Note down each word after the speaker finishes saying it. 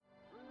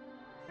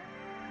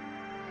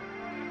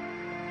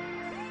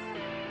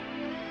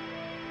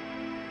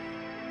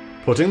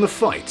putting the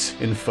fight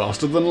in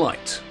faster than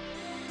light.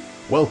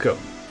 Welcome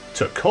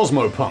to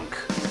Cosmopunk.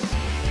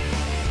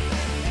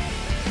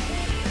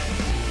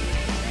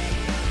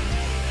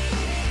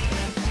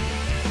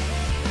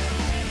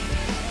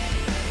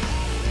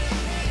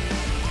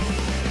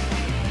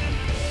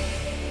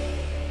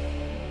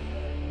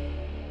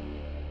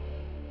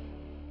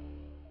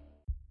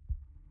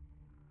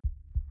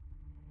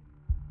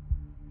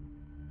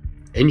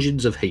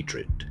 Engines of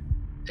Hatred,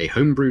 a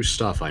homebrew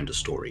Starfinder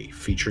story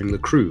featuring the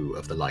crew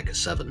of the Leica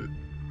 7.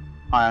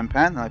 I am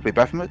Pan, and I play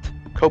Baphomet,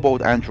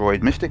 Kobold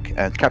Android Mystic,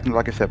 and Captain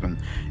Leica 7.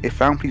 If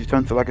found, please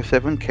return to Leica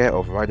 7, care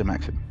of Ryder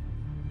Maxim.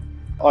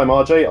 I'm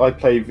RJ, I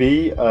play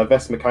V,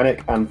 Vest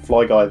Mechanic, and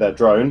Fly Guy, their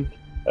drone.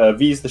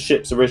 V's the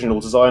ship's original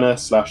designer,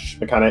 /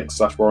 mechanic,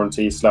 /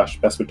 warranty, /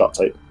 best with duct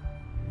tape.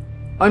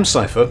 I'm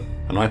Cypher,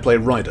 and I play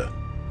Ryder,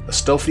 a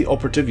stealthy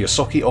operative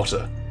Yosaki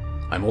Otter.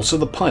 I'm also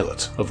the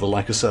pilot of the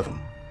Leica 7.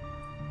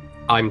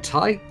 I'm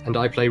Ty, and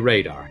I play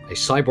Radar, a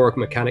cyborg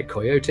mechanic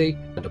coyote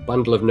and a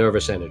bundle of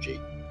nervous energy,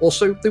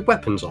 also the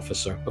weapons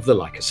officer of the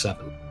Leica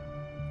 7.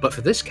 But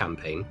for this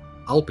campaign,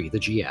 I'll be the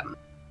GM.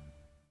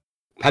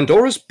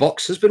 Pandora's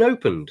box has been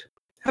opened.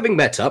 Having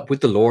met up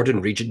with the Lord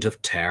and Regent of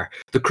Terre,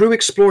 the crew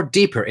explore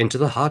deeper into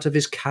the heart of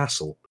his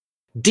castle.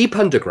 Deep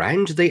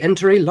underground, they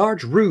enter a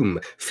large room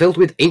filled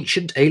with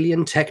ancient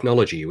alien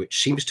technology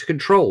which seems to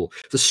control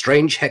the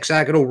strange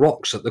hexagonal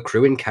rocks that the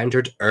crew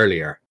encountered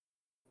earlier.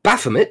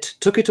 Baphomet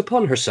took it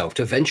upon herself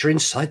to venture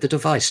inside the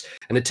device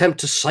and attempt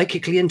to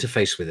psychically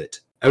interface with it,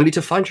 only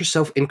to find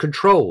herself in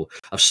control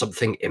of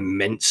something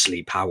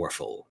immensely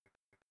powerful.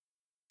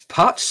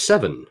 Part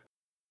 7.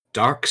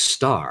 Dark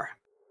Star.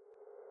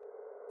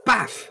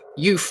 Bath,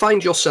 you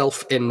find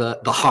yourself in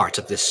the heart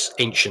of this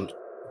ancient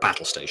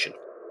battle station,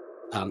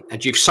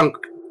 and you've sunk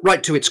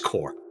right to its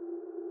core.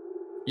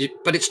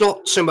 But it's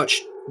not so much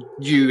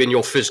you in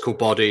your physical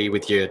body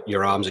with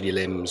your arms and your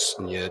limbs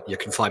and your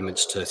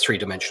confinements to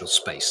three-dimensional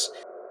space.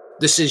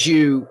 This is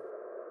you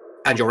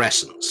and your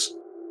essence.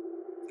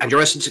 And your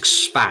essence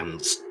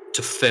expands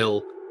to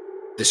fill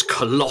this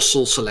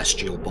colossal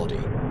celestial body.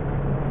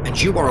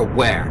 And you are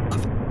aware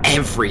of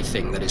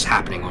everything that is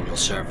happening on your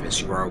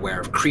surface. You are aware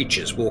of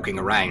creatures walking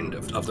around,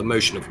 of the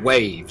motion of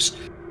waves,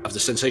 of the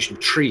sensation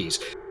of trees.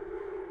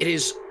 It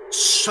is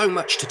so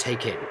much to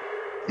take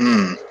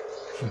in.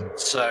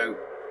 So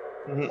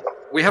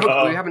we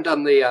haven't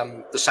done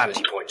the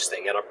sanity points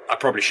thing, and I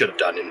probably should have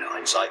done in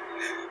hindsight.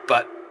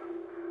 But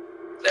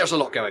there's a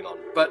lot going on.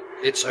 But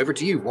it's over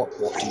to you. What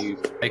do you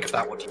make of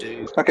that? What do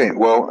you do? Okay,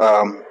 well,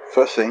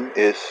 first thing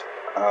is,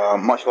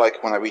 much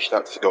like when I reached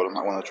out to Golem,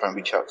 I want to try and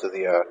reach out to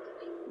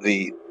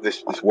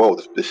this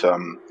world. This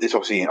it's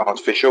obviously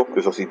artificial.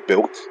 It's obviously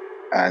built,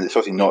 and it's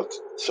obviously not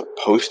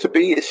supposed to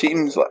be. It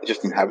seems like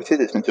just inhabited.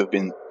 It's meant to have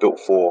been built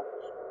for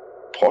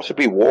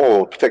possibly war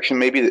or protection.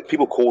 Maybe that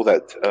people call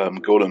that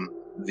Golem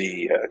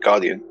the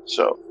Guardian.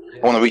 So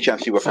I want to reach out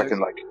and see if I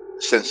can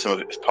sense some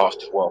of its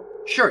past as well.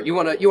 Sure. You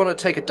want to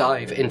take a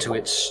dive into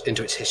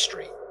its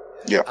history.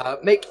 Yeah.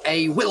 Make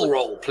a will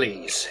roll,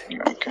 please.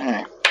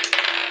 Okay.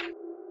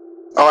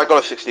 Oh, I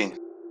got a 16.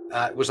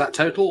 Was that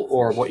total,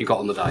 or what you got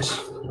on the dice?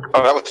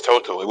 Oh, that was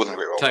total. It wasn't a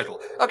great roll.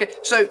 Total. Okay,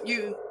 so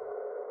you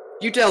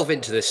delve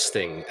into this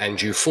thing, and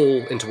you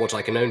fall into what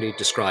I can only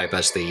describe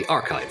as the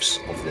archives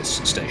of this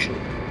station.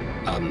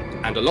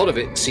 And a lot of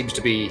it seems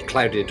to be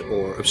clouded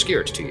or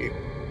obscured to you.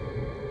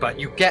 But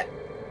you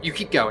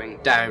keep going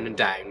down and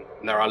down,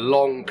 and there are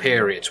long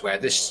periods where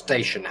this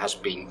station has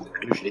been, the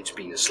conclusion it's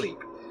been asleep,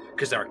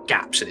 because there are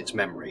gaps in its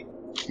memory.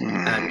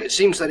 And it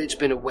seems that it's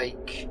been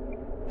awake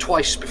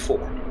twice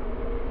before.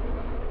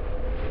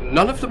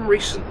 None of them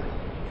recently.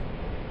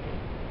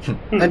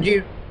 And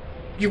you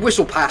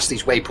whistle past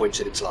these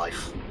waypoints in its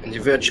life, and you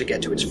eventually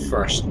get to its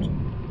first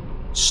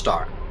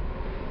start.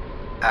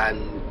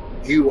 And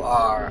you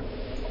are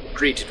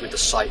greeted with the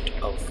sight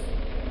of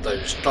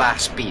those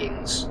glass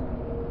beings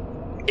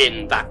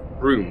in that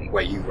room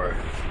where you were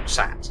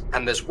sat.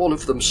 And there's one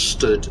of them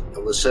stood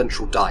on the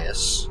central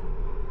dais,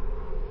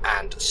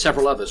 and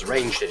several others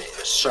arranged in it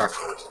in a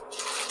circle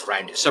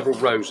around it, several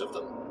rows of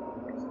them.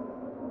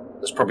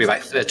 There's probably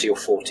about 30 or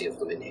 40 of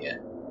them in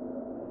here.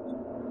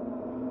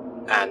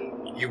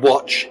 And you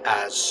watch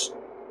as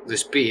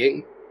this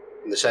being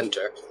in the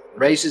center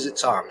raises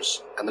its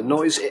arms, and the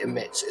noise it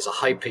emits is a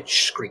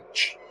high-pitched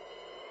screech.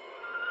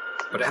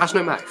 But it has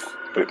no mouth.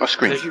 But it must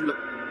scream. As you look,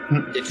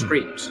 it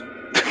screams.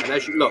 And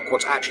as you look,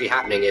 what's actually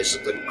happening is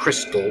the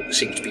crystal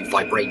seems to be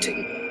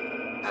vibrating.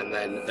 And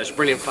then there's a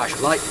brilliant flash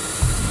of light,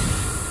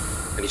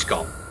 and he's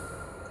gone.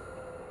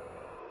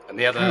 And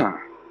the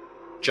other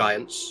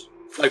giants,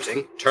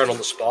 floating, turn on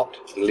the spot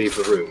and leave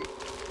the room.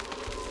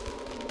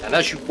 And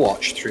as you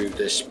watch through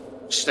this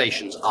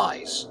station's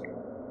eyes,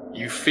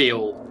 you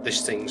feel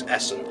this thing's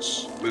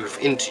essence move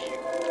into you,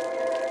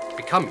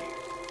 become you.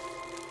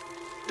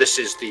 This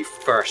is the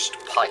first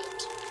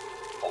pilot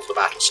of the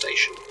battle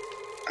station.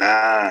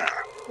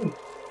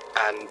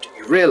 And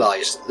you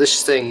realise that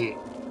this thing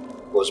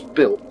was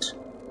built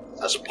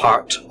as a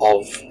part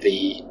of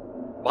the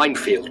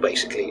minefield,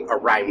 basically,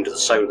 around the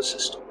solar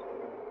system.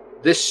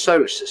 This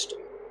solar system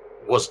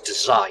was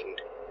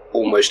designed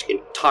almost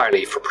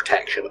entirely for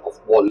protection of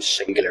one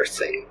singular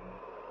thing.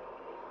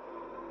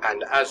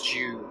 And as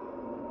you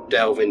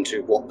delve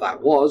into what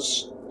that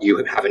was,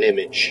 you have an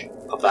image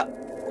of that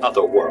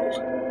other world,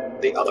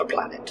 the other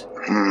planet.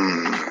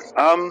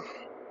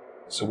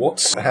 So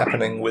what's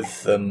happening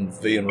with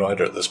V and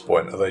Ryder at this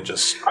point? Are they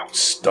just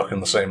stuck in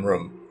the same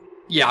room?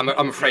 Yeah,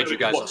 I'm afraid you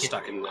guys are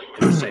stuck in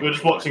the same. We're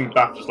just watching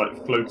Bath just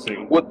like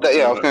floating.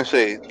 Yeah, I was going to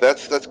say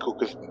that's cool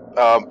because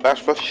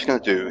Bath's first she's going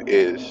to do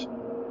is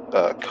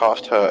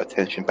cast her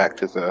attention back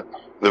to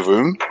the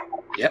room.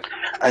 Yep.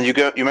 And you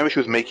remember she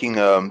was making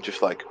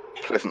just like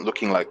pleasant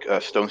looking like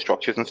stone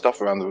structures and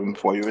stuff around the room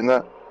before you were in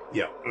there.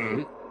 Yeah.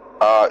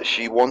 Mm-hmm.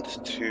 She wants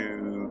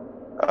to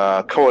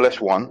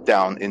coalesce one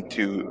down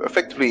into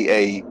effectively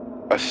a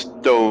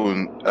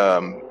stone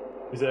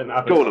Is it an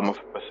avatar? golem of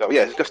herself.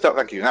 Yeah,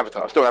 thank you, an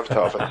avatar, stone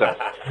avatar of herself.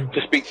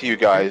 To speak to you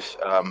guys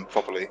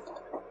properly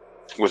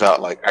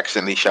without like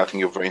accidentally shouting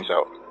your brains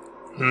out.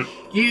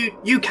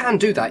 You can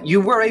do that.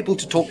 You were able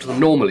to talk to them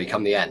normally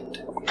come the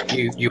end.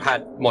 You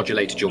had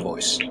modulated your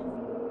voice.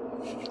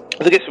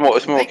 I think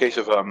it's more a case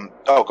of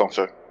oh, go on,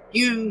 sorry.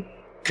 You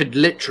could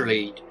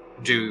literally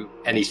do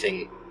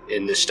anything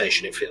in this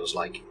station, it feels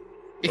like.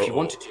 If you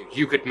wanted to,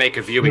 you could make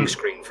a viewing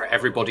screen for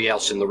everybody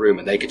else in the room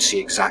and they could see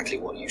exactly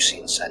what you see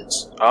and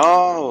sense.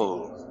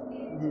 Oh.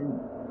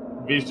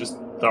 V's just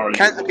thoroughly.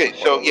 Okay,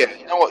 so yeah,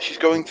 you know what? She's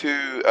going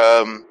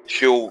to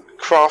she'll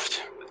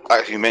craft,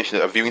 as you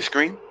mentioned, a viewing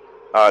screen.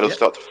 It'll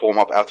start to form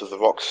up out of the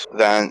rocks.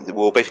 Then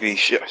we'll basically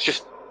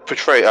just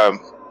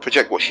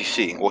project what she's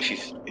seeing, what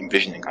she's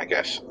envisioning, I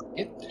guess.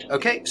 Yeah.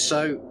 Okay,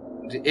 so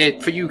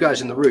for you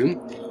guys in the room,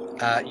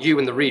 you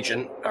and the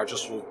Regent are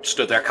just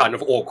stood there kind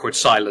of awkward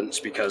silence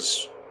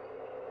because,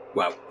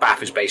 well,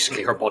 Bath is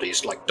basically, her body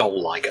is like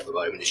doll-like at the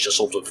moment. It's just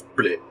sort of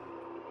bleh.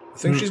 I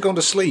think she's gone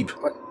to sleep.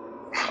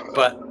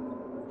 But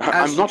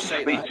I'm not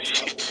say asleep. that-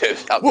 She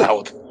says out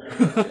loud.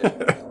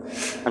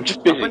 I'm just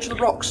a busy. bunch of the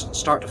rocks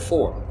start to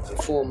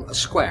form a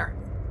square.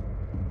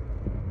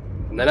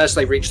 And then as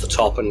they reach the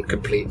top and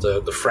complete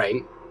the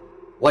frame,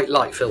 white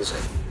light fills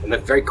it. And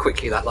then very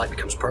quickly that light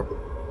becomes purple.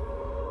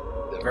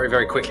 Then very,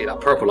 very quickly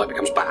that purple light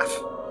becomes Bath.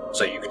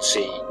 So you can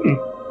see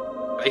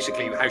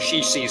basically how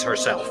she sees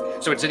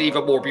herself. So it's an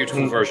even more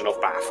beautiful version of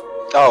Bath.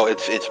 Oh,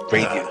 it's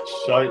radiant.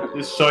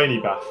 It's shiny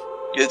Bath.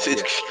 It's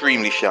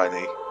extremely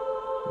shiny.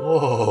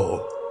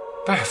 Whoa.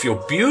 Bath,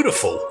 you're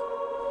beautiful.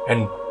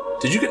 And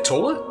did you get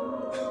taller?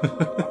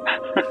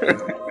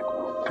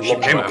 She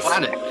became a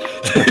planet.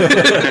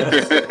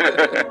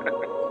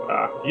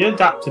 You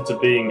adapted to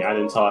being an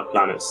entire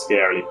planet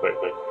scarily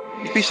quickly.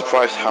 You'd be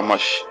surprised how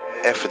much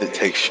effort it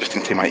takes just to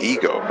contain my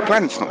ego. The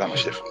planet's not that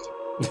much different.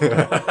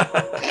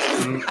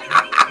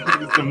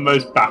 It's the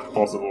most Bath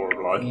possible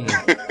reply.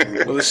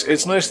 Well,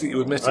 it's nice that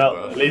you admit Well,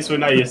 it. at least we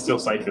know you're still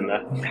safe in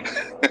there.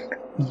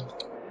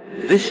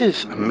 This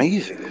is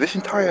amazing. This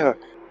entire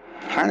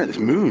planet, this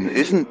moon,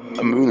 isn't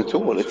a moon at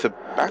all. It's a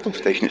battle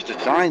station. It's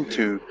designed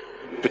to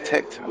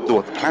protect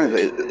the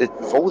planet that it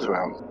revolves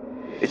around.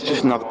 It's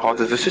just another part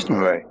of the system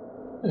array.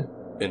 It's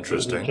a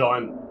Interesting.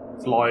 giant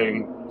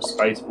flying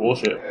space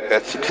warship.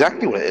 That's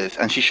exactly what it is.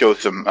 And she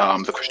shows them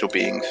the crystal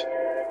beings,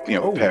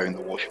 preparing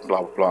the warship,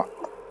 blah, blah, blah.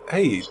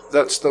 Hey,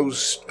 that's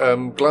those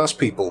glass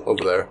people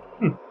over there.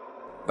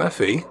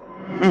 Baffy?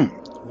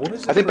 What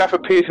is it? I think Bath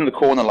appears in the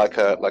corner like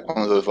one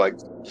of those like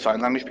sign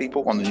language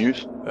people on the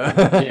news.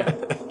 Yeah.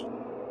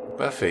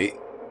 Baffy,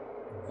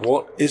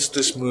 what is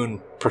this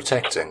moon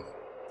protecting?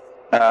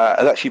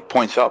 It actually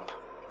points up,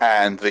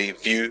 and the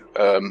view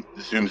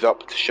zooms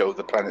up to show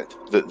the planet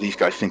that these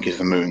guys think is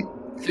the moon.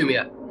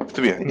 Thumia.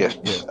 Thumia, yes.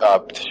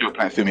 To show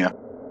planet Thumia.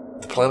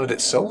 The planet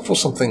itself or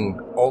something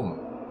on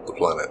the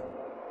planet?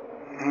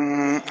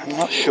 I'm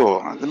not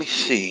sure. Let me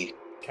see.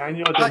 Can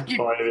you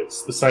identify if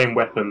it's the same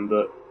weapon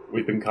that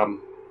we've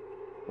become?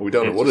 We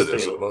don't know what it is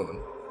Interesting. at the moment.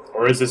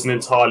 Or is this an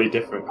entirely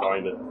different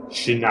kind of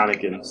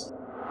shenanigans?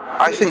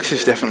 I think this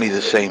is definitely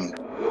the same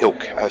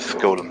ilk as the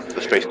Golem,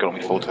 the space Golem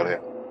we fought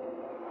earlier.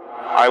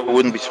 I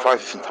wouldn't be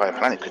surprised if this entire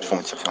planet could form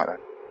into something like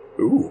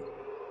that. Ooh.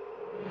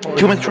 Do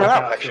you want me to try it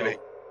out, actually?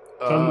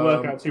 Trying to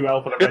work out too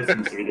well for the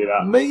residents if we do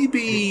that.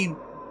 Maybe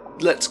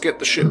let's get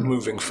the ship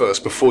moving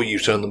first before you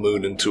turn the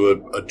moon into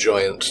a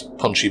giant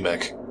punchy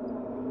mech.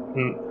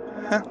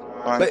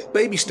 Fine.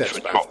 Baby steps,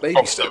 Just Bath.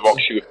 Baby steps. rock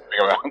shoe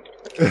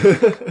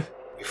around.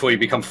 Before you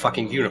become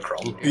fucking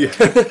Unicron. Yeah.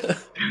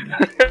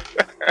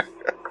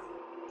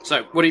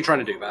 So, what are you trying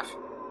to do, Bath?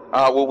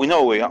 Well, we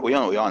know where we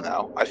are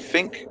now. I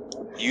think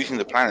using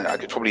the planet, I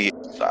could probably.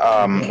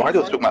 Why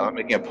do I talk about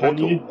making a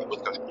portal?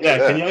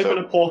 Can you open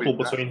a portal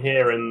between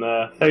here and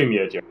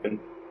Thomia, do you reckon?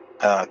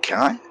 Can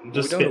I?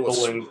 Just we don't know what's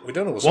spitballing. we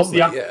don't know what's What's on the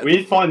there upper? yet. We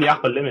need to find the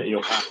upper limit of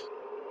your map.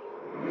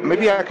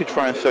 Maybe I could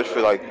try and search for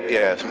some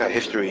kind of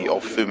history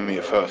of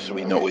Thumia first, so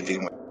we know what we're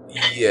dealing with.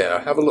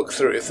 Yeah, have a look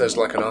through if there's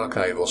like an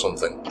archive or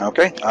something.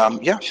 Okay.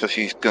 Yeah. So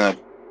she's gonna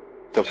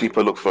delve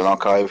deeper, look for an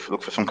archive,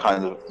 look for some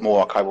kind of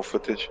more archival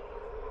footage.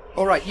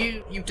 Alright,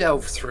 you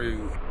delve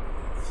through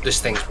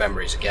this thing's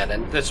memories again,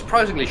 and they're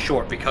surprisingly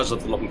short because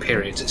of the long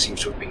periods it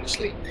seems to have been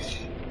asleep.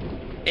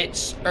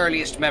 Its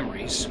earliest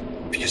memories,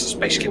 because that's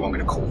basically what I'm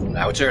going to call them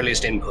now, its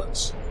earliest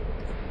inputs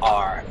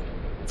are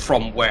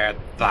from where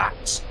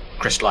that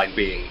crystalline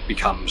being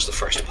becomes the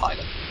first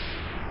pilot.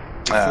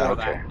 Before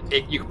okay.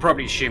 that, you could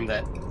probably assume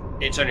that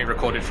it's only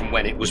recorded from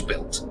when it was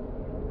built.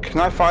 Can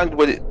I find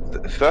when it...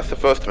 So that's the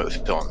first time it was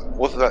done.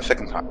 What's that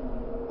second time?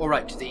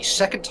 Alright, the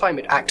second time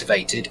it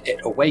activated, it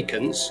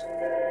awakens,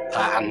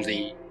 and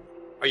the...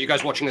 Are you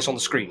guys watching this on the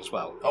screen as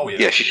well? Oh, yeah.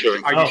 Yeah, she's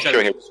showing, Are you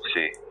showing it.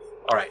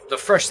 Alright, the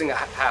first thing that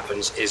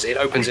happens is it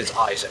opens its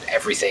eyes and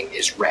everything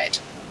is red.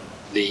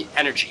 The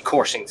energy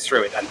coursing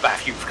through it, and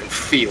Bath, you can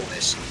feel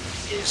this,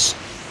 is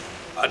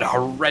a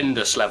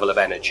horrendous level of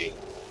energy.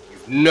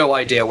 You've no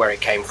idea where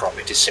it came from,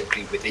 it is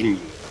simply within you.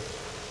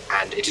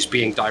 And it is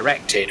being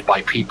directed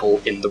by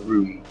people in the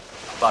room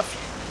above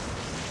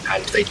you.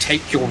 And they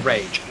take your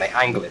rage and they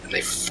angle it and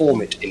they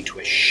form it into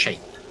a shape,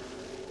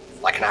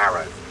 like an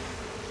arrow.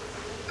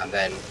 And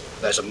then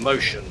there's a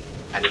motion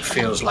and it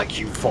feels like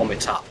you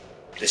vomit up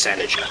this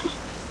energy.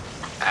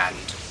 And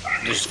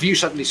this view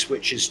suddenly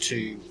switches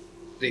to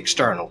the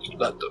external,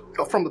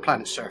 from the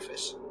planet's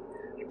surface.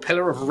 A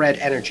pillar of red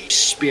energy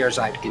spears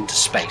out into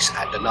space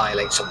and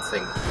annihilates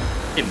something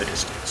in the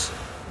distance.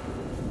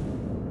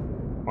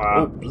 Oh,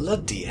 Wow.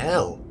 bloody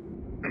hell.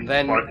 And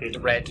then the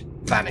red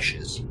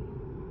vanishes.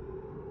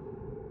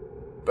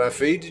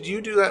 Buffy, did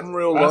you do that in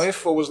real That's-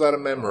 life, or was that a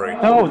memory?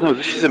 No,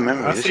 this is a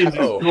memory. That This seems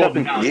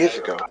happened years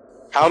ago.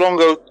 How long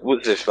ago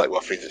was this, like,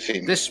 roughly, the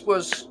scene? This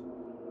was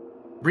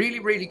really,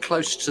 really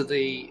close to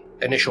the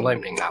initial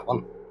opening, that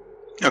one.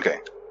 Okay.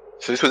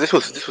 So this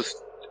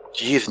was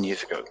years and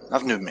years ago.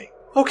 Nothing new with me.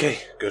 Okay,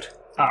 good.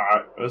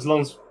 Alright, as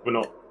long as we're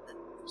not.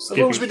 As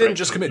long as we didn't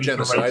just commit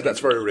genocide, that's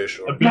very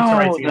reassuring.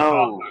 Obliterating No,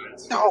 our no.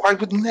 planets. No, I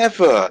would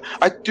never.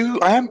 I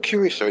am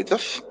curious though. It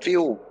does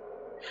feel...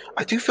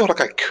 I do feel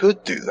like I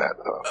could do that,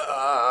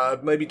 though.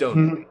 Maybe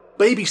don't.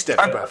 Baby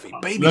steps, Buffy.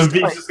 Baby No,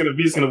 steps.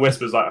 V's gonna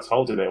whisper, like, I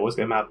told you that it was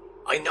gonna matter.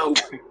 I know.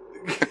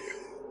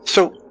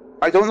 So,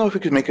 I don't know if we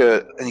could make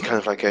any kind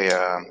of like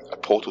a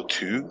portal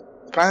to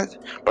the planet,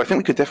 but I think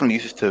we could definitely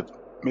use this to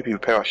maybe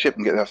repair our ship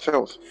and get it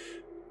ourselves.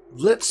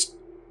 Let's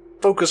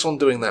focus on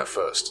doing that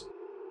first.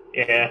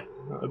 Yeah,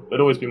 I'd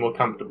always be more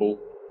comfortable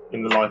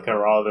in the Leica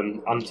rather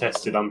than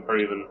untested,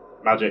 unproven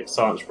magic,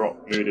 science rock,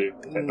 voodoo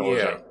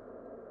technology. Yeah.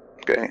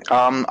 Okay.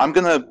 I'm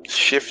gonna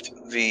shift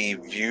the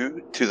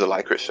view to the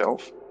Leica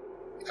itself.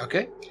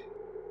 Okay.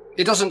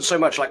 It doesn't so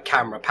much like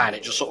camera pan,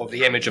 it just sort of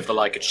the image of the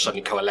Leica just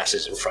suddenly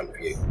coalesces in front of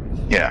you.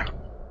 Yeah.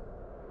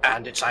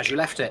 And it's as you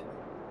left it.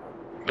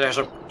 There's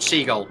a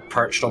seagull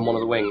perched on one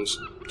of the wings.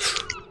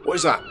 What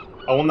is that?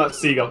 I want that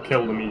seagull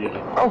killed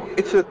immediately. Oh,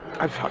 it's a...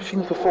 I've seen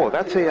this before.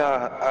 That's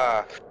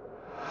a,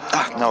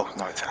 no,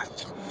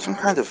 it's some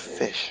kind of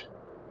fish.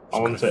 I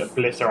want it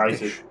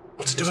obliterated,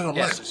 What's it doing on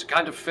Yes, land? it's a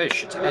kind of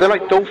fish. It's They're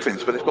like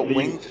dolphins, but they've got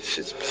wings.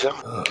 It's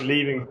bizarre.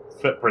 leaving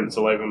footprints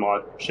all over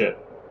my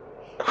ship.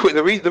 Wait,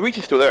 the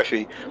region's still there,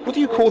 actually. What do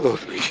you call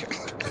those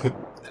regions?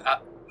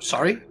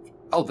 Sorry?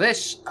 Oh,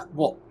 this?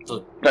 What?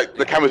 The... Like,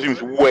 the camera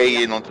zooms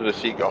way in onto the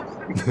seagull.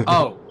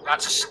 Oh,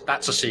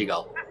 that's a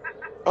seagull.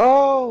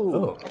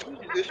 Oh!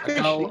 This A fish.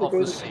 gull of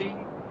the sea.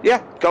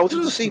 Yeah, gulls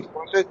of the sea.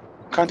 What's it?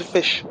 Kind of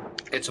fish.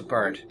 It's a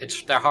bird.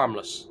 They're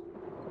harmless.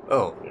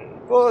 Oh.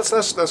 Well,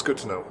 that's good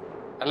to know.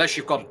 Unless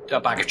you've got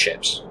a bag of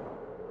chips.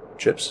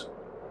 Chips?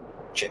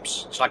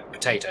 Chips. It's like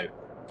potato.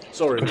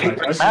 Sorry, Okay.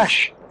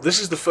 Mash! this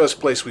is the first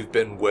place we've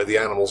been where the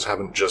animals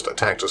haven't just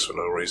attacked us for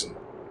no reason.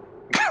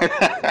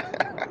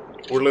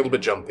 We're a little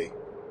bit jumpy.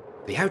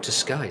 The outer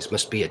skies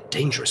must be a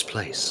dangerous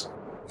place.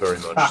 Very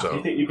much Do you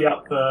so. think you'd be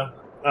up for...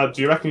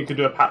 do you reckon you could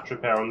do a patch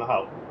repair on the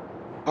hull?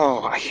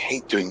 Oh, I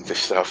hate doing this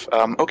stuff.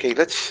 Okay,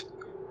 let's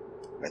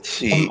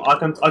see. I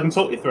can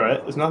talk you through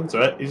it. There's nothing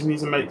to it. You just need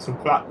to make some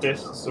flat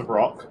discs of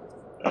rock.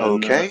 and,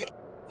 Okay.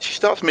 She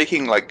starts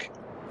making, like,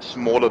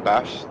 smaller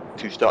baths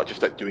to start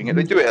just, like, doing it.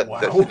 They do it at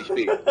steady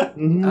speed.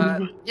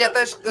 Yeah,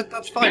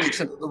 that's fine,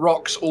 except that the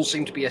rocks all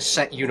seem to be a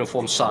set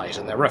uniform size,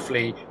 and they're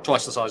roughly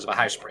twice the size of a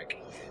house brick.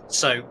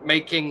 So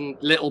making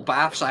little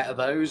baths out of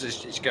those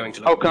is going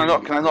to look... Oh, can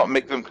I not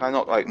make them,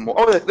 like, more...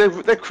 Oh,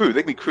 they're crude.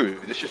 They can be crude.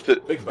 It's just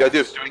that Big the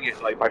idea of baths. doing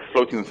it, like, by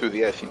floating them through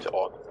the air seems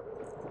odd.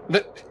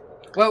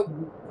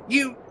 Well,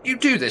 you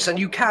do this, and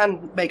you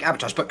can make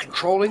avatars, but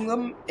controlling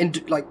them,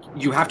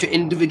 you have to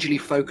individually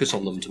focus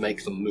on them to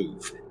make them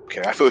move.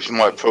 Okay, I thought it was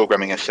more like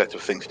programming a set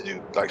of things to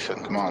do, like,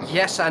 certain commands.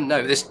 Yes and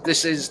no.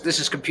 This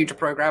is computer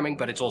programming,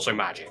 but it's also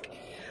magic.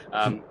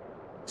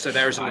 So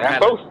there's an I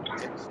am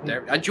element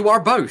there, and you are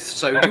both.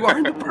 So you are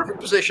in the perfect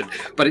position,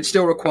 but it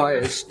still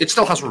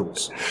has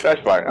rules.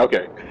 That's fine,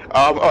 okay.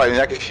 Alright, in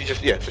that case,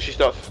 so she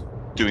starts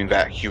doing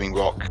that, hewing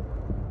rock.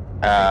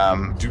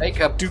 Make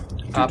a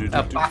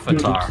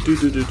avatar.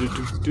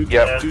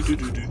 Yep.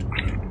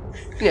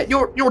 Yeah,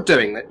 you're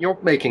doing that. You're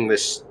making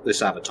this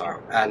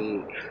avatar,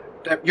 and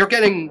you're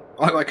getting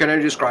what I can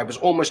only describe as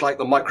almost like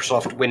the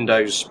Microsoft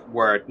Windows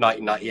Word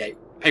 1998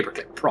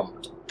 paperclip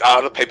prompt. Ah,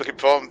 the paperclip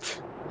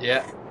prompt.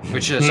 Yeah.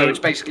 Which so it's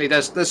basically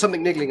there's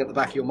something niggling at the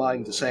back of your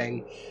mind that's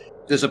saying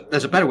there's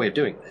a better way of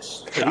doing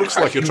this. It looks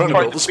like you're trying to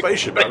build a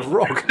spaceship out of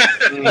rock.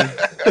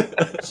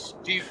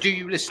 Do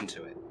you listen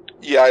to it?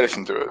 Yeah, I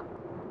listened to it.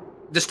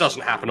 This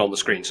doesn't happen on the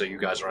screen, so you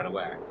guys are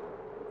unaware.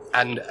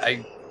 And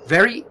a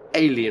very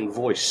alien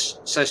voice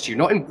says to you,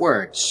 not in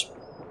words,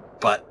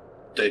 but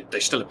they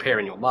still appear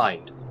in your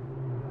mind.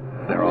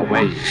 There are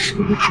ways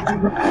in which you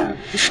can repair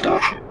the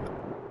starship.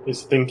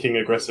 He's thinking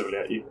aggressively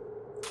at you.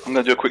 I'm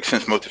going to do a quick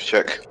sense motive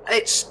check.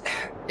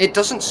 It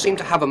doesn't seem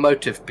to have a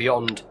motive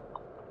beyond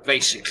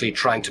basically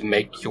trying to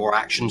make your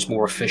actions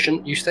more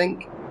efficient, you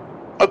think?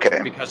 Okay.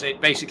 Because it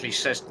basically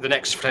says, the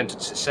next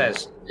sentence it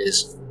says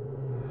is,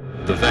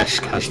 the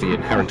Vesk has the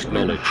inherent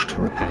knowledge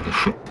to repair the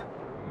ship.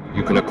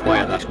 You can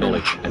acquire that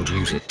knowledge and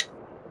use it.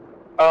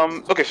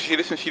 Okay,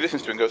 so she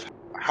listens to it and goes,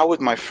 how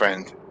would my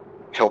friend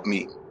help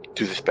me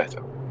do this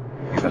better?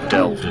 You have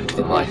delved into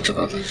the minds of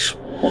others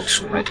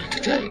once already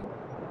today.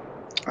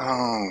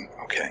 Oh,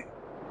 okay.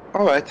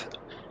 Alright.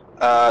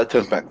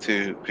 Turns back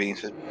to V and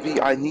says, V,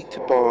 I need to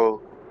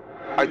borrow...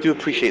 I do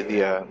appreciate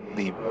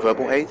the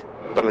verbal aid,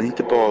 but I need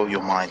to borrow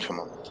your mind for a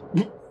moment.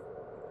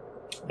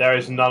 There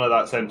is none of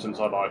that sentence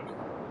I like.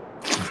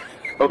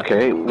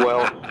 Okay,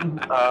 well,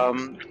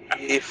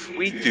 if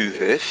we do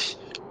this,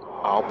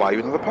 I'll buy you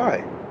another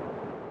pie.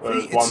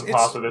 There's It's- one it's-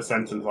 part of this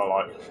sentence I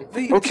like.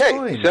 V, it's Okay,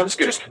 fine. sounds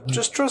good.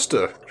 Just trust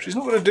her. She's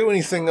not going to do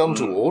anything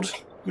untoward.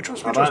 We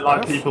trust I don't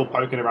like people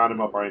poking around in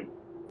my brain.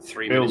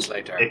 3 Feels minutes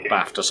later, icky.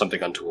 Bath does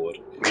something untoward.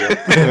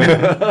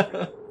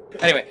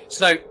 Anyway,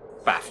 so,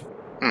 Bath,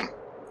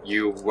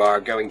 you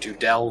are going to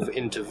delve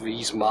into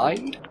V's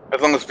mind?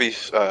 As long as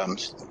V's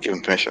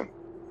given permission.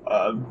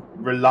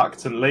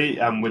 Reluctantly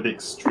and with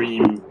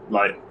extreme,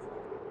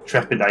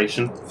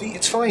 trepidation. V,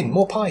 it's fine.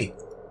 More pie.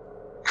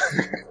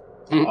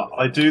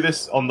 I do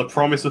this on the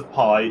promise of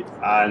pie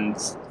and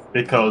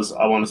because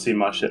I want to see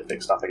my ship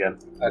fixed up again.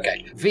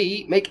 Okay.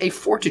 V, make a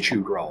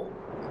fortitude roll.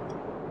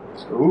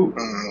 Ooh.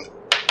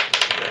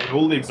 Mm,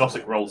 All the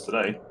exotic rolls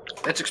today.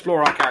 Let's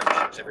explore our character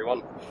sheets,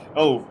 everyone.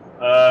 Oh,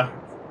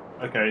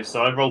 okay,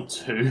 so I rolled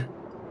 2.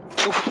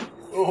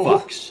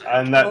 Fucks.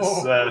 And that's,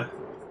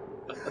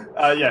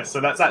 so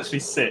that's actually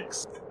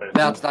 6.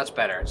 That's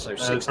better, so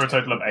 6. For a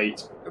total of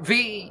 8.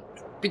 V,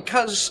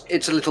 because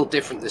it's a little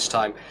different this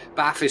time,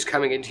 Bath is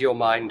coming into your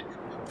mind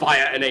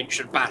via an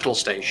ancient battle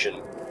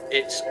station.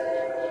 It's,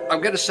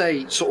 I'm going to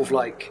say, sort of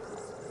like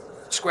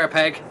square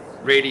peg,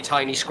 really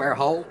tiny square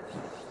hole,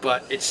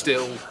 but it's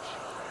still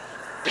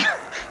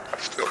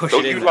push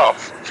don't it you in.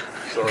 laugh.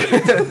 Sorry.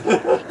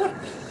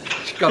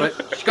 She's got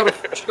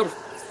to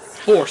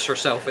force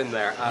herself in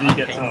there. You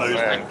get some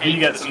nosebleed. You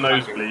get some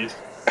nosebleed.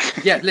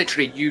 Yeah,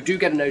 literally, you do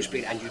get a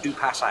nosebleed and you do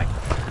pass out.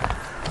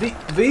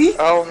 V?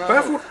 Oh, no.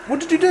 Bath,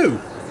 what did you do?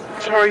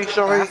 Sorry.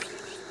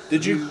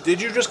 Did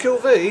you just kill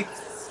V?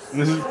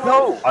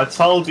 No. I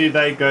told you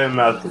they go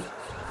mad.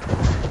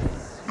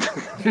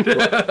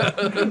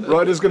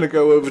 Ryder's going to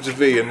go over to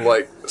V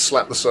and,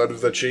 slap the side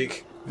of their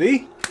cheek.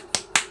 V?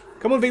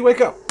 Come on, V,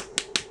 wake up.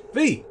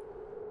 V!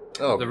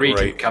 Oh, The regent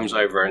great. comes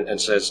over and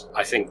says,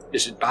 I think,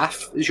 is it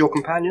Bath is your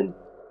companion?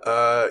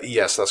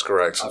 Yes, that's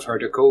correct. I've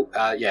heard her call.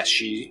 Yes,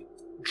 she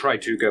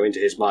tried to go into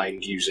his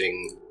mind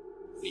using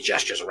the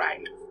gestures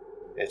around.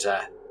 It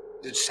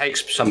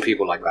takes some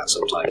people like that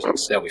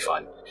sometimes. They'll be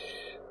fine.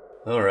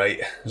 Alright,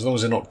 as long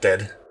as they're not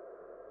dead.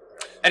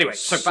 Anyway,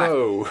 so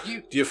Bath,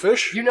 do you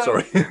fish? you know,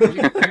 Sorry.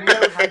 you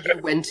know how you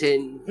went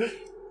in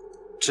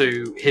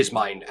to his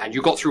mind and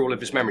you got through all of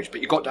his memories,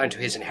 but you got down to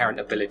his inherent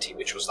ability,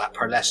 which was that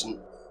pearlescent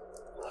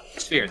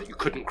sphere that you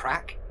couldn't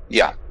crack.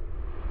 Yeah.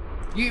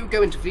 You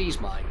go into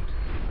V's mind,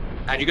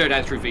 and you go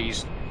down through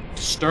V's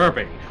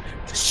disturbing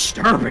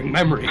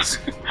memories.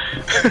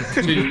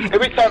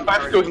 Every time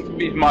Bath goes into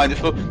V's mind,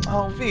 it's like,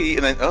 oh, V,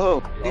 and then,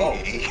 oh,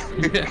 V.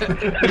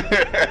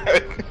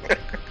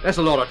 There's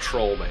a lot of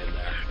trauma in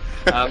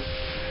there.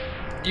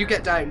 You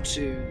get down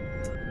to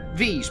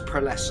V's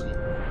pearlescent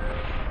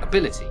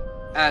ability,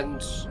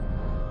 and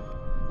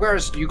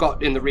whereas you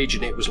got in the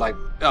region, it was like,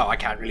 oh, I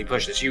can't really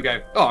push this. You go,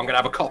 oh, I'm going to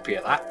have a copy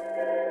of that.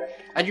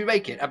 And you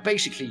make it, and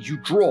basically you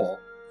draw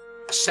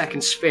a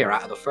second sphere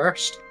out of the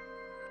first,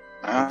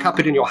 cup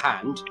it in your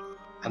hand,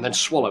 and then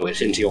swallow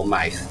it into your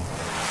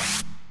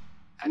mouth.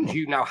 And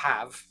you now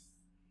have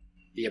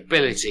the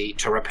ability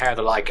to repair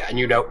the Leica, and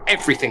you know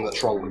everything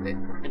that's wrong with it,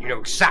 and you know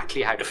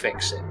exactly how to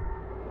fix it.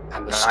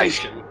 And the Nice.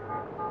 station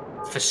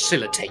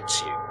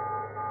facilitates you.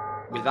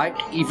 Without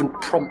even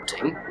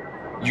prompting,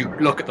 you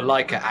look at the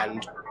Leica,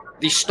 and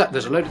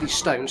there's a load of these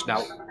stones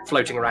now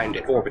floating around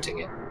it, orbiting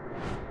it.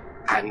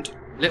 And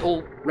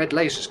little red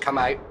lasers come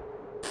out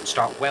and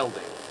start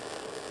welding.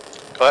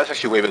 Oh, that's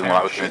actually way better than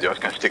what I was going to do. I was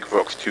going to stick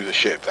rocks to the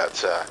ship.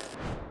 That's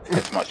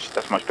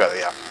much better,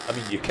 yeah. I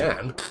mean, you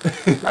can.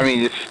 I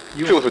mean, it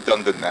feels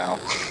redundant now.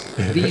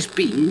 These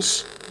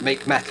beams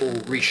make metal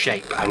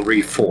reshape and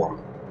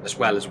reform, as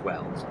well as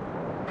weld.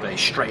 They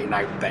straighten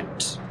out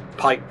bent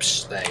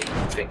pipes, they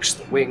fix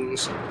the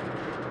wings.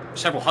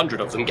 Several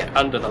hundred of them get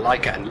under the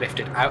Leica and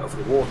lifted out of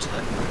the water.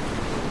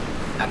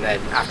 and then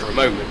after a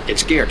moment,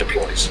 its gear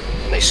deploys,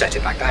 and they set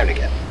it back down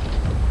again.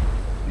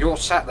 You're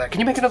sat there. Can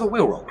you make another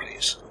will roll,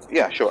 please?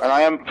 Yeah, sure. And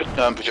I am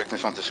projecting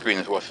this onto the screen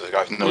as well, so the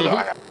guys know that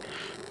I am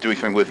doing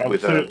something with Two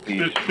the. of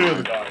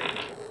the guys.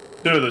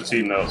 Two of the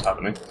team know what's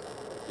happening.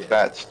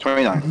 That's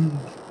 29.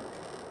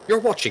 You're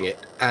watching it,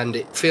 and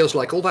it feels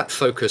like all that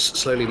focus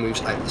slowly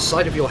moves out the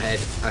side of your head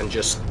and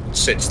just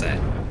sits there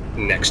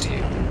next to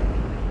you.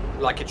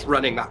 Like it's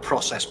running that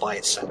process by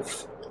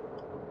itself.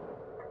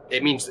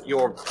 It means that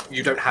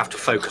you don't have to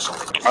focus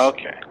on it.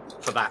 Okay.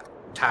 For that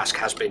task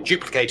has been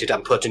duplicated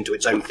and put into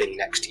its own thing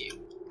next to you.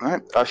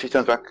 Alright, she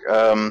turns back.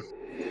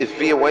 Is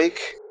V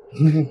awake?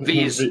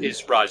 V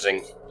is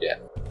rising. Yeah.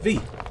 V,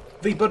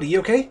 buddy, you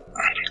okay?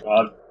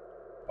 I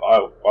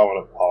want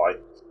a pie.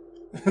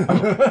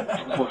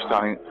 What's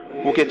darling?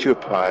 We'll get you a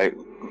pie.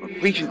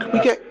 Regent, can we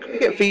get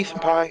V some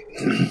pie?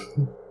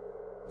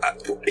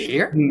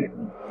 Here?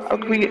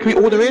 Can we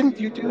order in?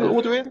 Do you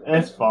order in?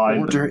 It's fine.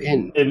 Order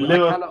in. In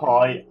lieu I of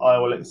pie, I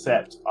will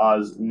accept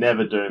as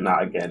never doing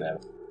that again ever.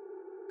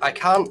 I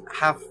can't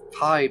have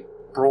pie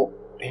brought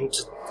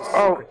into the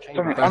secret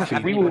chamber. sorry, I don't honestly,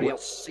 have we anybody will-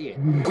 else see it.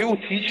 We will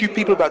teach you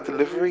people about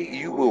delivery.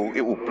 It will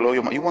blow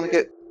your mind. You want to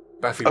get?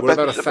 Baffy, I we're bet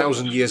about it's a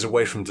 1,000 years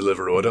away from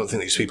Deliveroo. I don't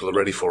think these people are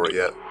ready for it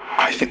yet.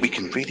 I think we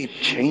can really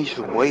change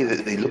the way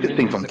that they look at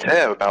things on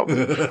Terre about.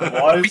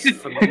 Why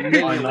is my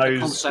The nose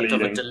concept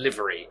of a bleeding?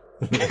 delivery.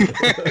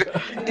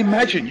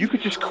 Imagine you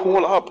could just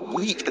call up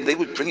wheat and they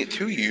would bring it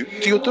to you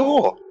to your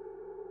door.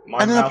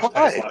 My and then a mouth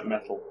pie. tastes like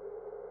metal.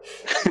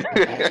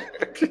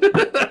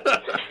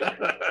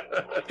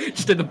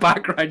 Just in the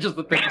background, just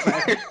the big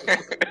bang.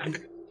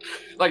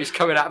 Like it's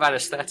coming out of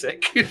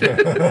anaesthetic.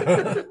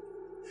 As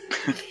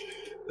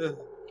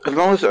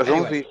long as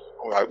Anyway. we,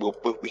 all right,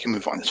 we can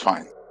move on. It's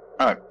fine.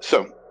 All right,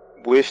 so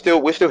we're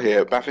still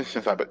here. Baffin's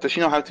inside, but does she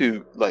know how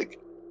to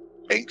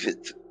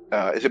exit?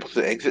 Is it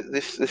possible to exit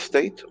this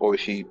state, or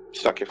is she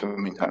stuck here for the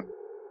meantime?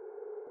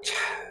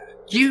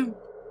 You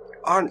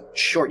aren't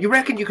sure. You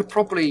reckon you could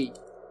probably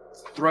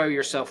throw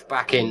yourself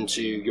back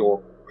into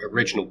your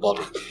original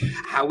body?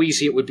 How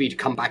easy it would be to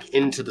come back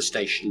into the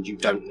station, you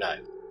don't know.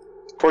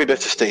 Probably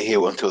better to stay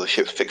here until the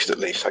ship's fixed, at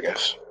least, I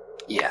guess.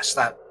 Yes,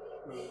 that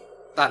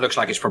looks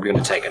like it's probably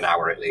going to take an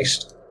hour at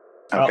least.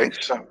 Okay,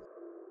 so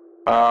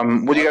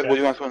what do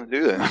you guys want to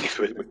do then?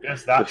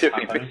 Yes, that's The ship-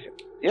 happening.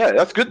 Yeah,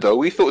 that's good though.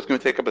 We thought it was going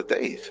to take a couple of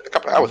days. A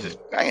couple of hours is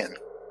banging.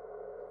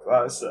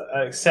 That's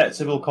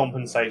acceptable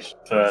compensation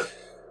for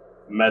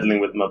meddling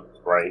with my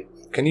brain.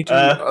 Can you do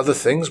other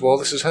things while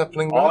this is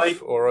happening, Baff? I-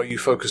 Or are you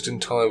focused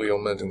entirely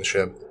on mending the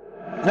ship?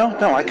 No,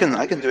 I can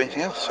do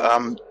anything else.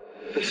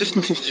 The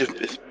system seems to just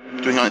be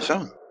doing it on its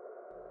own.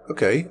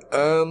 Okay,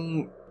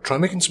 try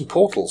making some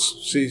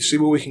portals. See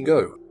where we can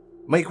go.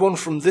 Make one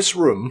from this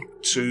room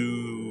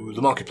to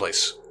the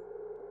marketplace.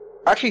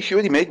 Actually, she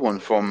already made one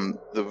from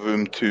the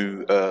room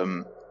to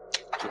the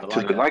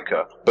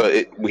Leica,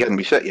 but we hadn't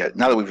reset yet.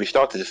 Now that we've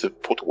restarted, is the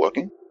portal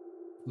working?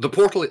 The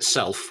portal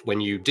itself,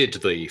 when you did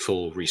the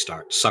full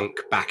restart,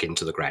 sunk back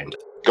into the ground.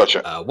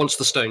 Gotcha. Once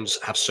the stones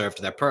have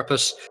served their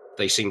purpose,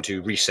 they seem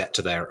to reset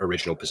to their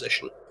original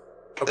position.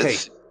 Okay,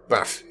 It's-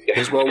 Baff,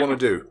 here's what I want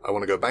to do. I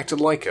want to go back to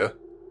Leica.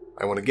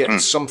 I want to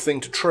get something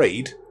to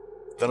trade.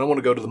 Then I want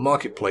to go to the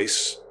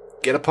marketplace,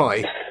 get a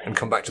pie, and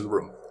come back to the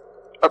room.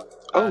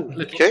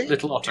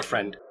 Little otter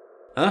friend,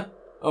 Huh?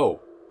 Oh,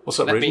 what's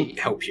up, let Regent? me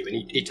help you.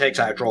 And he takes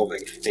out a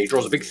drawing, and he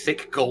draws a big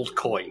thick gold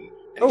coin.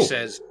 And Oh. he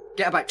says,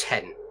 get about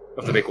 10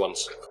 of the big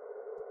ones.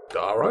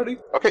 Alrighty.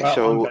 Okay, Well,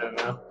 so I'm better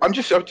now.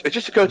 it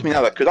just occurred to me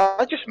now that could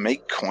I just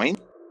make coin?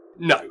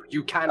 No,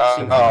 you can't Oh,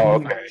 see okay.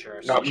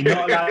 manufacturers. No. You're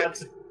not allowed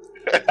to.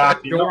 Dad,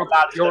 You're, not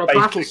allowed to you're a debate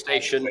battle it.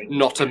 station,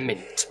 not a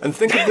mint. And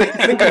think of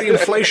the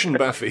inflation,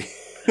 Baffy.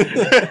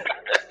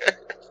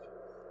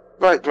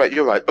 Right,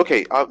 you're right.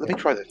 Okay, let me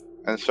try this.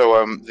 And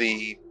so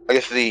the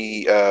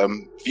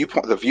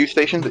viewpoint, the view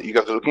station that you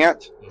guys are looking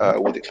at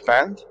would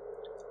expand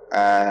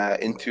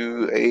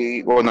into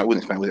a. Well, no, it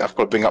wouldn't expand. I've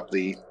got to bring up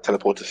the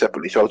teleporter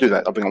separately, so I'll do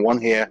that. I'll bring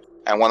one here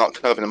and one up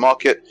in the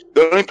market.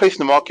 The only place in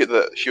the market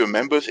that she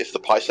remembers is the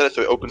pie seller,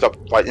 so it opens up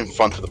right in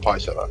front of the pie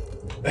seller.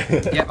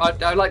 Yeah,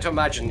 I'd like to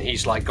imagine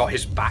he's like got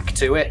his back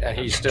to it, and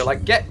he's still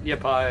like, "Get your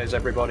pies,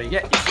 everybody!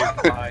 Get your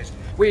super pies!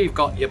 We've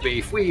got your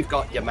beef, we've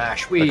got your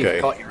mash, we've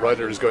Okay, got your."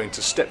 Ryder is going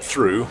to step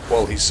through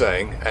while he's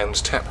saying and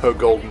tap her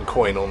golden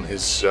coin on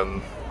his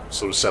sort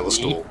of cellar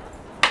stall.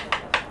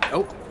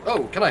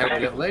 Oh, can I help you,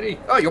 little lady?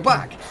 Oh, you're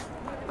back.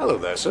 Hello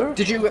there, sir.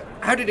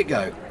 How did it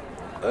go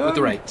with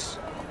the rates?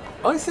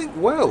 I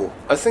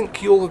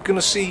think you're going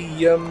to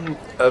see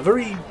a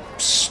very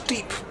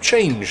steep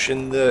change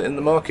in the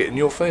market in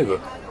your favour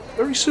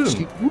very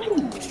soon.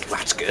 Ooh,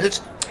 that's good.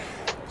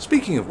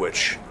 Speaking of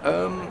which,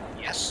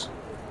 Yes.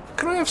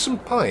 can I have some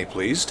pie,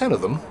 please? 10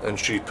 of them. And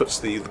she puts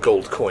the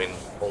gold coin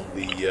on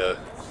the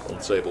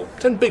table.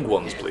 10 big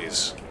ones,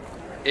 please.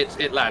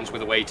 It lands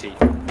with a weighty.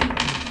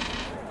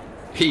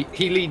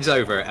 He leans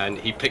over and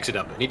he picks it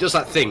up, and he does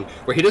that thing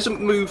where he doesn't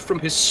move from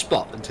his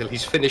spot until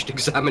he's finished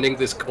examining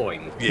this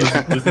coin.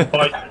 Yeah. Does the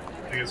bite? I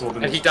think it's all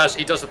in And his-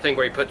 he does the thing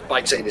where he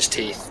bites it in his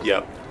teeth. Yeah.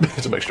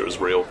 To make sure it's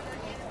real.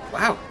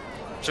 Wow.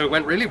 So it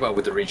went really well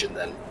with the Regent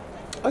then.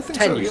 I think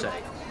 10, so, you yeah. say?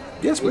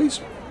 Yes,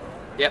 please.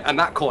 Yeah, and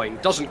that coin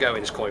doesn't go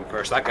in his coin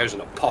purse. That goes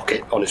in a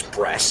pocket on his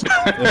breast.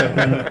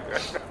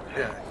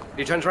 Yeah.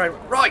 He turns around.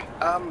 Right.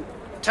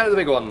 10 of the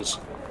big ones.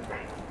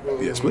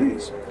 Yes,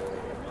 please.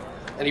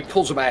 And he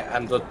pulls them out,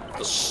 and the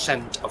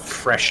scent of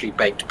freshly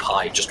baked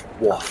pie just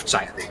wafts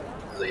out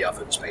of the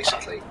ovens,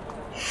 basically.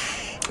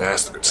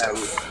 That's the good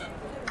stuff.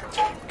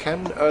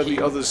 Can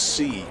the others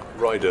see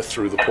Ryder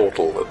through the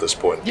portal at this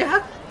point?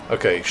 Yeah.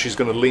 Okay, she's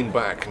going to lean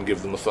back and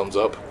give them a thumbs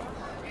up.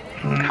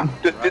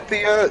 Did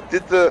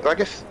the I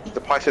guess the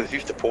pie sellers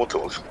use the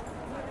portals?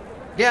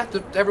 Yeah,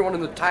 everyone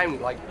in the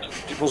town, like,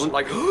 it wasn't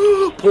like,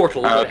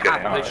 portal, but it Okay,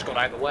 happened, they alright. just got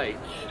out of the way.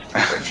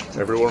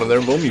 Everyone and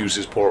their mum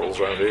uses portals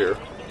around here.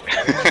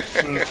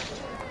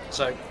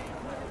 So,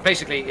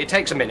 basically, it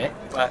takes a minute,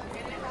 but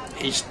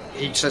he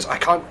says, I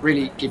can't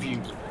really give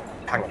you...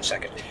 Hang on a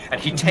second. And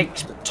he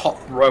takes the top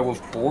row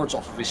of boards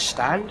off of his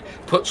stand,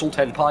 puts all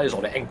 10 pies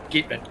on it, and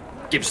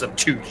gives them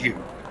to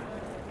you.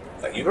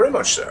 Thank you very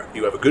much, sir.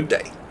 You have a good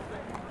day.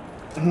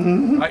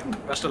 Right,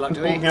 best of luck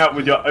to Walking you. out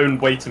with your own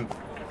weight and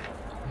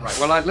Right,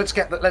 well, let's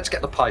get the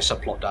pie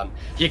subplot done.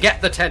 You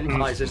get the 10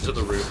 pies into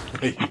the room.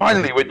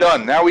 Finally, we're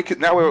done. Now we're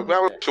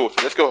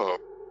sorted. Let's go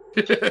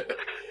home.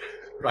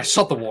 Right,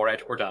 sod the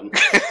warhead, we're done.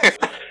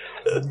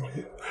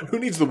 Who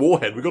needs the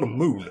warhead? We've got a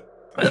moon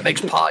That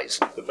makes pies.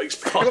 that makes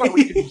feel like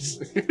we pies.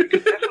 We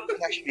can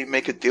actually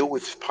make a deal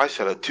with pie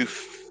seller to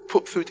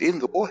put food in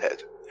the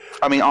warhead.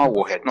 I mean, our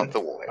warhead, not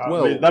the warhead.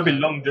 Well- that'd be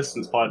long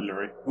distance pie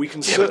delivery. We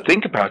can Yeah, but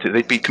think about it.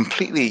 They'd be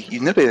completely.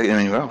 You'd never get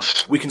anywhere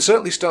else. we can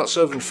certainly start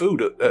serving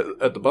food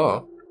at the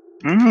bar.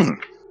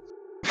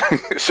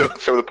 So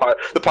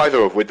the pies are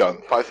over. We're done.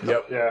 Pies are done.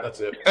 Yep, Yeah. that's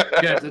it.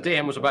 Yeah, the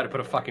DM was about to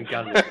put a fucking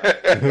gun in it.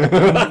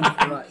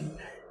 Right.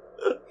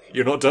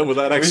 You're not done with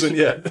that accent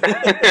yet.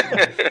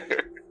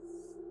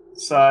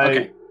 So,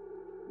 Okay.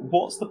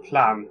 what's the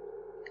plan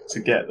to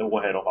get the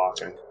warhead off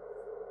Arkham?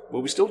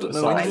 Well, we still don't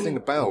know Sorry. anything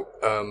about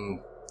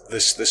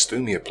this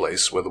Thumia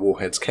place where the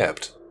warhead's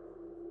kept,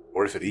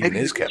 or if it even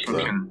Maybe is kept you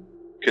there.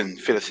 can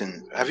fill us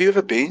in. Have you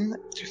ever been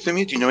to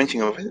Thumia? Do you know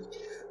anything of it?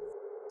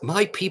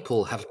 My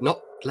people have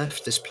not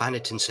left this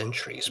planet in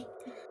centuries,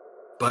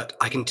 but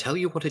I can tell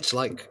you what it's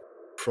like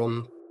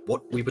from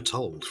what we were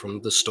told,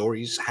 from the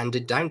stories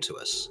handed down to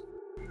us.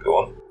 Go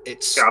on.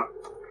 It's Yeah.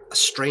 a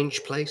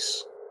strange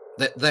place.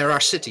 There are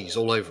cities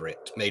all over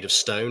it, made of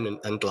stone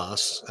and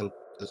glass,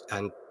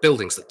 and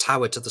buildings that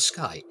tower to the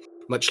sky,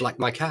 much like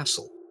my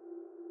castle.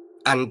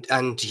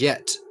 And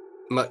yet,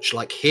 much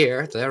like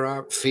here, there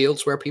are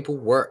fields where people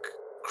work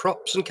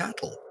crops and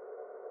cattle.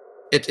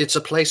 It's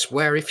a place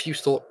where if you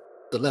thought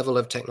the level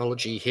of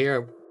technology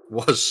here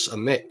was a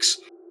mix,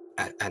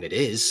 and it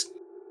is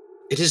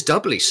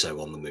doubly so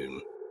on the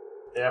moon.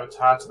 They have a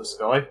tower to the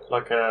sky,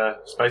 like a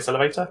space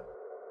elevator.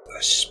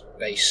 A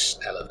space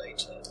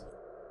elevator.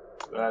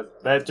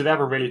 Do they have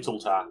a really tall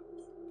tower?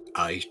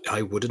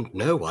 I wouldn't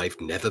know, I've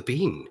never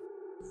been.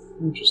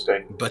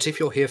 Interesting. But if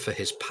you're here for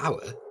his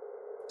power,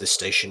 the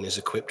station is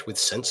equipped with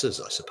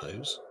sensors, I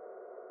suppose.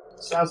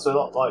 Sounds a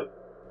lot like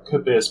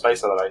could be a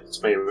space elevator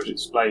to me, which would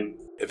explain.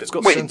 If it's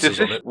got Wait,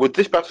 sensors on it, would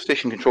this battle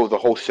station control the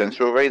whole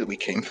sensor array that we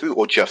came through,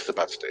 or just the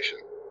battle station?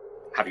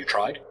 Have you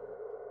tried?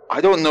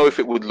 I don't know if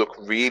it would look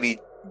really,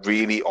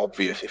 really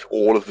obvious if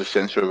all of the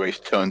sensor arrays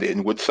turned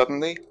inward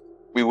suddenly.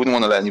 We wouldn't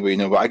want to let anybody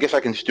know, but I guess I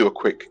can just do a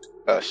quick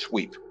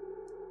sweep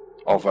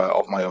of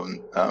my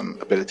own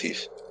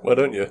abilities. why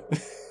don't you?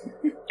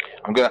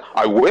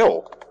 I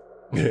will.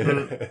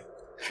 Yeah.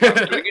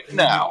 Doing it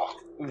now.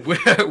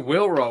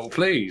 Will roll,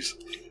 please.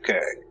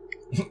 Okay.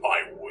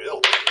 I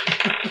will.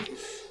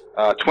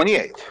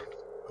 28.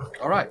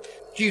 All right.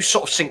 You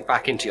sort of sink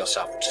back into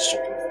yourself to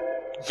sort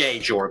of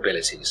gauge your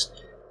abilities,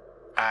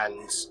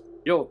 and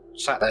you're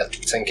sat there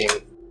thinking,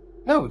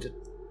 "No,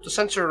 the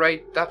sensor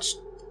array. That's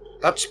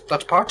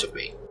part of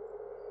me.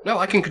 No,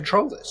 I can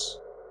control this."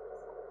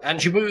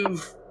 And you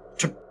move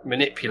to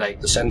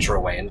manipulate the sensor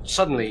away, and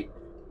suddenly,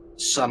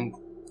 some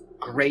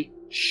great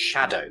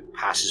shadow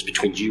passes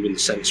between you and the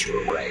sensor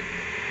array,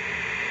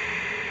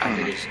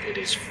 and it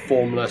is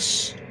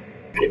formless,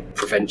 and it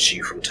prevents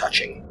you from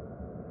touching.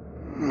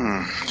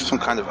 Some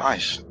kind of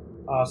ice.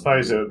 I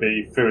suppose it would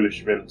be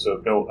foolish of him to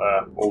have built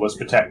all this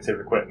protective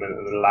equipment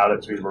and then allowed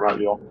it to be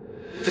remotely off.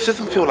 This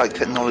doesn't feel like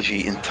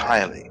technology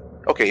entirely.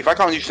 Okay, if I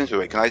can't use sensor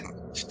array, can I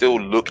still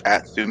look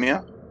at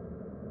Thumia?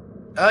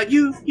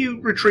 You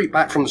retreat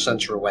back from the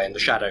sensor away, and the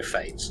shadow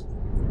fades.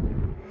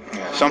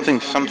 Yeah,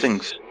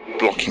 something's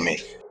blocking me.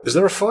 Is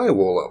there a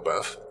firewall out,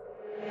 Beth?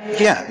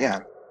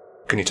 Yeah.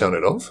 Can you turn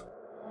it off?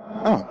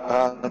 Oh,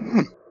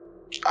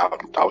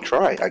 I'll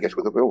try, I guess,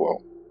 with a real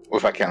wall. Or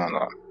if I can or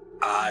not.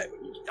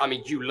 I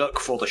mean, you look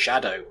for the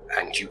shadow,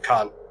 and you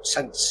can't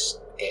sense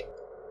it.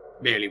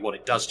 Merely what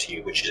it does to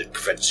you, which is it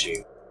prevents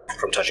you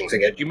from touching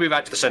things. You move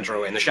out to the center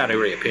away, and the shadow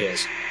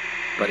reappears,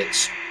 but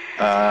it's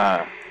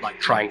like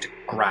trying to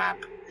grab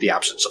the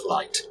absence of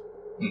light.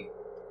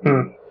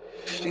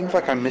 Seems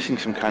like I'm missing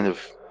some kind of,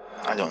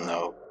 I don't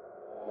know,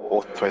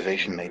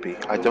 authorization, maybe.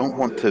 I don't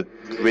want to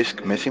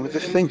risk messing with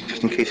this thing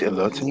just in case it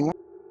alerts anyone.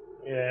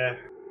 Yeah.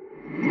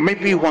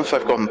 Maybe once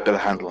I've gotten a better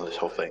handle on this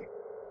whole thing.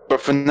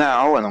 But for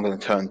now, and I'm going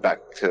to turn back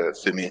to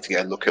Thumia to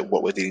get a look at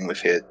what we're dealing with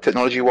here.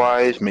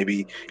 Technology-wise,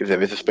 maybe if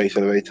there is a space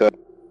elevator.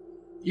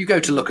 You go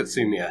to look at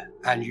Thumia,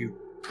 and you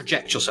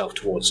project yourself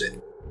towards it.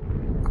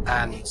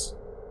 And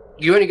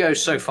you only go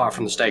so far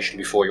from the station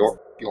before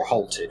you're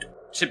halted.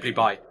 Simply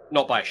by,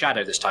 not by a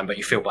shadow this time, but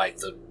you feel by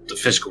the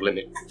physical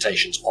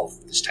limitations of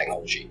this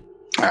technology.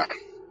 Ah.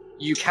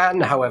 You can,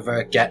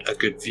 however, get a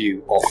good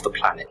view of the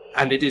planet.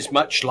 And it is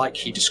much like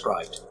he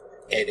described.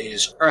 It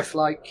is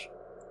Earth-like.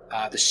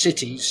 The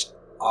cities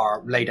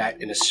are laid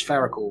out in a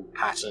spherical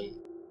pattern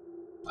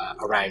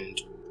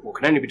around what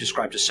can only be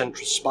described as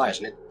central spires,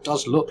 and it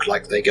does look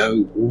like they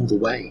go all the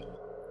way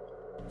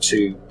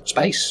to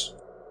space.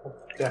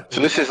 Yeah.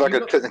 So this is like a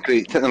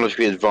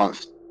technologically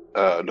advanced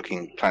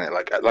looking planet,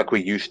 like we're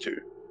used to.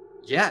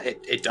 Yeah,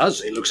 it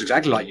does. It looks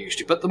exactly like you used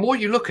to. But the more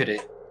you look at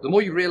it, the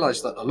more you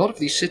realise that a lot of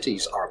these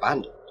cities are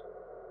abandoned.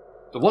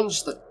 The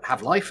ones that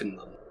have life in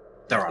them,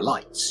 there are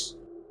lights.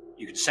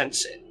 You can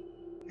sense it.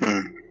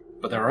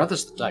 But there are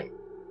others that don't.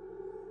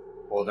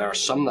 Or there are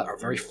some that are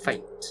very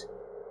faint.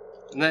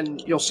 And then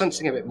you're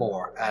sensing a bit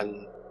more,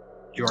 and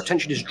your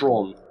attention is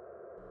drawn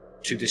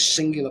to this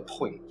singular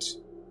point.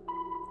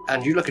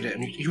 And you look at it,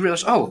 and you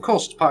realise, oh, of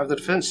course, it's part of the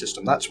defence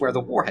system. That's where the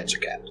warheads are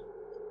kept.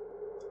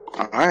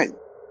 Alright.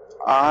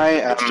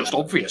 It's just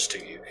obvious to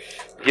you.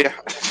 Yeah,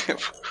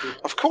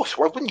 of course.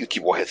 Why wouldn't you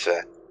keep warheads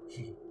there?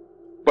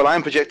 Well, I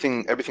am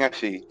projecting everything I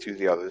see to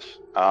the others.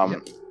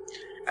 Yep.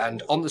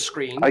 And on the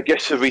screen... I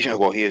guess the region...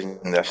 Well, he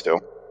isn't there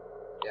still.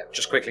 Yeah,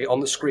 just quickly, on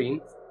the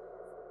screen,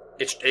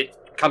 it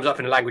comes up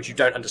in a language you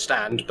don't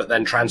understand, but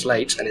then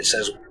translates, and it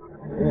says,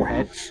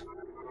 Warheads,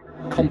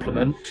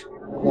 complement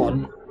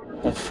 1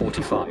 of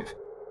 45.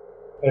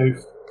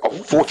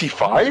 Of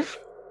 45?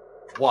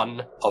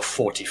 1 of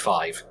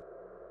 45.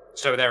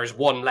 So there is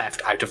one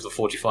left out of the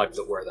 45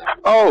 that were there.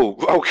 Oh,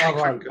 okay. Oh,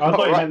 right. I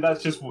thought you meant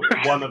that's just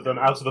one of them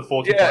out of the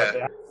 45.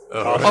 Yeah.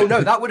 Oh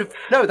no, that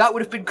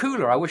would have been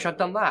cooler. I wish I'd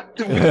done that.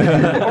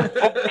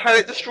 Of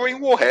planet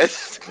destroying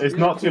warheads? It's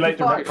not too late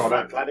to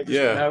retcon it.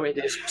 Yeah. No, it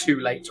is too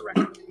late to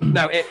retcon.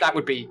 No, that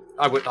would be.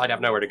 I'd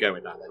have nowhere to go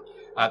with that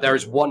then. There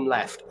is one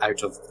left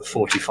out of the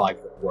 45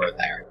 that were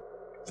there.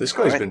 This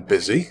guy's been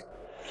busy.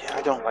 Yeah,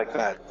 I don't like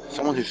that.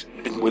 Someone who's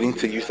been willing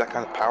to use that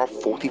kind of power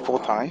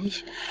 44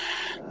 times?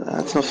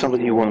 That's not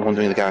somebody you want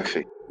wandering the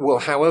galaxy. Well,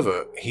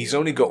 however, he's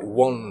only got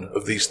one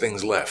of these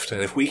things left,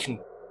 and if we can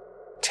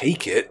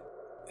take it,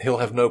 he'll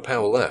have no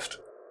power left.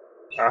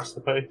 Has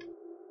to be.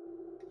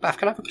 Bath,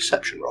 can I have a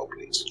perception roll,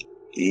 please?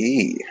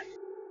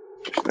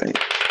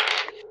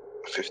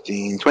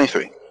 15,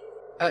 23.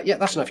 Yeah,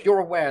 that's enough. You're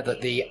aware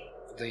that the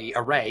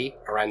array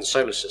around the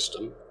solar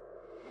system,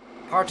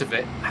 part of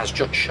it has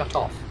just shut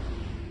off.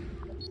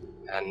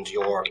 And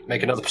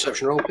make another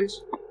perception roll,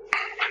 please.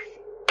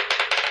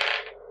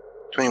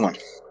 21.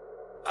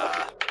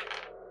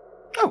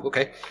 Oh,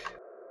 okay.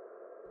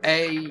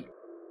 A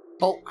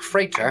bulk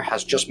freighter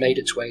has just made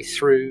its way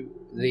through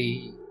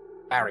the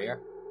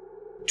barrier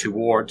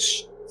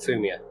towards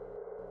Thumia.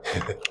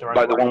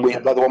 Like the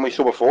one we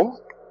saw before?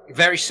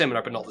 Very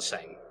similar, but not the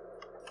same.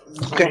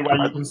 Okay. Anyway,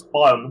 you can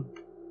spy on them.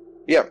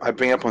 Yeah, I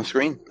bring it up on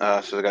screen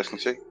so the guys can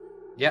see.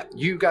 Yeah,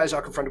 you guys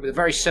are confronted with a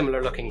very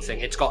similar looking thing.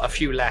 It's got a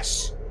few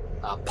less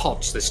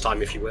pods this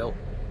time, if you will.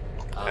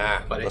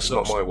 But that's it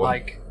looks not my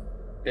one.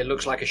 It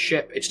looks like a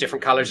ship. It's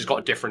different colours. It's got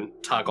a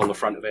different tug on the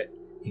front of it.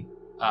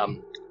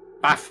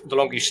 Bath, the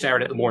longer you stare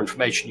at it, the more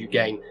information you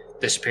gain.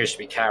 This appears to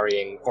be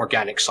carrying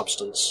organic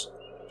substances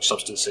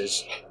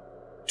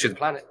to the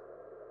planet.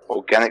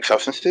 Organic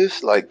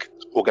substances? Like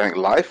organic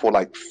life or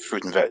like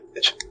fruit and veg?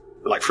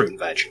 Like fruit and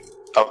veg.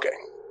 Okay.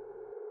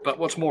 But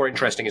what's more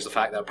interesting is the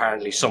fact that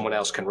apparently someone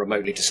else can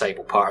remotely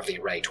disable part of the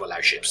array to allow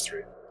ships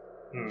through.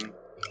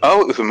 Oh,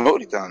 it was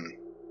remotely done.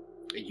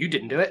 You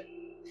didn't do it.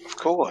 Of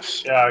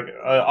course. Yeah,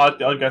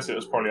 I guess it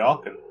was probably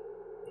Arkan.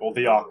 Or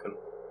the Arkan.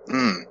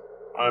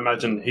 I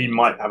imagine he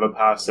might have a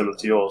power similar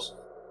to yours.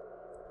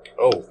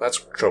 Oh, that's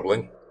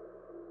troubling.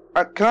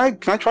 Can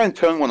I try and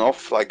turn one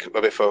off, like, a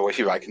bit further away?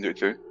 See if I can do it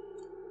too.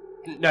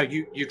 No,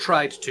 you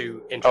tried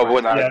to interact. Oh,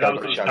 well, Yeah, I that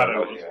got was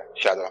shadow. Shadow.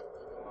 Shadow.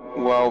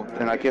 Well,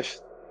 then I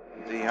guess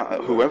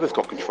whoever's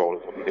got control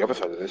of the other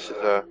side of this is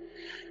a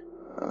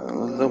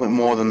little bit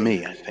more than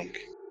me, I think.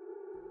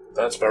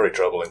 That's very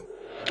troubling.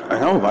 I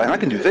know, right? I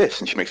can do this,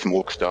 and she makes some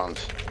orcs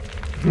dance.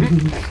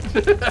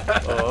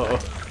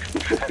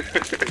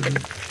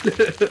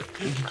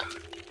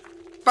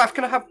 Bath,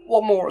 can I have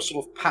one more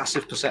sort of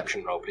passive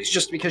perception roll, please?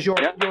 Just because you're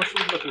sort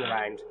of looking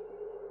around.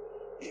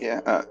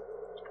 Yeah,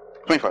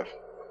 25.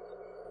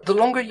 The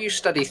longer you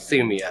study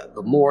Thumia,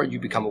 the more you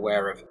become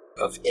aware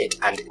of it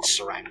and its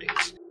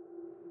surroundings.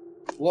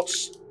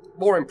 What's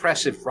more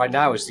impressive right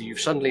now is that you've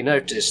suddenly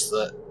noticed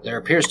that there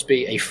appears to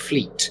be a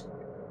fleet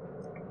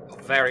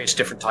of various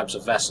different types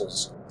of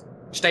vessels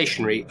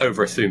stationary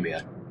over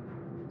Thumia.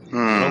 The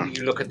longer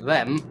you look at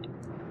them,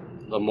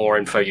 the more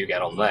info you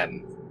get on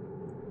them.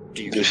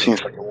 It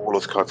seems like a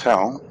Warlord's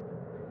cartel.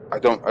 I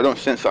don't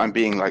sense that I'm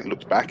being like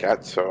looked back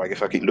at, so I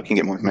guess I keep looking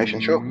at more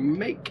information. Sure.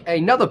 Make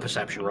another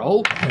perception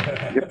roll.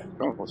 Yep.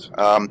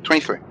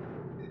 23.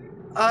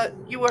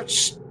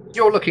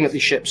 You're looking at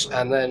these ships,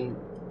 and then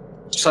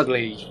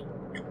suddenly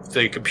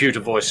the computer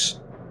voice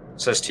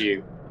says to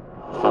you,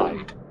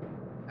 "Hide."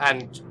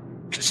 And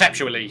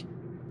conceptually,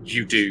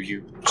 you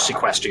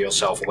sequester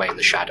yourself away in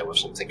the shadow of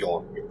something,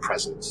 your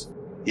presence.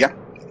 Yeah.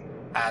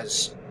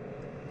 As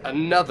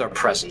another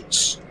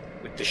presence,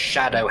 with the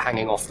shadow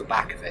hanging off the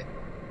back of it,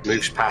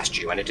 moves past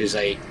you, and it is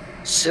a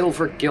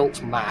silver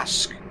gilt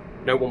mask,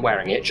 no one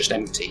wearing it, just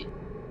empty,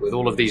 with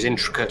all of these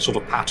intricate sort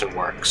of pattern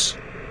works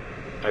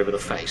over the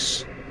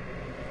face.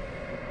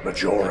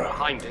 Majora.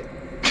 Behind it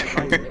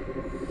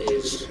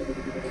is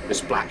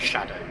this black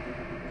shadow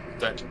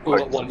that all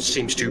at once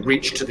seems to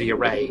reach to the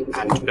array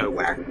and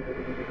nowhere.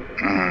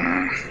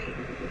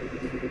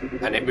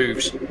 And it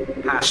moves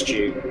past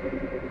you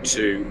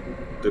to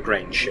the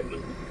grain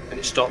shipment. And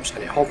it stops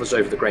and it hovers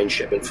over the grain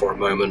shipment for a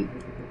moment.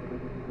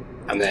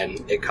 And then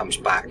it comes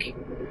back.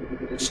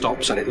 It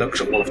stops and it looks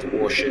at one of the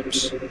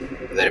warships.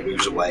 And then it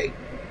moves away.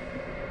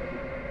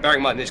 Bearing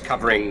in mind it's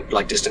covering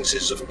like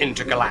distances of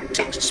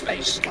intergalactic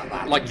space like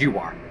that, like you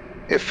are.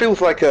 It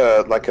feels like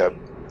a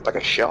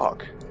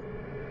shark.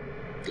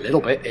 A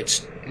little bit.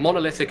 It's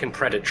monolithic and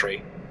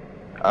predatory.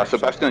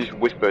 Sebastian just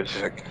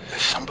whispers, like,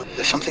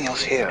 there's something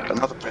else here,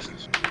 another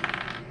presence.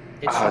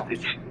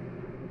 It's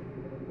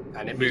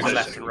and it moves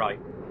left and right.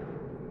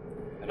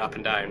 And up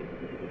and down.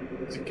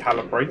 Is it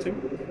calibrating?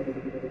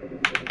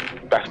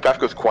 That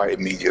goes quiet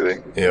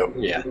immediately.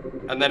 Yeah.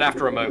 And then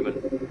after a moment,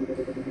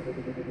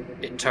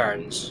 it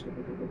turns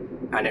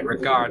and it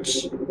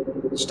regards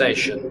the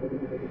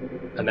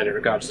station, and then it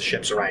regards the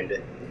ships around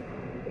it,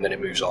 and then it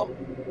moves on.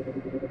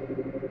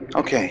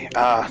 Okay,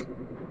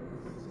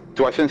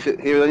 do I sense it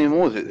here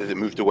anymore, or has it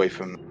moved away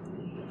from...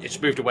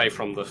 It's moved away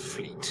from the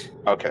fleet.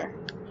 Okay.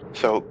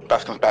 So,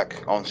 Bass comes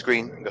back on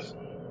screen and goes,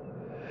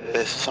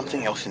 there's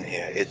something else in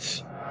here.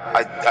 It's...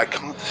 I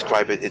can't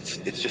describe it, it's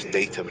just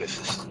data, but it's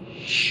this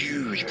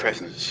huge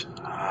presence.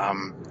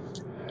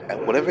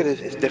 And whatever it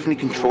is, it's definitely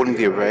controlling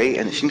the array,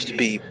 and it seems to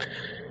be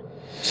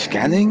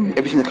scanning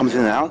everything that comes in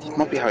and out. It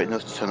might be how it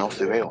knows to turn off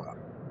the array or not.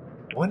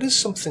 Why does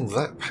something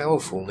that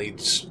powerful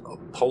need a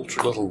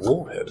paltry little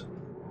warhead?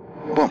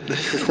 Well,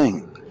 this is the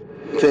thing.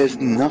 There's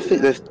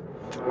nothing. There's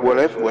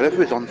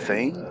whatever is on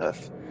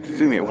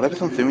Thumia.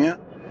 Whatever's on Thumia,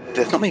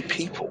 there's not many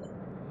people.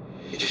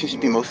 It just seems to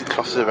be mostly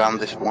clustered around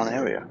this one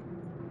area.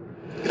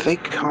 If they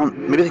can't,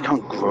 maybe they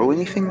can't grow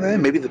anything there.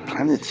 Maybe the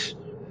planet's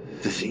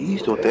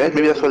diseased or dead.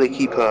 Maybe that's why they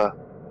keep,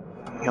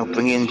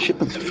 bringing in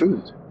shipments of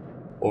food.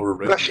 Or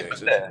That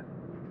shipment there.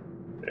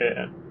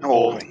 Yeah.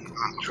 Oh,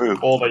 true.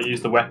 Or they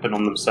used the weapon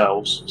on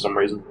themselves for some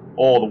reason.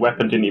 Or the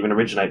weapon didn't even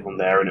originate from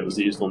there and it was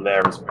used on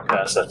there as a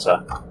precursor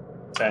to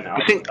 10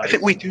 out. I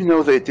think we do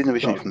know that it didn't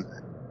originate from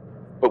there.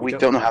 But we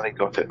don't know how they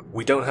got it.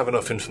 We don't have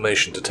enough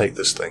information to take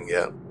this thing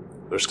yet.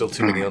 There's still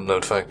too many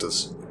unknown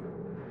factors.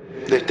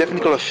 They've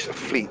definitely got a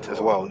fleet as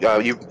well.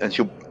 And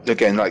she'll,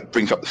 again,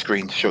 brings up the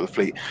screen to show the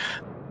fleet.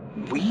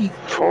 We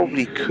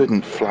probably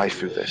couldn't fly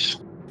through this.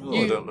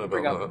 I don't know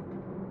about that.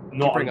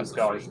 Not bring in up the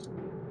disguise.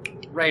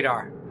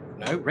 Radar.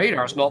 No,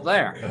 radar's not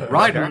there.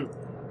 Ryder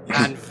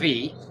and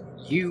V,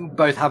 you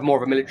both have more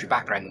of a military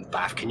background than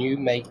Bath. Can you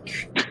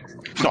make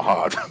It's not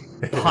hard.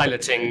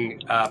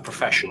 piloting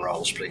profession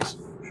rolls, please?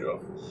 Sure.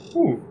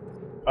 Ooh.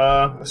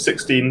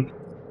 16.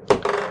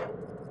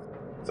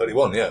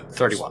 31, yeah.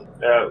 31.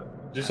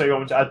 Just so you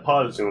want me to add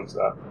piloting onto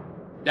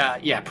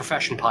that? Yeah,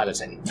 profession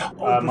piloting.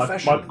 My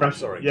profession.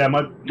 Sorry. Yeah,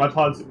 my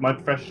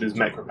profession is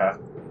mech repair.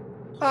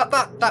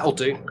 That'll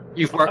do.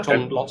 You've worked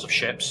on lots of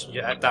ships.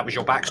 Yeah, that was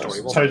your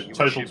backstory,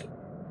 wasn't it?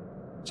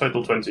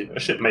 Total 20. A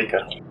ship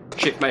maker.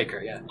 Ship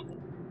maker, yeah.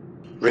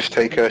 Risk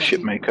taker,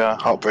 ship maker,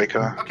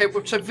 heartbreaker. Okay,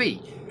 well, so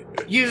V,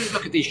 you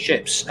look at these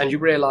ships and you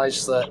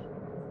realise that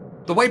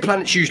the way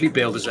planets usually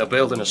build is they'll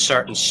build in a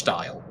certain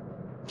style.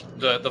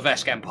 The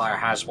Vesk Empire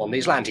has one, the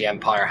Islanti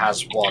Empire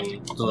has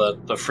one,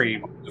 the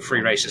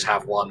free races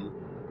have one,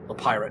 the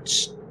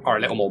pirates are a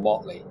little more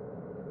motley.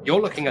 You're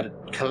looking at a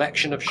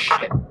collection of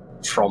ships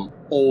from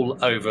all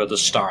over the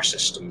star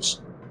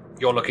systems.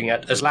 You're looking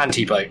at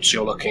Aslanti boats,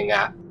 you're looking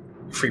at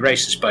free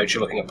races boats,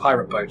 you're looking at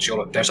pirate boats,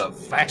 there's a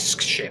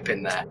Vesk ship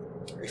in there.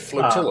 A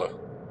flotilla.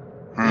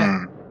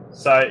 Yeah.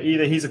 So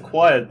either he's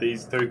acquired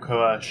these through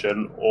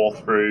coercion or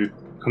through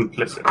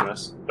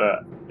complicitness,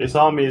 but this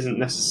army isn't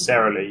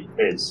necessarily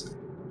his.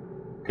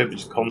 Could be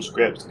just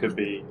conscripts, could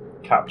be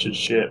captured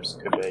ships,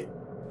 could be...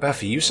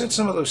 Baffy, you said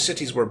some of those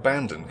cities were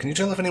abandoned. Can you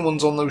tell if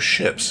anyone's on those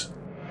ships?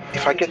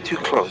 If I get too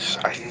close,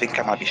 I think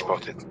I might be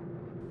spotted.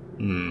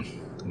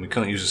 We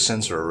can't use a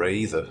sensor array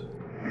either.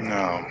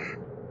 No.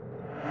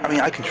 I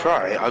mean, I can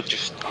try. I'll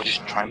just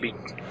try and be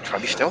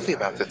stealthy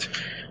about it.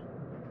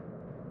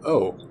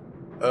 Oh.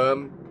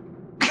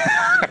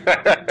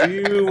 Do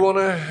you want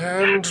a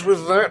hand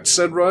with that?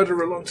 Said Ryder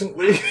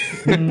reluctantly.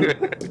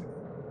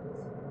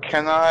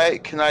 Can I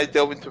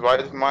delve into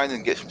Ryder's mind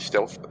and get some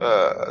stealth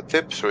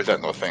tips, or is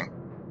that not a thing?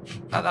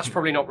 That's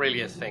probably not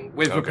really a thing.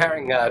 With Okay.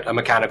 repairing a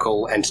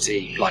mechanical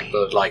entity like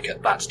the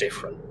Leica, that's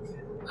different.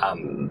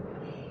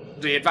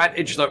 The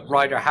advantage that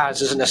Ryder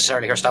has isn't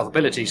necessarily her stealth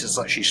abilities, it's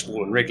that she's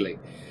small and wriggly.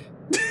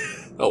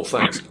 Oh,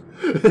 thanks.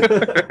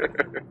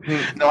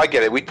 No, I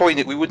get it. We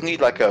would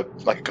need like a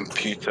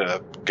computer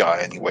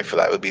guy anyway for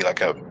that. It would be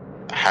like a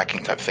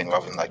hacking type thing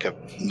rather than like a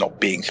not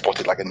being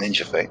spotted like a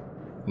ninja thing.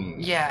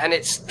 Yeah, and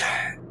it's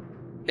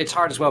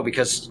hard as well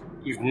because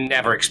you've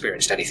never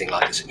experienced anything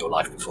like this in your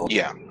life before.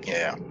 Yeah.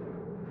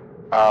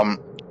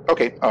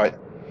 Okay, all right.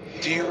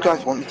 Do you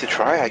guys want me to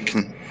try? I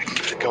can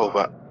give it a go,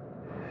 but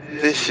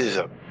this is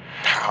a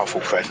powerful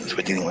presence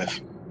we're dealing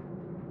with.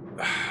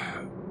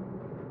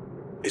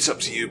 It's up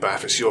to you,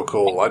 Baff. It's your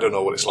call. I don't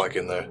know what it's like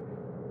in there.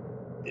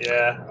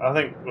 Yeah, I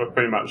think we're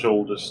pretty much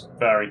all just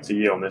bearing to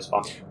you on this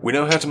one. We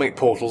know how to make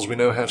portals. We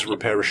know how to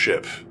repair a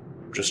ship.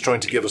 Just trying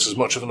to give us as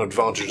much of an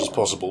advantage as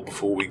possible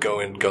before we go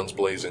in guns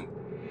blazing.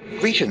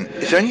 Regent,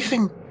 is there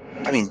anything?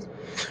 I mean,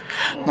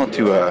 not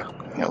to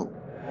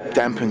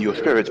dampen your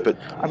spirits, but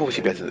I'm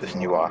obviously better at this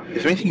than you are.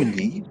 Is there anything you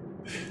need?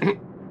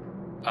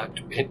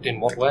 In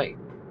what way?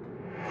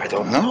 I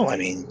don't know. I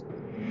mean,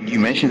 you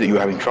mentioned that you were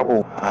having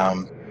trouble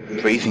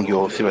raising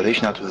your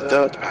civilization out of the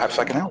dirt. Perhaps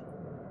I can help.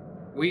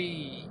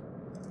 We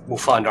will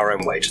find our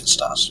own way to the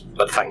stars,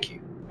 but thank you.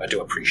 I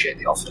do appreciate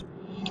the offer.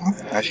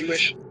 As you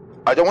wish.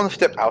 I don't want to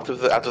step out of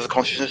the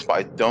consciousness, but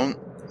I don't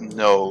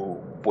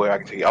know where I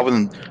can take it, other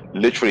than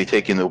literally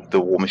taking the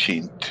war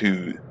machine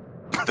to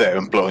there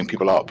and blowing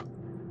people up.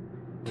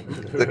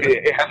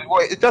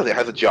 It does. It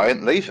has a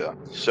giant laser.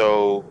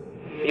 So,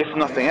 if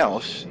nothing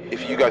else,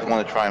 if you guys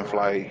want to try and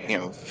fly,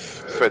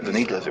 thread the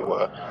needle, as it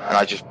were, and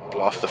I just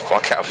blast the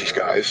fuck out of these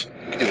guys,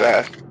 you can do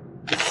that.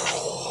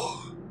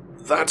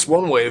 That's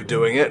one way of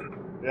doing it.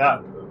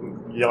 Yeah,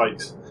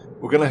 yikes.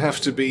 We're going to have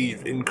to be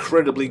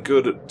incredibly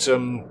good at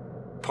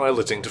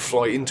piloting to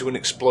fly into an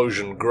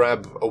explosion,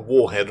 grab a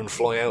warhead, and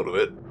fly out of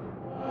it.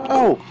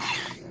 Oh,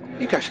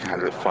 you guys can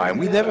handle it fine.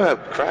 We never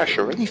crash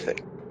or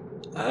anything.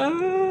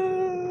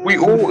 We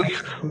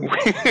always...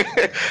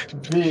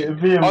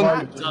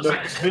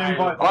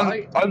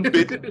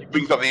 Unbidden, you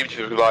bring something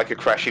into like a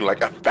crashing like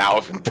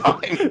 1,000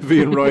 times.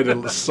 V and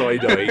Ryder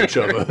side-eye each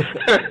other.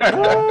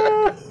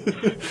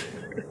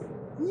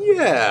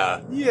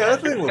 Yeah, I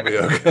think we'll be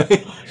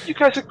okay. You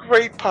guys are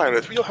great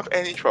pilots. We don't have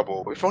any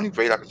trouble. If only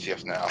radar could see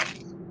us now.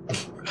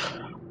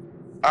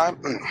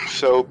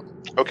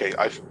 Okay,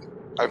 I've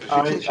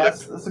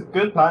that's a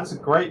good plan. It's a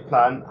great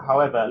plan.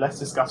 However, let's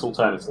discuss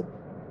alternative.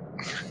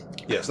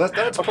 Yes,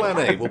 that's plan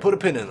A. We'll put a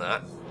pin in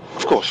that.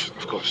 Of course.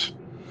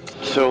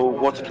 So,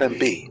 what's plan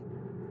B?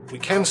 We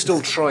can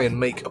still try and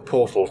make a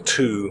portal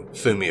to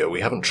Thumio.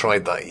 We haven't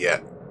tried that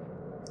yet.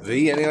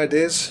 V, any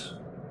ideas?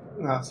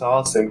 That's what I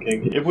was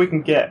thinking. If we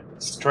can get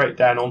straight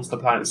down onto the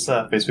planet's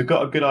surface, we've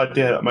got a good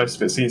idea that most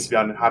of it seems to be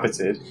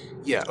uninhabited.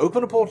 Yeah,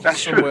 open a portal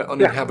That's somewhere true,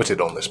 uninhabited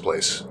on this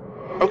place.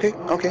 Okay,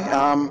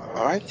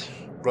 alright.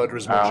 Ryder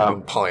is munching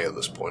on pie at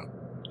this point.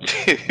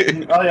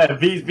 Oh yeah,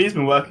 V's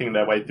been working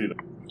their way through them.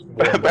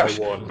 One by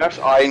one. Perhaps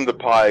eyeing the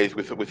pies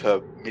with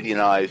her million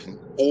eyes and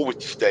all with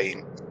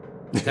disdain.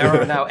 There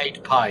are now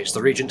 8 pies.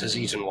 The Regent has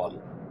eaten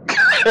one.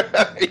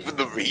 Even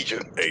the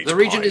Regent. The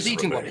Regent is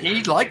eating one.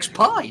 He likes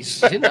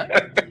pies, isn't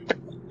it?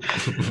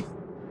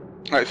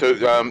 Alright, so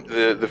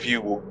the view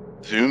will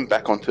zoom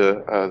back onto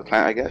the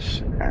planet, I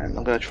guess, and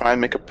I'm going to try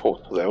and make a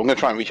portal there. I'm going to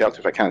try and reach out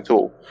if I can at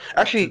all.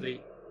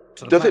 Actually,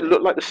 does it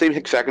look like the same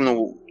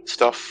hexagonal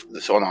stuff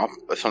that's on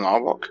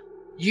our rock?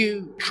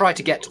 You try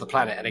to get to the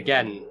planet, and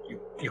again,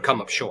 you come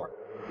up short.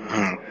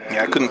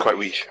 Yeah, I couldn't quite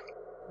reach.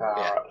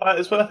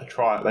 It's worth a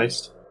try at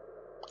least.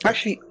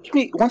 Actually, give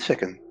me 1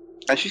 second.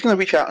 And she's going to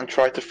reach out and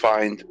try to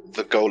find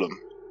the golem,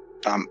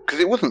 because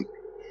it wasn't.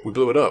 We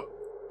blew it up.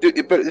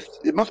 But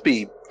it must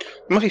be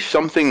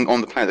something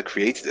on the planet that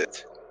created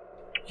it.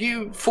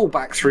 You fall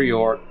back through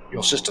your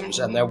systems,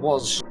 and there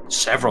was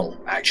several,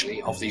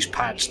 actually, of these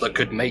pads that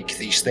could make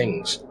these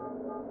things.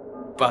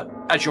 But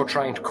as you're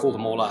trying to call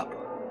them all up,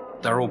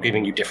 they're all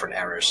giving you different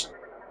errors.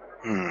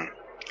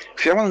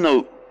 See, I want to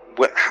know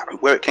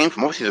where it came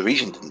from. Obviously, the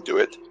region didn't do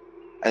it,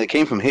 and it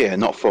came from here,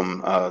 not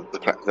from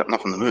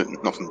not from the moon,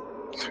 not from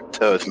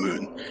Tur's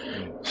moon.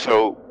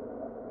 So,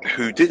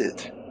 who did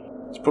it?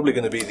 It's probably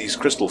going to be these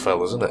crystal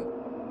fellas, isn't it?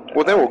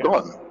 Well, they're all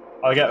gone.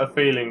 I get a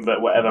feeling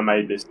that whatever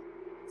made this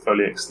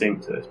fully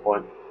extinct at this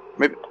point.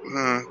 Maybe,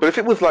 but if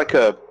it was like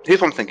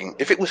here's what I'm thinking.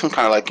 If it was some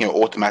kind of like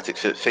automatic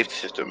safety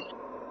system,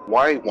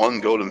 why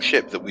one golem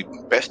ship that we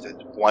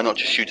bested? Why not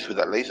just shoot through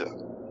that laser?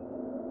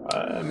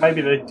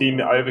 Maybe they deem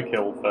it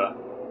overkill for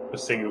a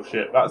single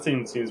ship. That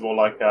seems more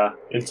like a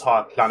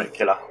entire planet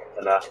killer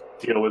than a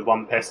deal with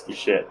one pesky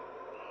ship.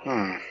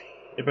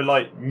 It'd be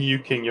like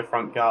nuking your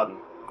front garden.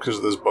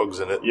 Because there's bugs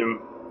in it.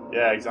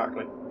 Yeah,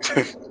 exactly.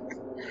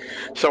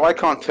 So I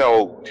can't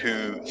tell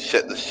who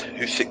sicked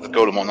the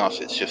golem on us.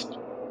 It's just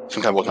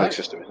some kind of automatic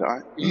system. Is that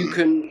right? You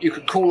can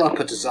call up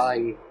a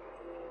design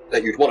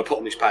that you'd want to put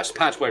on these pads. The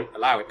pads won't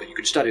allow it, but you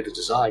can study the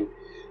design.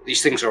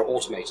 These things are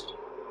automated.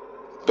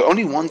 But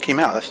only one came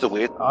out. That's still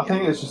weird. I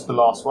think it's just the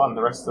last one.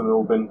 The rest of them have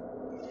all been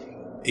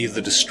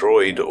either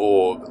destroyed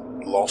or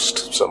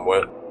lost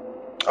somewhere.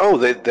 Oh,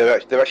 they're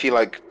actually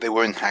like they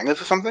were in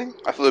hangars or something.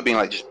 I thought they'd been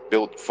like just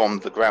built from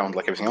the ground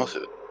like everything else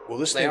is. Well,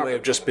 this They thing are- may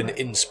have just been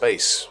in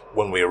space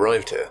when we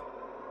arrived here.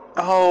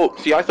 Oh,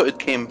 see, I thought it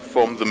came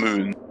from the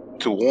moon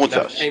towards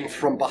That us. came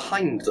from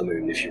behind the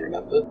moon, if you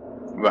remember.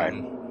 Right.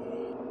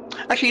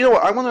 Actually, you know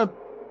what? I want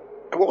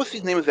to. What was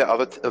the name of the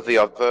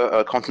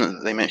other continent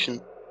that they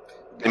mentioned?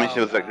 They mentioned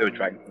there was like there were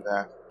dragons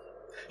there.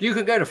 You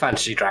can go to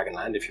Fantasy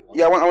Dragonland if you want.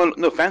 Yeah, I want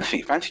no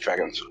fancy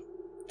dragons.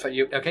 So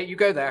you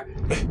go there,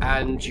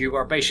 and you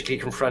are basically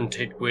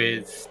confronted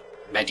with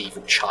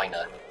medieval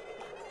China.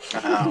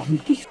 Oh.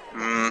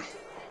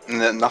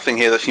 Nothing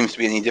here that seems to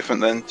be any different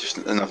then. Just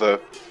another.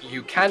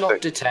 You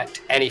cannot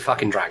detect any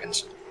fucking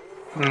dragons.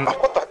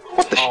 Oh,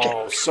 what the shit?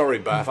 Oh, sorry,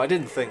 Bath. I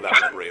didn't think that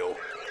was real.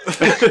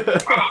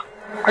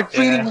 I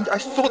really, I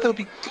thought there would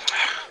be.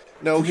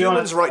 No, To be humans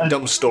honest, write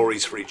dumb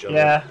stories for each other.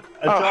 Yeah,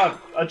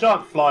 a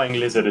giant flying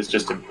lizard is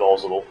just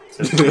implausible.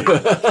 It's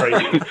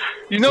crazy.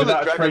 You know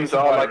Without that a dragons trace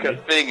of are like a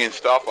irony. thing in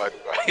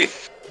Starfighter,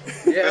 right?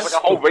 There's Yes.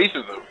 like a whole race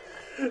of them.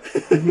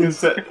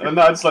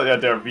 No, I just like the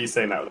idea of V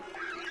saying that.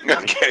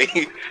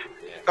 Okay.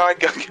 No,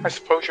 I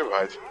suppose you're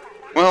right.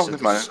 Well, So never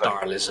the mind.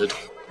 star lizard.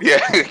 Yeah,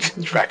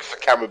 tracks the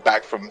camera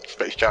back from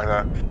Space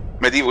China.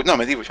 Medieval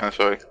China,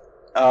 sorry.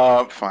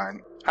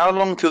 Fine. How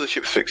long till the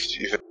ship's fixed,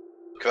 do you think?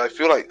 Because I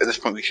feel like at this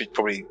point we should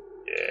probably...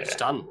 It's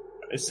done.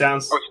 It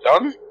sounds. Oh, it's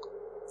done?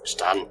 It's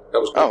done. That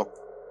was Oh.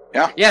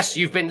 Yes,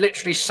 you've been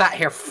literally sat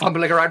here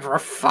fumbling around for a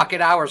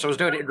fucking hour, so I was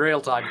doing it in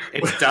real time.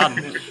 It's done.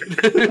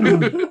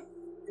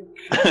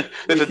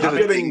 There's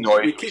a ding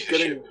noise. we keep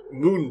getting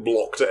moon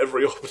blocked at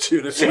every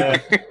opportunity.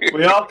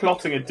 We are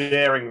plotting a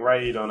daring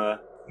raid on a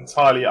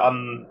entirely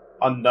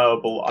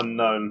unknowable,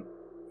 unknown,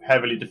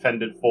 heavily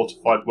defended,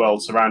 fortified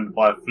world surrounded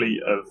by a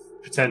fleet of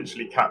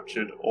potentially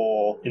captured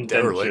or Derelict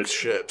indentured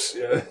ships,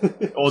 yeah.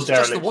 or It's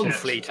just the derelict one ships.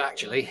 fleet,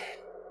 actually.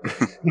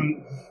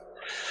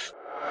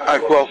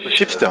 Alright, well, the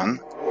ship's done.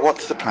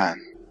 What's the plan?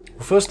 Well,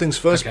 first things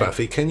first, Okay.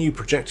 Baffy, can you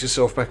project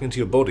yourself back into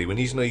your body? We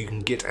need to know you can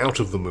get out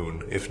of the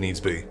moon, if needs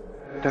be.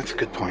 That's a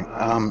good point.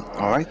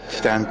 Alright,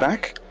 stand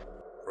back.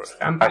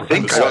 Stand I back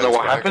think, I from don't know the-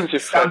 what happens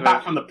if... Stand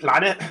back from the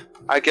planet.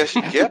 I guess,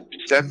 yep,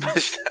 stand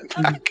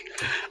back.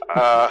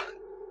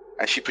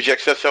 And she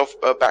projects herself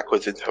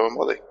backwards into her own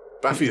body.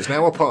 Baffy is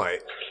now a pie.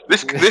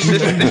 This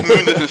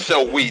moon doesn't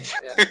sell wheat.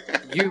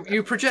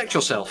 You project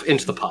yourself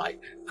into the pie.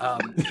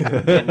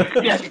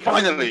 Yes,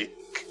 finally.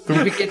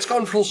 It's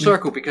gone full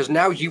circle because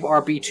now you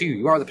are B2.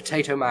 You are the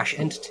potato mash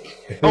entity.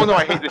 Oh no,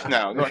 I hate this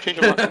now. No, I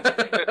changed my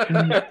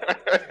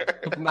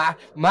mind.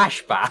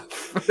 Mash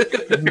bath.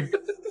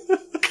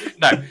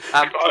 No,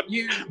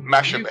 you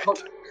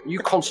Mashament. you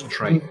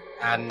concentrate,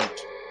 and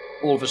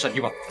all of a sudden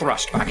you are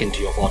thrust back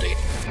into your body,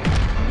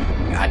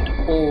 and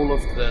all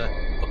of the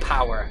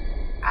power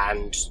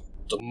and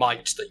the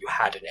might that you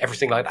had and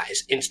everything like that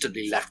is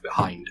instantly left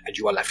behind, and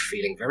you are left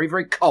feeling very,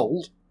 very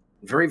cold,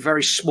 very,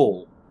 very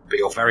small, but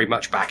you're very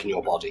much back in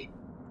your body.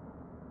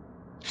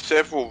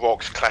 Several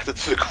rocks clattered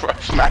to the ground,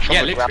 smash on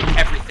Yeah, the literally ground.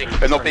 everything.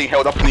 They're not being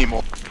held up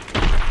anymore.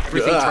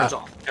 Everything Ah. turns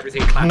off.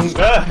 Everything collapses.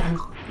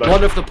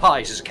 One of the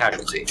pies is a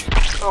casualty.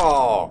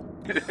 Oh!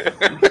 I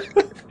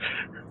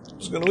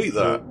was going to eat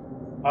that.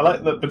 I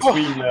like that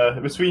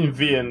between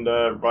V and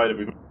Ryder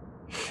we've got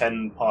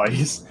 10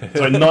 pies.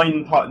 So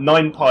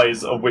nine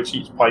pies, of which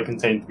each pie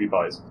contained 3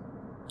 pies.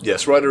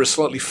 Yes, Ryder is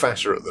slightly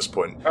fatter at this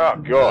point. Oh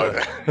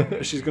god.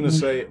 She's going to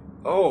say,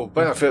 "Oh,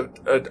 Baff,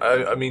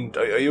 I mean,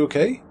 are you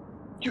okay?"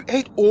 You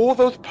ate all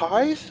those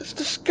pies? That's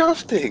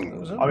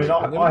disgusting. I mean,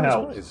 I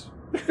helped.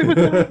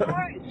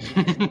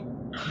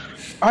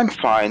 I'm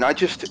fine.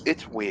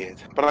 It's weird,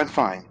 but I'm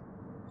fine.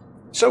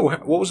 So,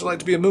 what was it like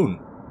to be a moon?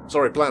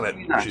 Sorry, planet,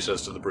 she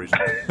says to the priest.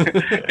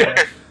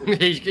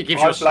 He gives you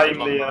I a slight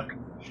blame lump.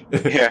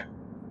 Yeah.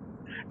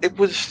 It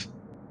was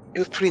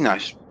pretty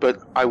nice,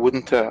 but I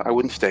wouldn't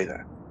stay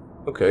there.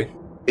 Okay.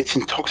 It's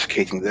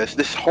intoxicating.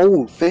 This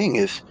whole thing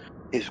is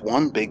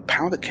one big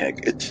powder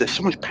keg. There's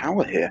so much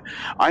power here.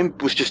 I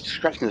was just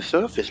scratching the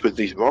surface with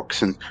these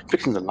rocks and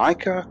fixing the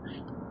Leica.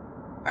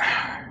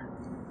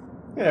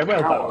 Yeah,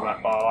 well done on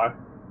that bar.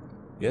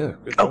 Yeah,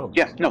 good Oh job.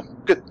 yeah, no,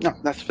 good. No,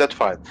 that's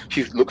fine.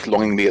 She looks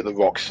longingly at the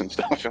rocks and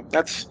stuff.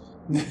 That's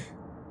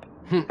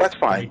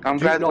fine. I'm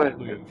Do glad. not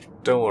move.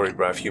 Don't worry,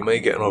 Baff, you may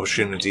get an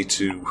opportunity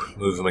to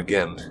move them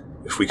again,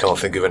 if we can't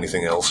think of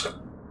anything else.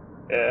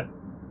 Yeah.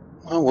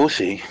 Well, we'll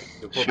see.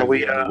 You're Shall probably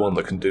we, the only one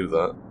that can do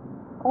that.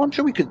 Oh, I'm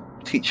sure we could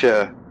teach you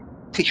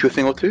a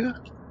thing or two.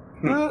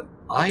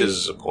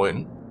 There's a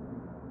point.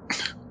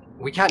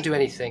 We can't do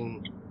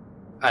anything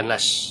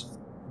unless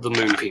the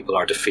moon people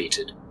are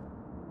defeated.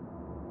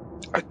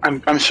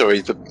 I'm sorry.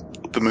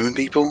 The moon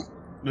people.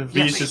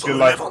 V's just gonna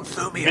like. on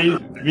Thumia.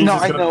 V's No,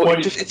 just I gonna know.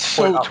 point- It's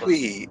so point upwards.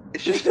 twee.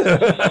 It's just so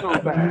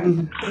bad.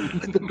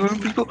 Like, the moon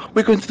people.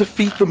 We're going to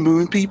defeat the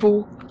moon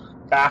people.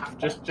 Bath,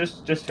 just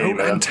Don't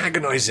humor them.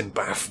 antagonise him,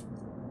 Baff.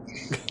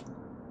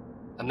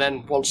 And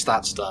then once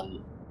that's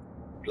done,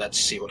 let's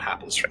see what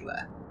happens from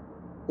there.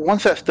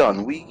 Once that's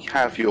done, we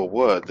have your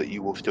word that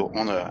you will still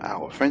honor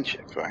our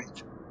friendship,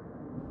 right?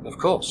 Of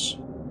course.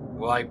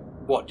 Why,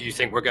 what, do you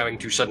think we're going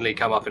to suddenly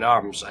come up in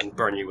arms and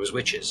burn you as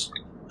witches?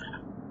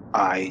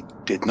 I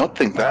did not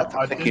think that.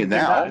 I'm thinking didn't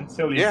think now. that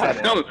until you said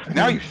it. No,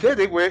 now you said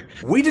it.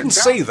 We didn't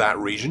say that,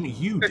 Region.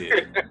 You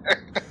did.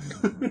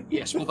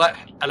 Yes, well,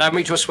 allow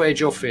me to assuage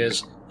your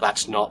fears.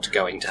 That's not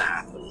going to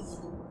happen.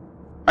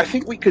 I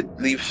think we could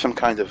leave some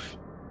kind of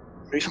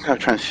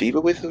transceiver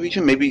with the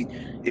Region. Maybe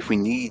if we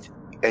need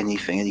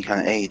anything, any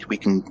kind of aid, we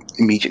can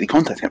immediately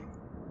contact him.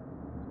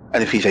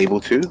 And if he's able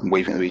to,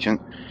 waving at the Region,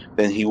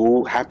 then he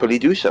will happily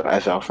do so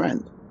as our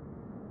friend.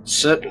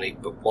 Certainly,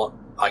 but what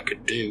I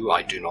could do,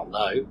 I do not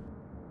know.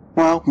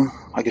 Well,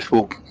 I guess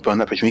we'll burn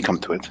that bridge when we come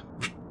to it.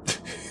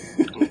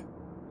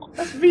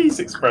 That's V's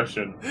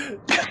expression.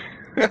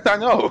 I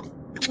know.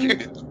 It's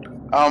good.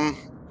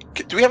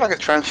 Do we have like a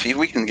transceiver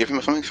we can give him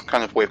or something? Some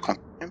kind of way of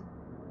contacting him?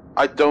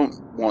 I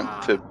don't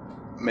want to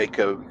make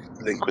a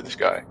link with this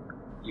guy.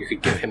 You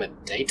could give him a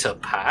data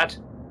pad.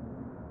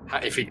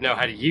 If he'd know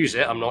how to use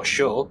it, I'm not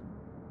sure.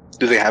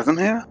 Do they have them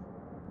here?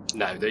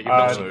 No, you've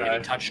not seen no.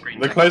 any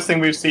touchscreen. The closest thing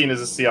we've seen is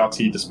a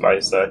CRT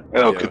display, so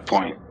Oh, Yeah. good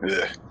point.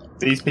 Ugh.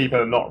 these people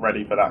are not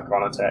ready for that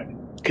kind of tech.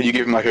 Can you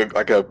give him like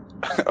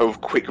a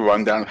quick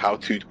rundown of how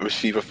to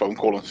receive a phone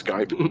call on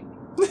Skype?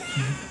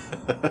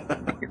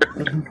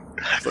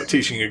 It's like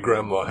teaching your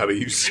grandma how to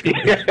use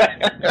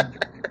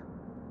Skype.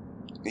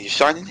 You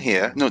sign in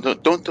here. No,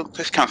 don't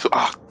let's cancel.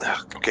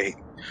 Okay.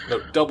 No,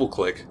 double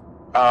click.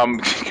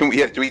 Can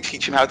we? Do we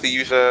teach him how to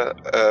use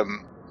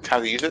how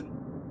to use it?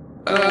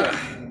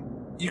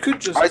 You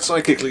could just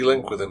psychically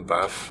link with him,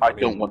 Bath. I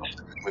don't want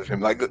to link with him.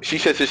 Like she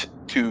says this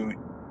to.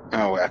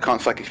 Oh, wait, I can't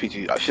psychic speak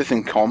to you. She says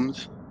in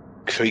comms,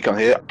 so he can't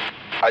hear.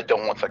 I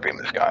don't want to link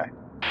with this guy.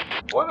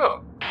 Why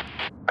not?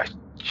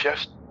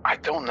 I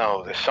don't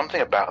know. There's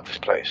something about this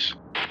place.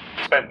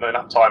 Spent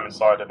enough time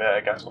inside of it, I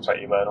guess we'll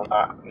take your word on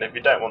that. And if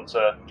you don't want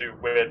to do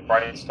weird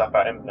brain stuff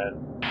at him, then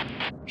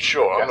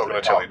Sure, I'm Yes, not going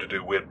we to tell can't- you to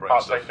do weird brain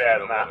can't stuff. say fair You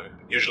than don't that. want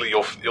to. Usually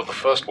you're the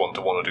first one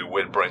to want to do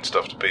weird brain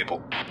stuff to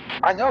people.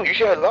 I know.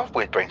 Usually I love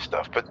weird brain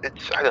stuff, but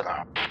I don't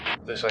know.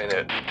 This ain't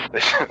it.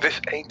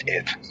 This ain't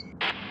it.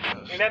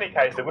 in any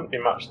case, there wouldn't be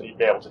much that you'd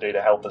be able to do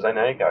to help us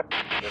anyway.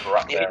 If we're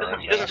up Yeah, there.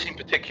 he doesn't seem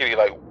particularly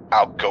like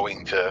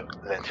outgoing to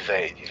lend his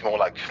aid. He's more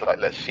like just like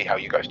let's see how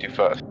you guys do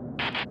first.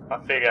 I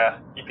figure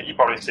you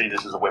probably see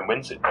this as a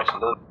win-win situation,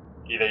 doesn't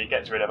it? Either he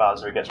gets rid of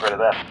us or he gets rid of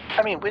them.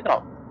 I mean, we're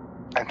not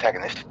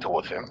antagonistic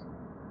towards him.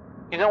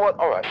 You know what?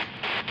 All right.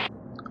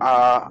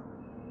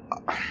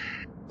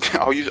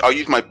 I'll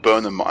use my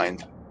burner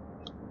mind.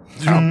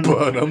 Your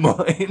burner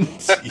mind.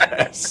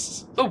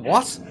 Yes. Oh,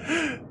 what?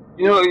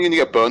 You know when you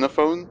get a burner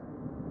phone?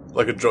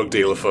 Like a drug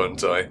dealer phone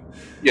tie.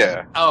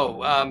 Yeah,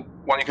 Oh,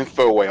 one you can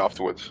throw away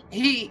afterwards.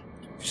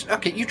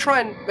 Okay, you try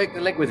and make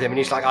the link with him, and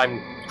he's like,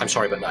 I'm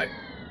sorry, but no.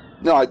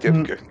 No, I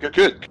did.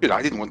 Good.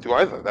 I didn't want to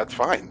either. That's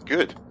fine.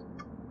 Good.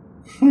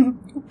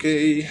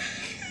 Okay.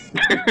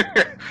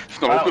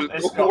 It's not Well,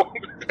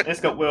 awkward. it's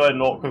got weird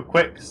and awkward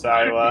quick,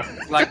 so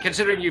Like,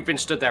 considering you've been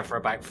stood there for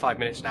about 5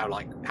 minutes now,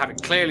 like, having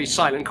clearly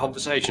silent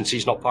conversations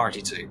he's not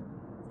party to.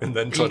 And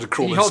then try to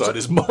crawl he holds inside it-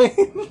 his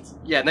mind.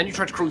 Yeah, and then you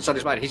try to crawl inside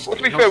his mind. Well,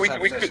 to he be fair, holds we it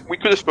down and says,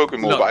 could have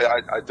spoken more, Look. but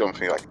I don't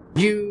feel like.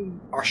 You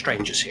are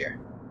strangers here,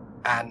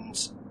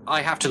 and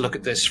I have to look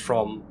at this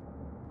from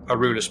a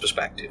ruler's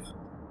perspective.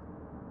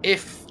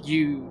 If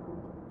you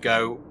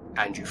go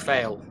and you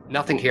fail,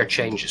 nothing here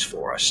changes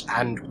for us,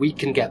 and we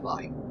can get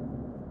by.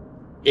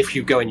 If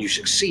you go and you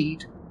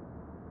succeed,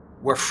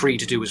 we're free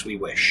to do as we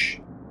wish.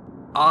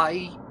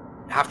 I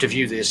have to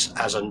view this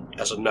as a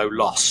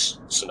no-loss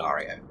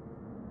scenario.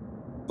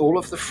 All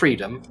of the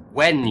freedom,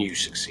 when you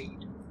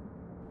succeed,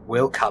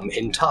 will come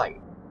in time.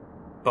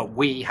 But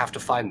we have to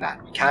find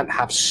that. We can't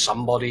have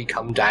somebody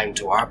come down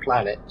to our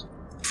planet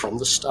from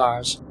the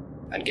stars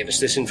and give us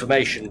this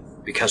information,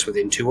 because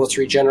within 2 or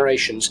 3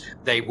 generations,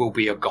 they will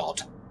be a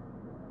god.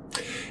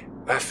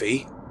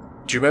 Baffy,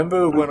 do you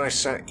remember when I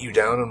sat you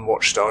down and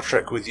watched Star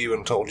Trek with you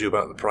and told you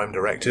about the Prime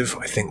Directive?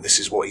 I think this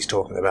is what he's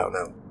talking about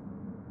now.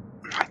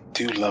 I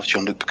do love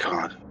Jean-Luc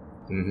Picard.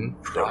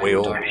 Mm-hmm. Don't we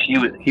all?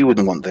 He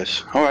wouldn't want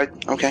this. All right.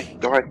 Okay.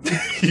 All right.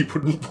 He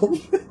wouldn't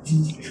want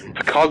it.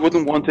 Picard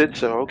wouldn't want it,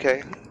 so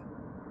okay.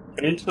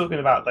 are you talking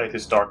about those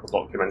historical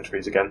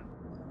documentaries again?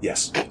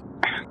 Yes.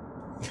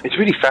 It's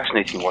really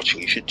fascinating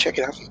watching. You should check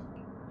it out. It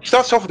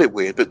starts off a bit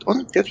weird, but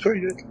it's very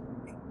good.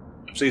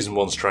 Season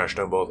 1's trash,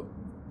 don't bother.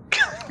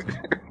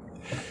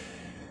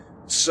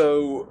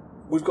 So,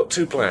 we've got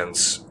 2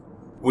 plans.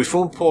 We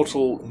form a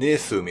portal near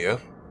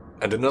Thumia,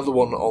 and another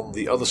one on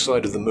the other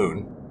side of the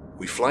moon.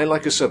 We fly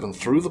like a 7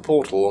 through the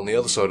portal on the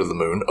other side of the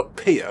moon,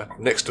 appear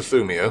next to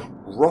Thumia,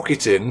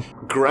 rocket in,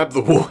 grab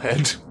the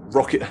warhead,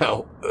 rocket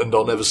out, and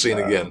are never seen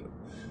again.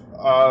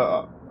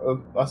 I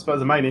suppose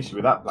the main issue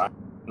with that plan,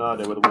 no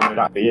idea where the woman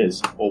actually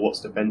is, or what's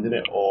defending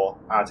it, or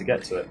how to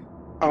get to it.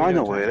 Oh, I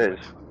know where it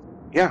is.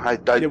 Yeah,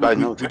 I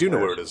know. We do know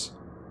where it is.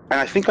 And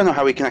I think I know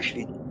how we can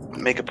actually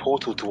make a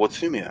portal towards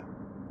Thumia.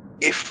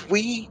 If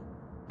we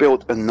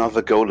built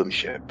another golem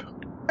ship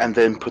and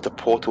then put a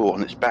portal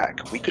on its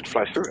back, we could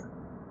fly through it.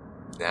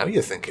 Now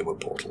you're thinking with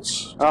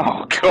portals.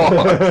 Oh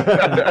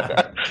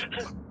god!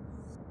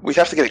 We'd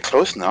have to get it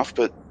close enough,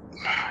 but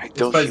I I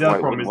don't suppose see the why other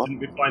it problem is, wouldn't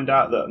work. didn't we find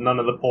out that none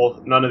of the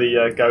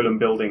golem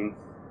building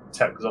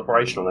tech was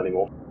operational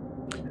anymore?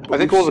 I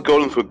think all the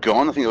golems were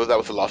gone. I think that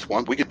was the last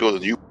one. We could build a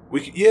new.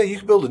 You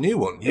could build a new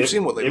one. You've If-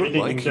 seen what they if look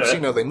you like. didn't You've do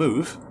seen it. how they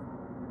move.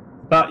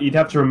 But you'd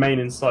have to remain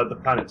inside the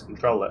planet to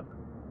control it.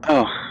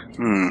 Oh,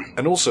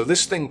 And also,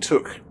 this thing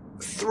took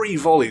 3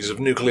 volleys of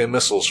nuclear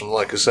missiles from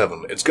Leica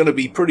 7. It's going to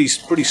be pretty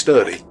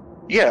sturdy.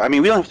 Yeah, I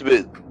mean, we don't have to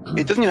build.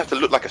 It doesn't even have to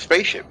look like a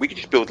spaceship. We could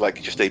just build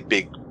like just a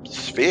big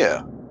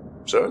sphere.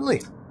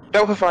 Certainly.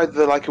 That would provide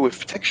the Leica with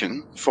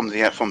protection from the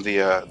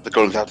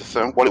golems out of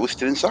therm while it was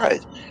still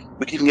inside.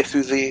 We could even get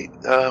through the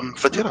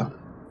flotilla.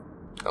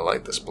 I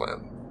like this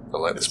plan. I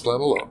like this plan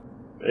a lot.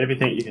 If you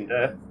think you can do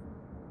it.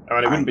 I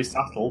mean, it wouldn't be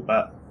subtle,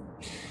 but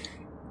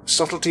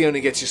Subtlety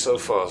only gets you so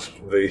far.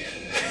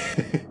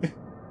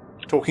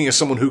 Talking as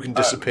someone who can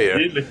disappear.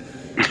 you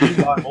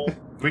like all.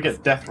 We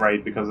get death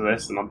raid because of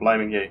this, and I'm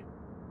blaming you.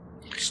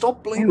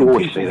 Stop You blaming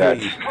always people. say that.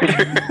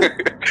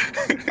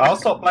 V. I'll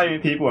stop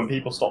blaming people when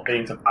people stop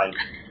being to blame.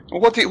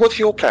 What's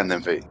your plan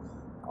then, V?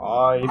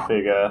 I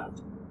figure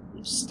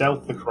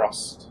stealth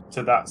across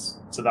to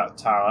that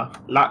tower,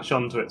 latch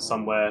onto it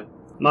somewhere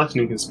nice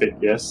and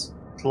inconspicuous,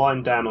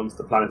 climb down onto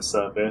the planet's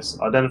surface,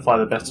 identify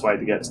the best way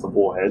to get to the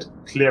warhead,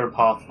 clear a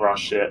path for our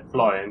ship,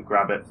 fly in,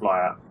 grab it, fly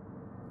out,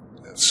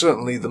 That's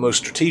certainly the most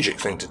strategic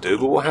thing to do,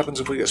 but what happens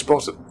if we get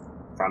spotted?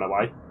 run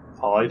away,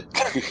 hide,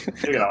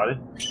 you know, idea.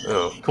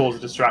 Oh. Cause a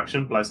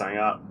distraction, blow something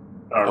up,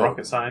 throw a Oh.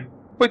 rocket something,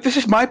 Wait, this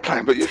is my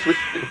plan, but it's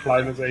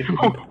diplomacy.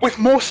 with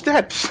more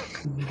steps.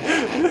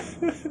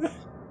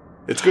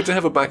 It's good to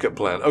have a backup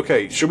plan.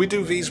 Okay, should we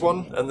do V's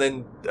one and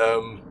then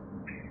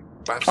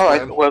Baf's All right.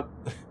 plan? Well,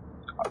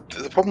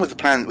 the problem with the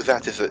plan with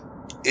that is that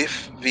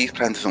if V's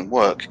plan doesn't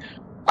work,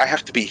 I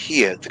have to be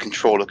here to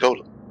control a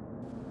golem.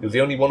 You're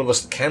the only one of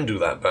us that can do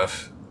that,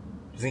 Baf.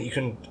 Do you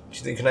think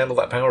you can handle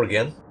that power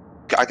again?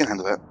 I can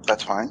handle that.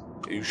 That's fine.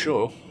 Are you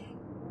sure?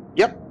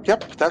 Yep.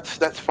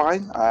 That's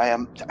fine. I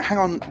am. Hang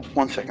on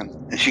 1 second.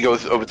 And she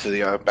goes over to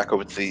the back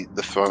over to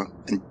the throne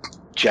and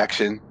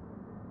jacks in.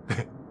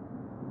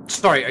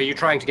 Sorry, are you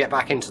trying to get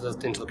back into the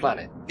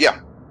planet? Yeah.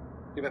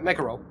 You better make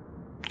a roll.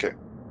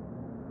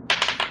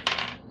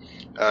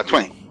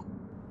 20.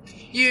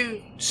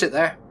 You sit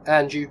there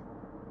and you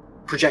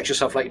project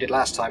yourself like you did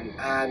last time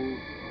and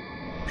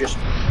just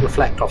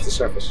reflect off the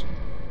surface.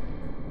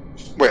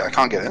 Wait, I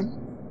can't get in.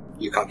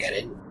 You can't get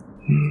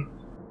in.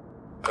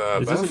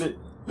 Baf?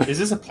 Is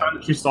this a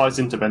planetary-sized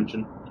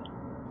intervention?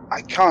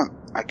 I can't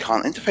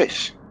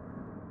interface.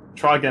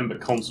 Try again, but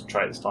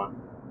concentrate this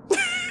time.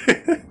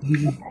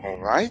 All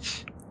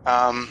right.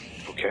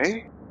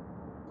 Okay.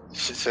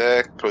 Sit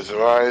there. Close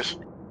your eyes.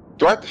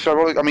 Should I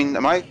roll? I mean,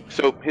 am I?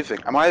 So here's the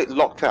thing. Am I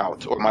locked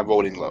out or am I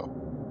rolling low?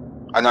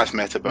 I know it's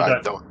meta, but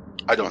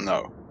I don't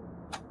know.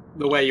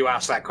 The way you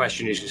ask that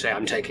question is you say,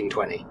 I'm taking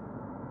 20.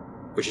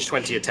 Which is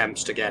 20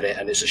 attempts to get it,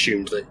 and it's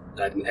assumed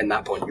that in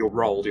that point you'll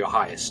roll your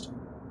highest.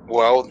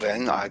 Well,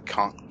 then I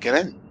can't get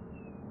in.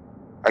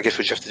 I guess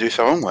we just have to do this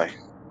our own way.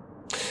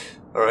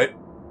 All right.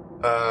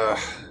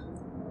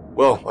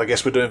 Well, I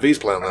guess we're doing V's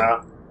plan then.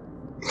 I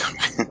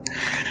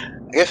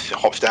guess it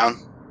hops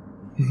down.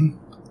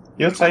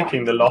 You're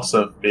taking the loss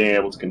of being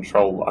able to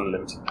control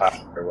unlimited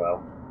power very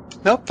well.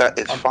 Nope, that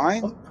is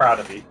fine. I'm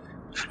proud of you.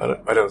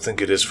 I don't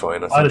think it is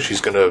fine. I think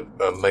she's going to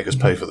make us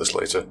pay for this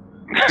later.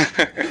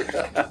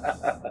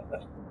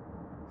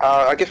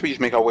 I guess we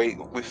just make our way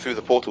through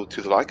the portal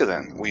to the Leica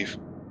then. We've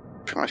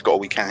pretty much got all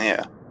we can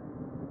here.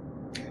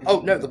 Oh,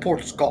 no, the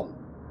portal's gone.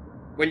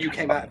 When you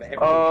came out of it, everything...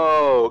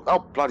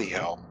 Oh, bloody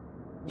hell.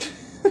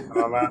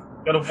 Oh man,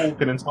 gotta walk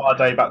an entire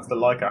day back to the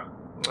Leica.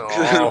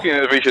 Oh, Looking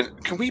at the region,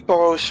 can we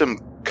borrow some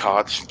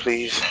cards,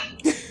 please?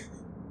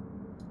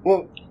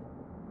 Well,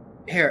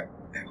 here,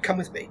 come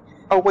with me.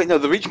 Oh, wait, no,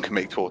 the region can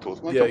make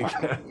turtles. What yeah, the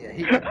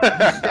you fuck?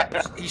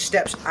 can. He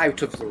steps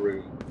out of the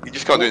room, You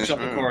just can't do walks this.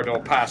 up the corridor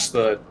past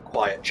the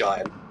quiet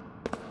giant,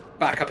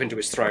 back up into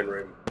his throne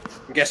room.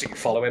 I'm guessing you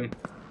follow him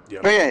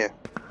Yeah.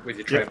 with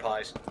your tray of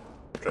pies.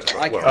 Well,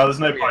 Oh, there's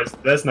no pies.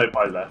 There's no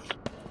pie left.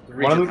 The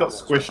One of them region got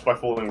has squished by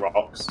falling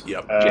rocks.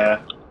 Yep.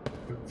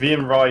 V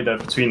and Ryder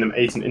between them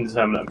ate an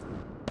indeterminate,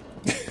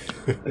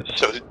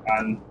 So,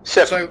 and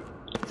 7. So,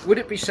 would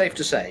it be safe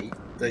to say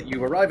that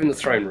you arrive in the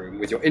throne room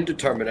with your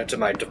indeterminate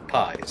amount of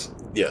pies?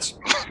 yes.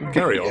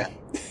 Carry on.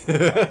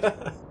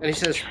 And he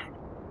says,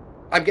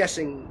 I'm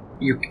guessing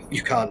you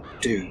can't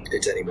do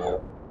it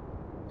anymore.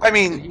 I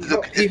mean, He,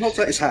 look, he holds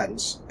out his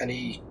hands and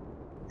he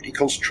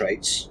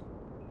concentrates,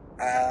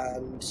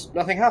 and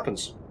nothing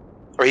happens.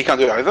 or he can't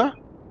do it either?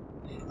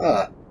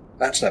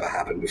 That's never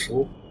happened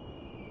before.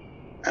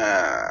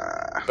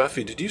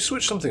 Buffy, did you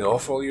switch something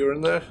off while you were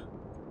in there?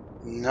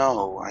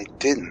 No, I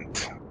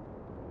didn't.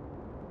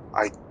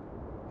 I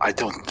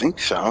don't think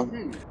so.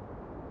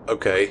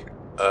 Okay.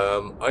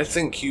 I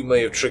think you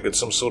may have triggered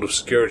some sort of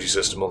security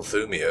system on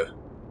Thumia,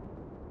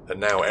 and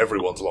now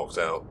everyone's locked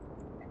out.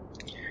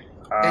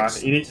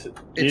 you need to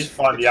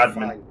find the admin.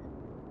 Fine.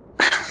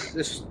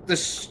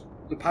 This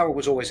the power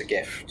was always a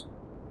gift,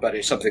 but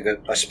it's something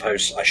that I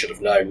suppose I should have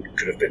known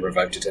could have been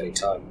revoked at any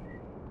time.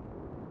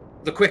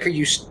 The quicker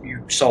you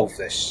solve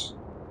this,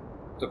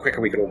 the quicker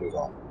we can all move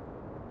on.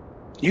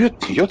 You're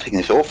taking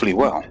this awfully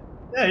well.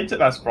 Yeah, you took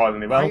that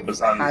surprisingly well.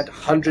 I've had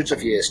hundreds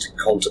of years to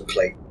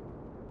contemplate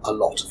a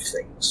lot of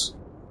things.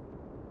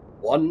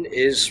 One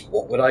is,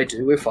 what would I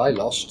do if I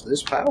lost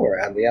this power?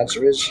 And the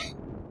answer is,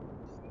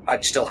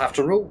 I'd still have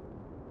to rule.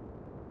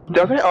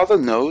 Are there other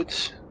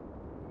nodes?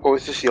 Or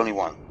is this the only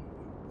one?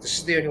 This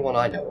is the only one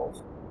I know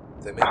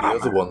of. There may be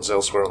other ones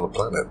elsewhere on the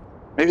planet.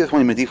 Maybe there's one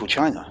in medieval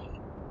China.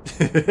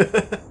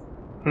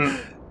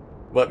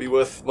 Might be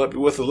worth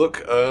a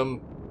look.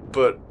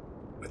 But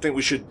I think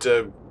we should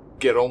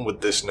get on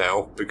with this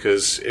now,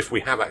 because if we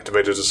have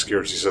activated a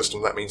security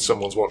system, that means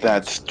someone's watching.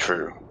 That's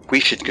true. We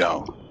should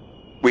go.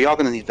 We are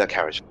going to need that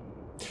carriage.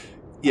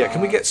 Yeah,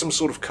 can we get some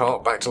sort of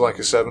cart back to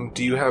Leica 7?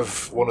 Do you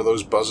have one of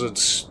those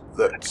buzzards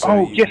that... Yes,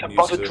 can a use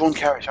buzzard-drawn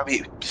carriage.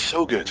 That'd be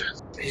so good.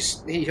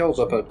 He holds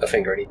up a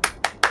finger and he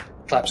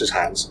claps his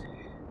hands.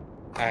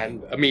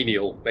 And a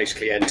menial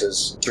basically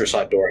enters through a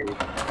side door and he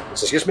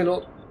says, "Yes, my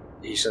lord."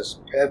 He says,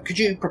 "Could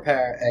you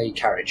prepare a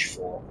carriage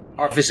for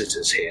our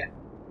visitors here?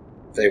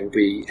 They will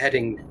be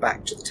heading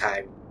back to the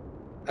town,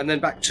 and then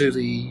back to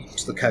the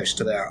coast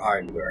to their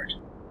Ironbird."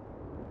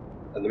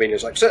 And the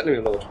menial's like,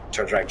 "Certainly, my lord."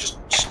 Turns around, just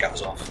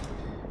scuttles off.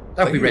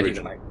 They'll be ready in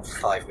about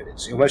 5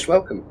 minutes. You're most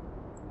welcome.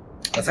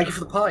 Thank you for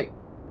the pie.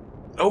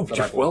 Oh,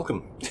 you're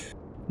welcome.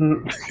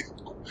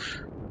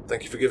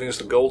 Thank you for giving us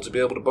the gold to be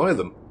able to buy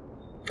them.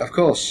 Of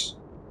course.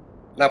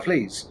 Now,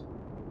 please,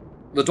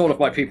 the dawn of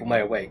my people may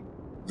await.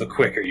 The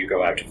quicker you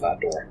go out of that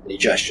door. And he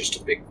gestures to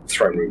the big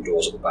throne room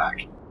doors at the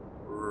back,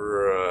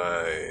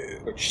 Right.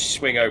 which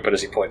swing open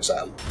as he points at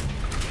them.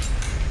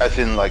 As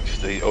in, like,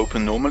 they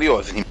open normally, or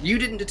as in... You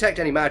didn't detect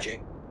any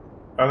magic.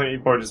 I think he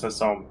probably just has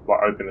someone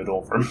open the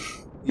door for him.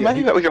 Yeah,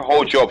 Imagine that was your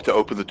whole job to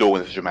open the door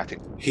when it's dramatic.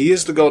 he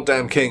is the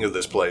goddamn king of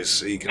this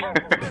place. He can...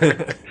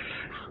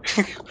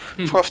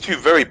 Plus two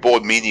very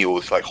bored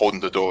menials, like, holding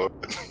the door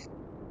open.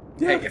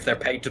 Hey, if they're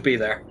paid to be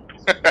there.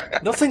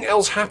 Nothing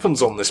else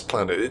happens on this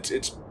planet.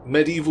 It's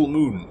medieval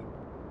moon.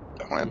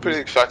 I'm pretty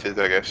excited,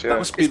 I guess, That yeah.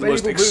 must be It's the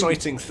most medieval moon.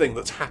 exciting thing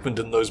that's happened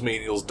in those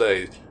menials'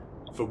 days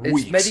for It's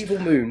weeks. medieval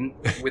moon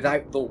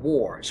without the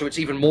war, so it's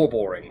even more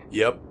boring.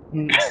 Yep.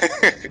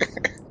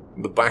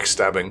 The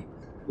backstabbing.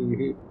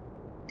 Mm-hmm.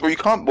 Well, you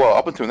can't... Well,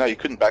 up until now, you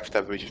couldn't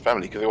backstab the Regis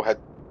family, because they all had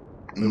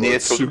near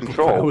total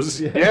control.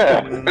 Superpowers,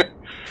 yeah. Yeah.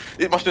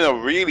 It must have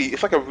been a really...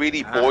 It's like a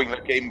really boring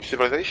game of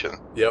Civilization.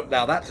 Yep.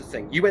 Now, that's the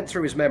thing. You went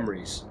through his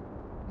memories.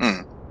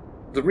 Hmm.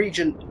 The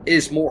Regent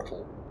is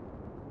mortal.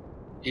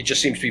 He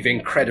just seems to be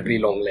incredibly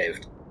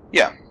long-lived.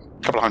 Yeah.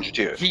 A couple of 100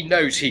 years. He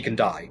knows he can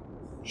die.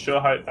 Sure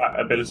hope that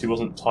ability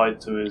wasn't tied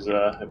to his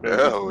ability.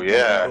 Oh,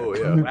 yeah. Oh,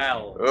 yeah.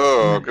 Well,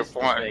 Oh, good that's the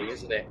point. thing,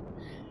 isn't it?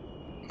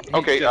 He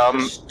Okay,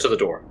 gestures to the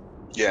door.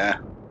 Yeah.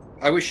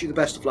 I wish you the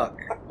best of luck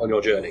on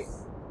your journey.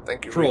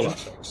 Thank you, For all our Regent.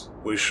 sakes.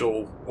 We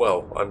shall...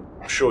 Well, I'm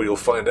sure you'll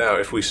find out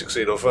if we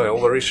succeed or fail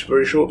very,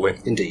 very shortly.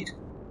 Indeed.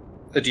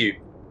 Adieu.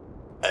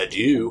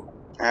 Adieu.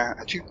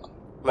 Actually,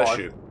 Bless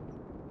Bye. you.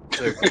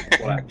 So,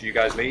 what, do you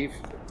guys leave?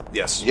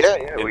 Yes. yeah,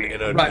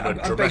 In a Right, I'm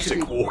dramatic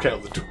basically- walk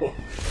out the door.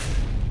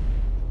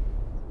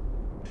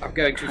 I'm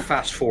going to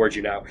fast forward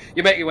you now.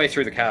 You make your way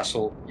through the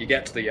castle, you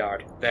get to the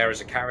yard. There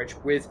is a carriage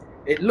with...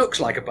 It looks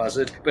like a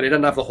buzzard, but it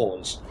doesn't have the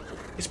horns.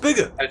 It's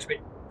bigger. And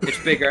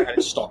it's bigger and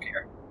it's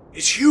stockier.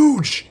 It's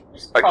huge.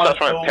 I can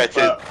try and pet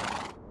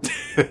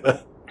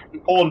it.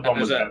 Horn bomb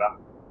was There's a- better.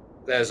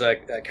 There's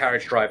a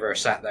carriage driver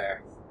sat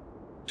there,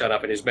 done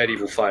up in his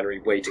medieval finery,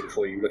 waiting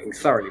for you, looking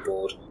thoroughly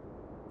bored.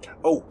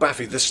 Oh,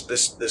 Baffy, this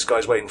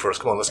guy's waiting for us.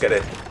 Come on, let's get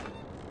in.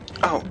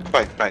 Oh,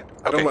 right. I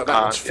don't like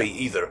that one's yeah. feet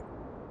either.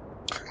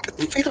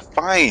 The feet are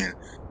fine.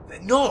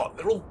 They're not.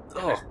 They're all...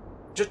 Oh.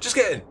 Just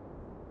get in.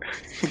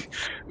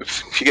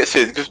 She gets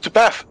in. Because to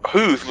Bath,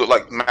 hooves look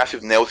like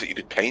massive nails that you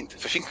could paint.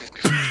 So she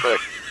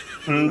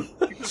can...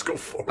 Just go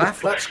for it.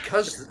 Bath, that's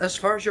because, as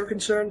far as you're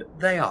concerned,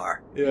 they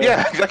are.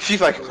 yeah, exactly.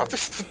 She's like, oh,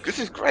 this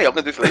is great. I'm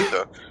going to do this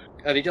later.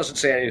 And he doesn't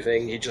say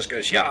anything, he just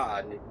goes, "Yeah,"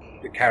 and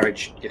the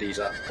carriage giddies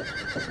up,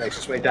 makes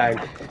its way down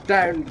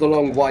the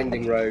long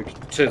winding road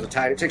to the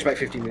town. It takes about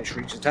 15 minutes to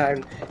reach the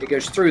town. It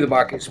goes through the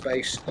market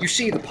space. You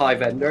see the pie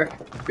vendor,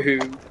 who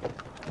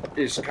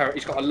he's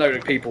got a load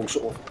of people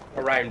sort of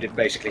around him,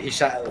 basically. He's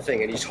sat at the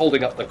thing and he's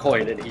holding up the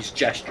coin and he's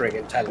gesturing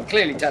and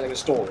clearly telling a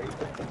story.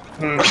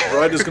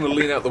 Ryder's going to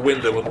lean out the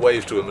window and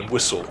wave to him and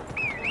whistle.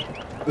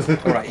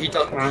 Alright, he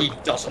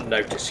doesn't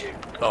notice you.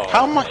 Oh.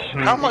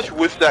 How much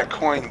was that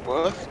coin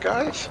worth,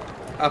 guys?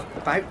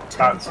 About 10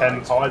 About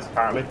 10 pies,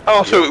 apparently.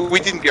 Oh, so we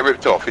didn't get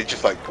ripped off. It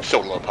just like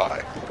sold a lot of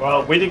pie.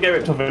 Well, we didn't get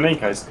ripped off in any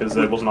case because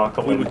there wasn't our We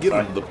coin. would give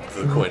so. him the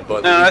coin,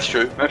 but... No, that's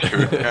true. That's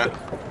true. Yeah.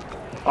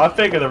 I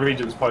figure the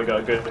Regent's probably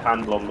got a good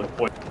handle on the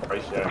point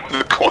ratio.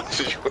 The coin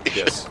situation.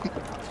 Yes.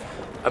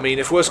 I mean,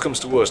 if worst comes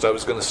to worst, I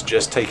was going to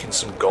suggest taking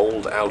some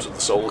gold out of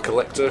the soul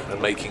collector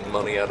and making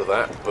money out of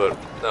that, but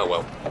oh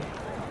well.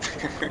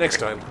 Next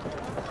time.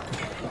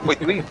 Wait,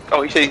 did we?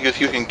 Oh, he said he was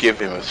going to give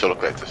him a solar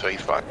collector, so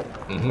he's fine.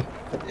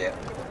 Mm-hmm. Yeah.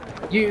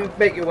 You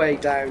make your way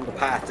down the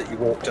path that you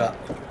walked up,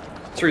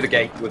 through the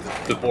gate with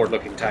the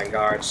bored-looking town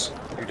guards,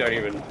 who don't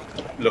even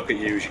look at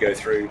you as you go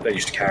through. They're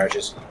used to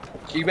carriages.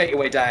 You make your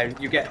way down,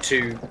 you get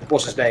to,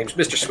 what's his name,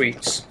 Mr.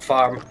 Sweet's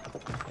farm,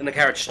 and the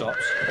carriage stops.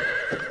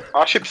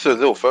 Our ship's a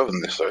little further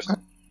than this, though, isn't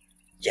it?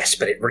 Yes,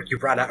 but you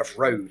ran out of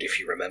road, if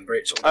you remember.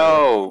 It's on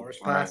Oh, the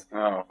forest path.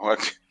 right. I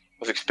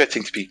was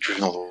expecting to be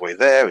driven all the way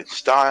there in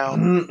style.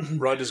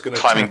 Ryder's going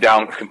to Climbing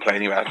down,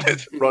 complaining about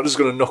it. Ryder's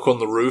going to knock on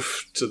the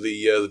roof to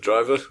the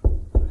driver.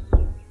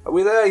 Are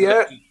we there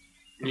yet?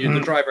 The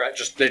driver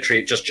just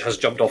literally has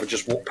jumped off and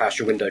just walked past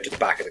your window to the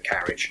back of the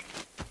carriage.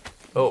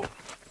 Oh,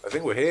 I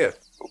think we're here.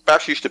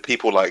 Bab's used to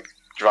people like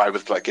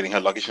drivers like getting her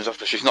luggage and stuff,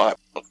 but she's not.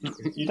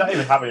 You don't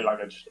even have any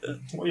luggage.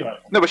 What are you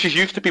like? No, but she's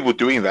used to people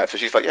doing that, so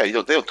she's like, yeah, they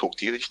don't talk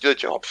to you, they just do their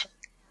jobs.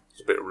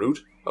 It's a bit rude.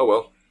 Oh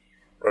well.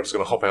 Ryder's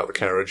going to hop out the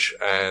carriage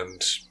and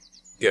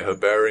get her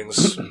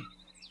bearings.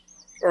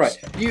 Alright,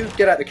 you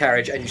get out the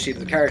carriage and you see that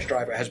the carriage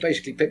driver has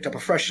basically picked up a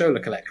fresh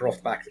solar collector off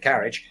the back of the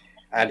carriage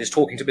and is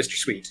talking to Mr.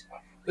 Sweet,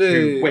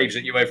 who waves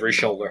at you over his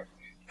shoulder.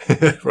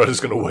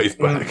 Ryder's going to wave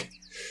back.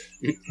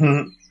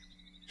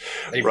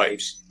 He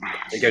waves.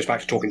 He goes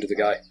back to talking to the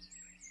guy.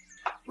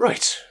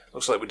 Right.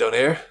 Looks like we're done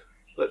here.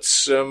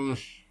 Let's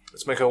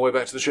make our way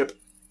back to the ship.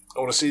 I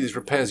want to see these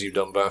repairs you've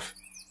done, Bath.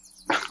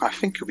 I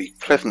think you'll be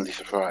pleasantly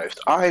surprised.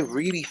 I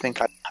really think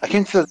I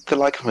came to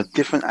like from a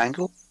different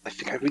angle. I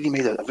think I really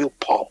made a real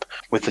pop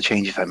with the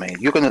changes I made.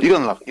 You're gonna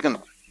love it.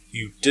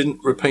 You didn't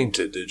repaint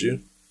it, did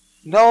you?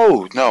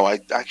 No, I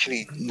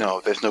actually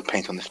no. There's no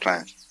paint on this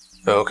planet.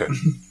 Oh, okay.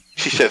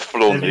 She says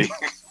flawningly.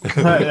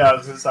 Yeah, I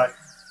was going to say,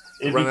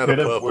 if Ran you out could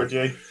of have, purple. would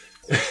you?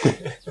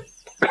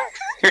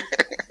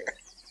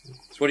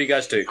 So what do you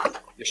guys do?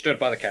 You're stood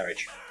by the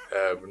carriage.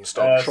 We're going to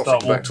start trotting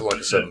start back to walking.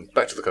 Leica 7,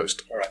 back to the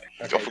coast Alright.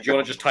 Okay. Do you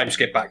want to just time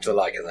skip back to the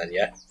Leica then,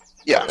 yeah?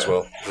 Yeah. as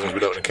well. As long as we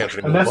don't encounter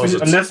any more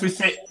buzzards.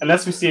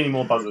 Unless we see any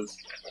more buzzards.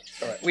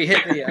 Alright. We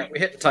hit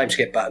the time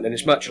skip button and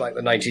it's much like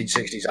the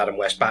 1960s Adam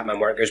West Batman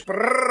where it goes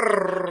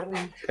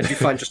brrrr, and you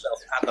find yourself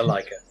at the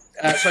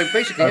Leica. So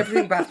basically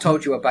everything Bath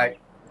told you about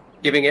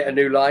giving it a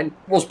new line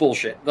was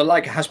bullshit. The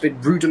Leica has been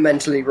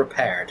rudimentally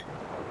repaired.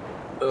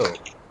 Oh.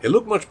 It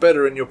looked much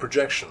better in your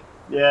projection.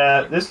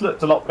 Yeah, this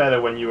looked a lot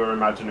better when you were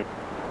imagining.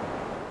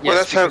 Well, Yes,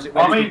 that's how- because it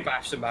went I mean- through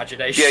Bath's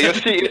imagination. Yeah, you're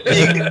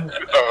seeing.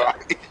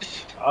 Alright.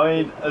 I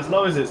mean, as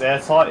long as it's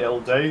airtight,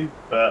 it'll do.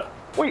 But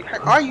Wait,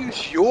 I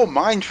use your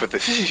mind for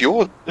this. This is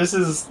your. this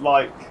is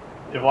like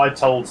if I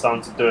told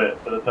someone to do it,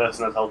 but the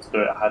person I told to do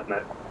it had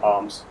no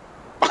arms.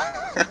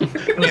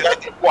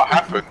 That's what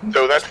happened.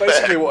 So that's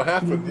Basically fair. what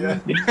happened, yeah.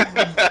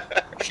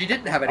 She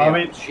didn't have any I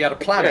mean- arms, she had a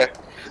planet.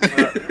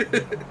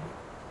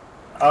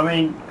 I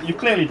mean, you've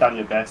clearly done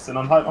your best, and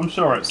I'm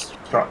sure it's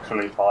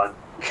structurally fine.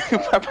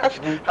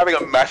 Having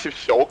a massive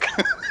shock.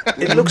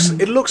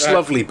 It looks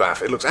lovely,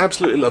 Bath. It looks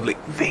absolutely lovely.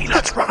 V,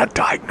 let's run a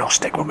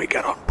diagnostic when we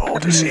get on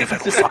board to see if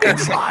it'll fucking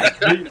fly.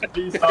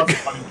 These started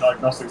running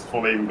diagnostics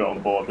before they even got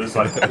on board. There's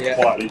like Yeah.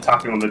 quietly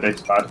tapping on the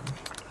data pad.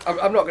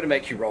 I'm not going to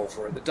make you roll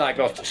for it. The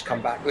diagnostics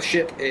come back. The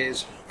ship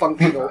is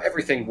functional.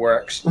 Everything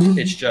works.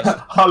 It's just Hull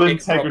it probably-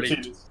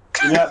 integrity.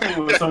 You know that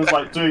thing where someone's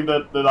like doing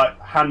the like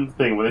hand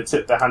thing where they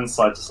tip their hand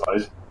side to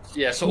side?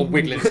 Yeah, sort of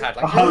wiggling its head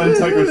like. Hull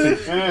integrity.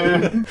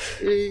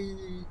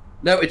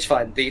 No, it's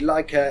fine. The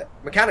Leica,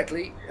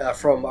 mechanically,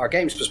 from our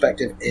game's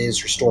perspective,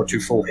 is restored to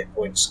full hit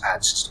points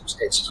and systems.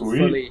 It's Sweet.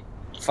 fully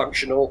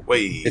functional.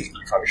 Wait.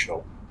 It's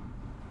functional.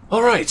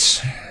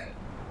 Alright.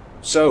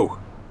 So,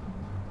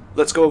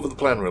 let's go over the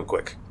plan real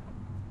quick.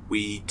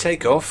 We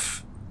take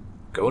off,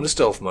 go into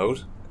stealth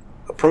mode,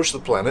 approach the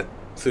planet,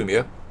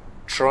 Thumia,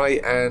 try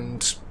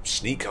and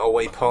sneak our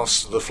way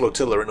past the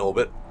flotilla in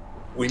orbit.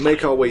 We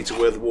make our way to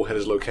where the warhead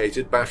is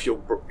located. Bath, you're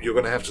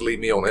going to have to lead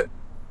me on it.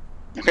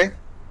 Okay.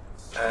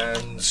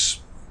 And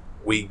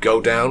we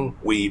go down,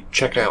 we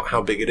check out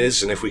how big it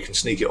is and if we can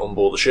sneak it on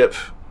board the ship.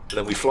 And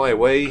then we fly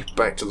away,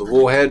 back to the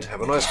warhead,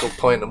 have a nice cold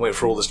pint and wait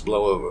for all this to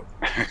blow over.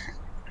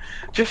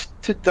 Just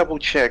to double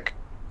check,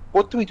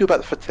 what do we do about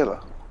the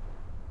flotilla?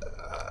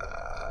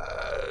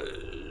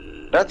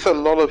 That's a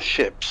lot of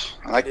ships,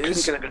 and I couldn't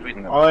Is- get a good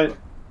reading of it.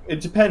 It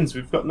depends.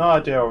 We've got no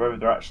idea whether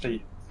they're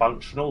actually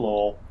functional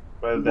or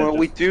whether they're Well,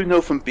 we just... do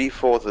know from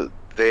B4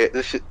 that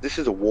this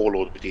is a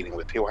warlord we're dealing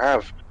with. He'll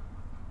have,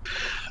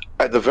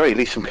 at the very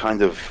least, some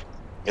kind of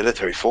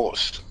military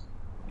force.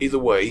 Either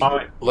way,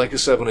 I- Leica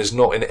 7 is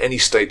not in any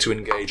state to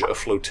engage a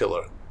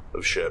flotilla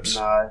of ships.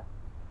 No.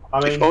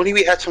 I mean, If only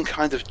we had some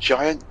kind of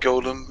giant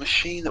golem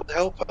machine that would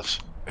help us.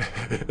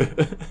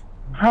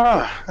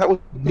 That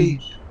would be.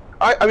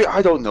 I mean,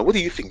 I don't know. What do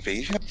you think,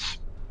 V? from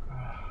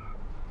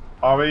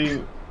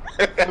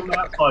the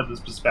outsider's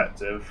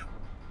perspective,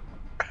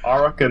 I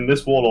reckon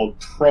this warlord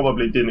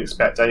probably didn't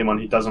expect anyone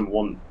he doesn't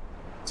want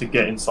to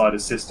get inside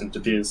his system to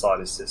be inside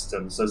his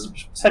system. So there's a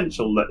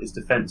potential that his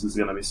defences are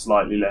going to be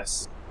slightly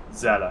less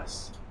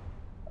zealous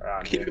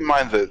around Keep him. in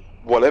mind that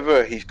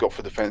whatever he's got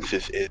for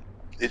defenses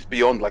is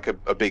beyond like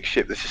a big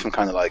ship. This is some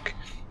kind of like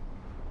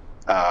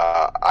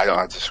I don't know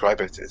how to describe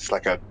it. It's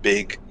like a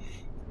big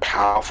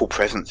powerful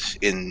presence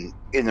in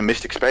the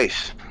mystic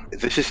space.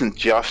 This isn't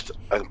just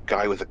a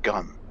guy with a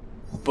gun.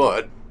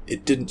 But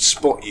it didn't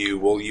spot you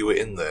while you were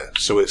in there,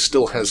 so it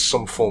still has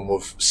some form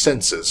of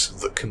sensors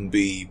that can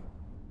be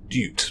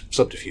duped,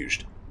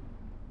 subterfuged.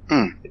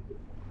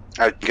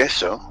 I guess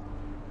so.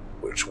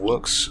 Which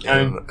works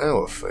in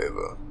our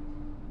favour.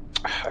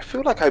 I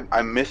feel like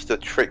I missed a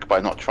trick by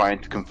not trying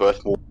to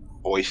convert more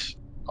voice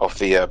of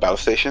the battle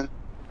station.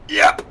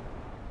 Yep.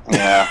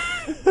 Yeah.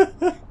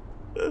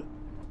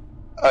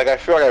 Like, I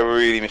feel like I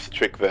really missed a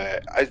trick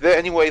there. Is there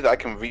any way that I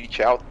can reach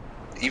out,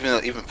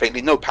 even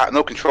faintly, no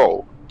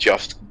control,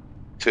 just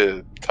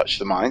to touch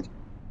the mind?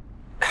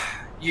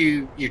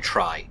 You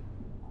try,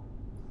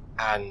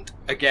 and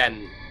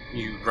again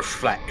you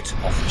reflect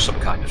off of some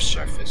kind of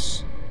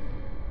surface.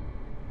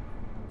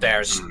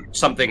 There's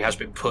something has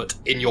been put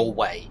in your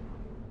way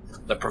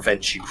that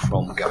prevents you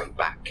from going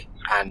back,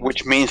 and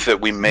Which means that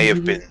we may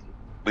have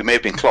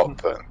been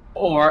clocked then.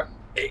 or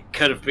it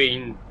could have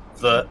been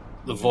that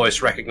the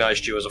voice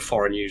recognized you as a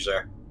foreign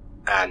user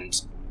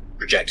and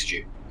rejected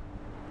you.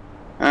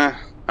 Oh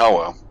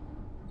well.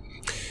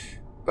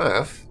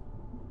 Bath?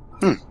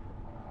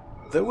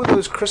 There were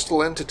those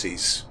crystal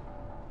entities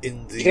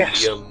in the...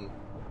 Yes.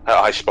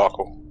 I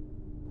sparkle.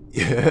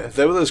 Yeah,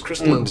 there were those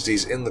crystal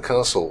entities in the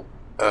castle.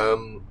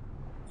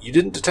 You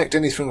didn't detect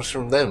anything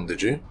from them,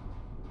 did you?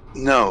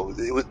 No,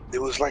 it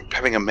was like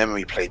having a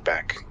memory played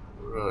back.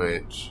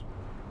 Right.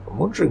 I'm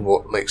wondering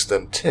what makes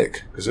them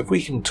tick, because if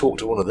we can talk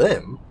to one of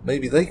them,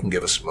 maybe they can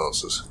give us some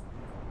answers.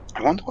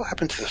 I wonder what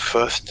happened to the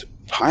first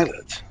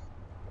pilot.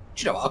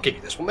 Do you know what? I'll give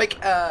you this one.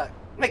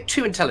 Make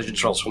 2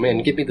 intelligence rolls for me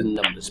and give me the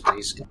numbers,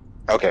 please.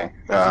 Okay.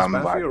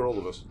 Baffy or all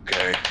of us?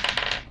 Okay.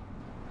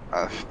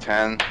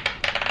 10.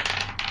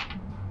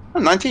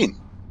 19.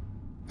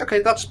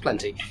 Okay, that's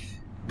plenty.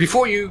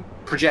 Before you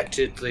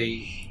projected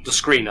the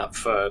screen up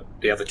for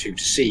the other 2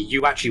 to see,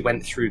 you actually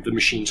went through the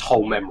machine's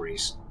whole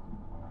memories.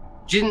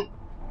 You didn't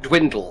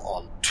dwindle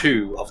on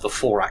 2 of the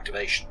 4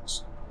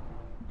 activations,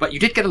 but you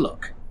did get a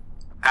look,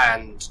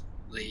 and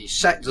the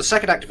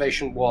second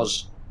activation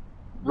was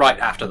right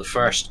after the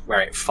first, where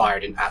it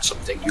fired at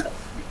something you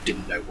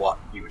didn't know what.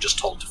 You were just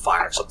told to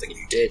fire at something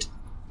you did.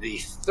 The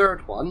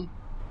third one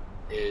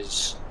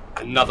is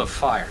another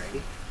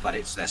firing, but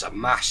there's a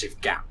massive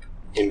gap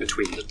in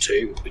between the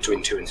 2,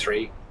 between 2 and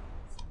 3.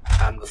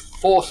 And the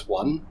fourth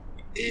one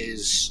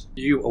is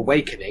you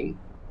awakening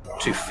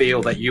to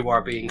feel that you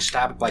are being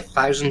stabbed by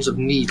thousands of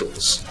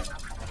needles.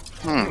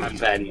 And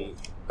then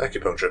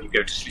Acupuncture. you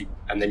go to sleep,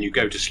 and then you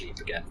go to sleep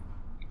again.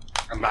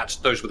 And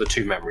those were the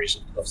 2 memories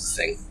of the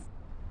thing.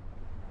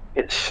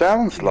 It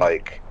sounds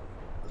like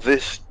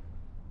this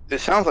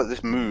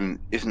moon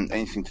isn't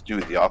anything to do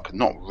with the Ark.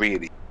 Not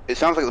really. It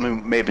sounds like the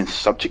moon may have been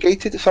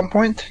subjugated at some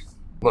point.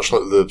 Much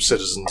like the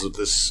citizens of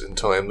this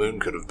entire moon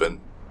could have been.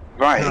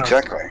 Right,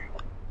 exactly.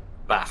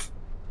 Bath.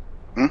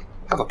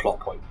 Have a plot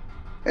point.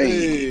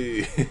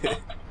 Hey.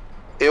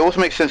 It also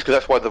makes sense because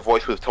that's why the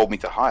voice would have told me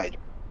to hide,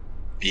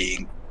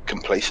 being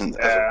complacent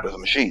as a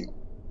machine.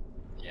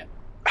 Yeah.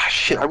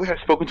 Shit, I wish I'd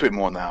spoken to it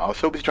more now. I was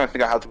so busy trying to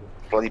figure out how to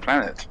bloody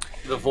plan it.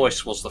 The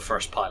voice was the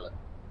first pilot.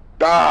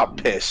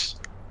 Piss.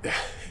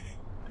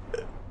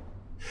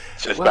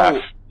 Says Well-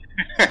 Bath.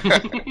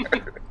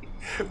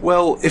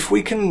 Well, if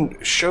we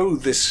can show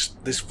this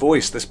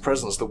voice, this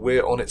presence, that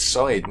we're on its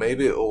side,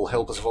 maybe it'll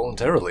help us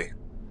voluntarily.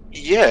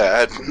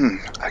 Yeah,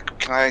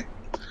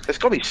 there's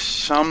got to be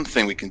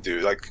something we can do.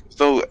 Like,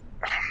 though,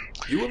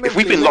 You were if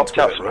we've been mentally locked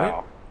out linked to it,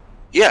 right?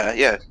 somehow.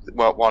 Yeah.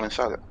 While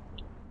inside it.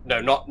 No,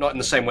 not in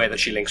the same way that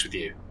she links with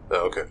you.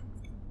 Oh, okay.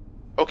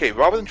 Okay,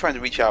 rather than trying to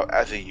reach out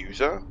as a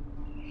user,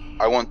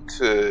 I want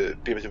to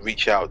be able to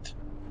reach out.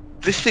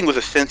 This thing was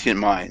a sentient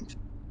mind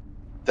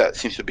that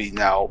seems to be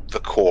now the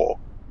core.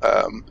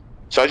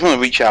 So I just want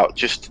to reach out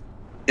just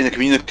in a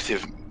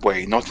communicative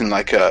way, not in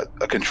like a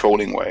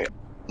controlling way.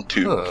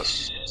 To,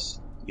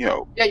 Yeah,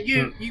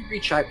 you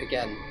reach out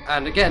again,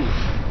 and again,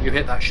 you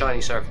hit that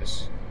shiny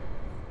surface.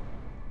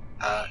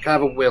 Can I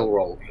have a will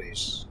roll,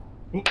 please?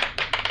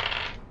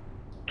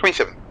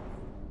 27.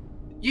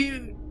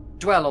 You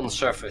dwell on the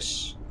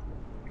surface,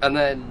 and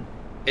then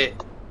it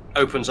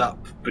opens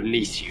up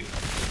beneath you,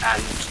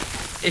 and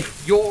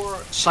if your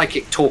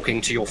psychic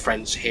talking to your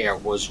friends here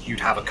was you'd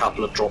have a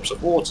couple of drops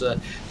of water,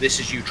 this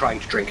is you trying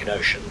to drink an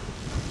ocean.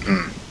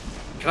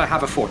 Can I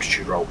have a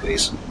fortitude roll,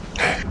 please?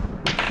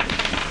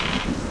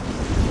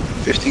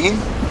 15?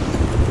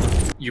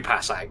 You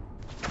pass out.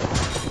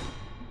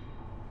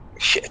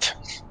 Shit.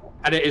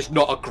 And it is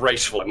not a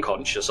graceful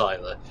unconscious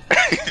either.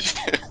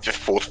 Just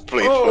forced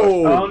bleed.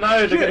 Oh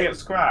no, they're getting it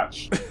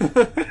scratched.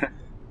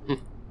 Can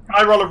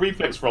I roll a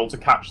reflex roll to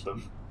catch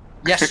them?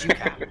 Yes, you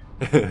can.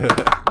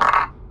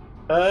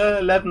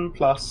 11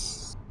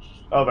 plus...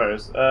 Oh, there it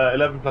is.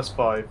 11 plus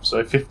 5,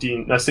 so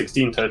 15... No,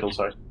 16 total,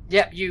 sorry.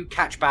 Yep, you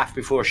catch Bath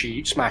before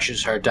she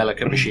smashes her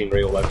delicate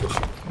machinery all over.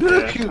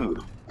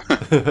 Phew.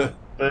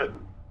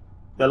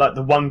 They're like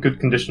the one good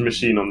condition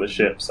machine on the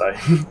ship, so...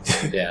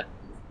 Yeah.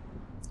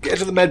 Get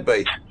to the med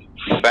bay.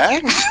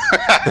 Bags?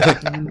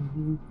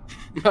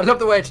 I love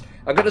the way it's,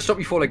 I'm going to stop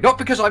you falling, not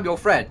because I'm your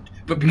friend,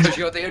 but because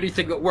you're the only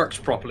thing that works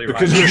properly right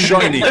Because now. you're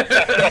shiny.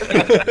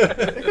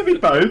 It could be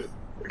both.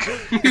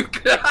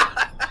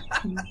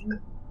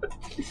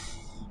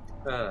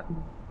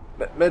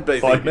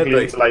 Medbay, Psychically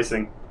medbay.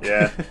 interlacing.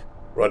 Yeah.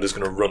 Ryder's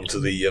going to run to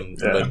the Yeah.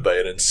 medbay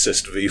and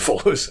insist V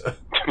follows her.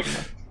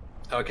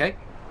 Okay.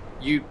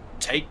 You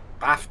take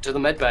Bath to the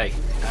medbay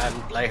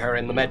and lay her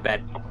in the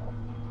medbed.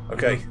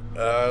 Okay.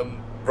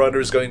 Ryder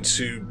is going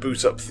to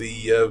boot up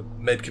the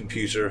med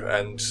computer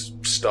and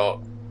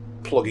start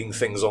plugging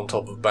things on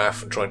top of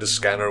Bath and trying to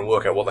scan her and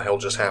work out what the hell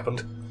just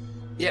happened.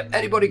 Yep,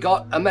 anybody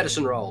got a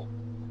medicine roll?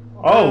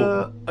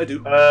 Oh. I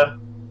do.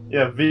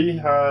 Yeah. V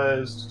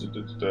has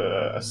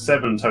a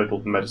 7 total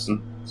for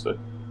medicine. So.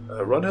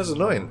 Run has a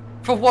 9.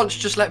 For once,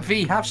 just let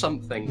V have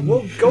something.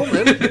 Well, go on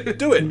then.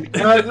 Do it.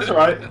 No, that's all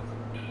right.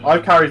 I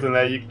carried them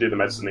there. You can do the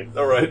medicining.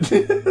 All right.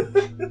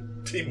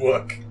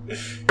 Teamwork.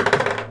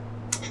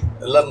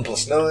 11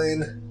 plus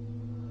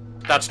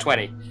 9. That's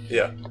 20.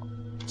 Yeah.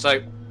 So,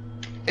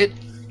 it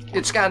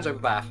scans over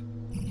Bath,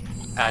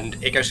 and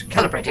it goes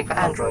Calibrating for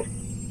Android.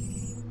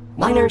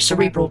 Minor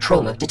cerebral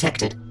trauma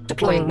detected.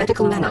 Deploying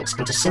medical nanites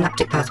into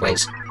synaptic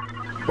pathways.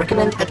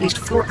 Recommend at least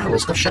 4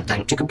 hours of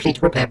shutdown to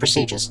complete repair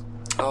procedures.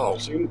 Oh,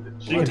 You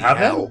bloody can have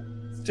hell.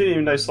 it. Didn't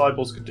even know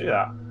cyborgs could do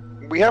that.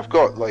 We have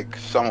got like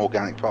some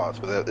organic parts,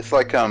 but it's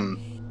like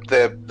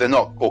they're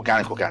not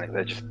organic.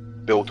 They're just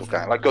built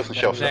organic, like Ghost in the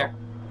Shell style.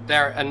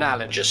 They're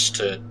analogous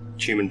to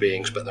human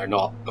beings, but they're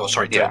not. Oh,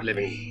 sorry, to Yeah.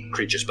 living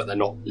creatures, but they're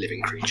not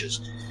living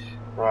creatures.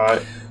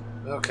 Right.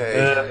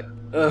 Okay.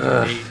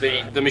 Ugh.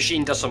 The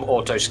machine does some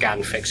auto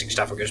scan fixing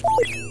stuff and goes,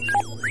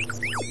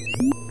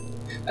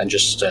 and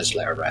just says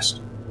let her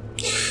rest.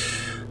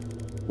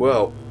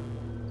 Well,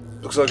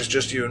 looks like it's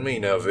just you and me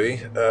now, V.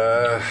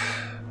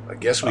 I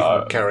guess we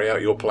can carry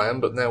out your plan,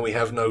 but now we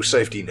have no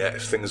safety net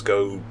if things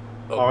go...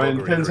 I mean, it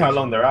depends how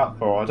long they're out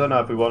for. I don't know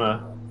if we want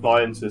to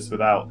fly into this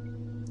without.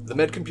 The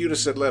med computer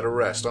said let her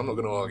rest. I'm not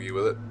going to argue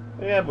with it.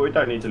 Yeah, but we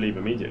don't need to leave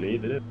immediately,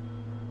 did it?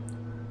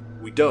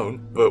 We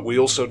don't, but we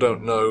also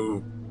don't know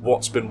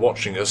what's been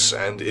watching us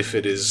and if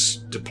it is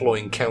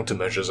deploying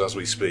countermeasures as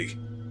we speak.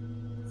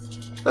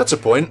 That's a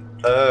point.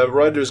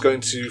 Ryder is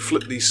going to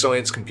flip the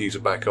science computer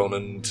back on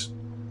and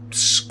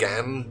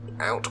scan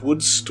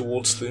outwards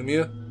towards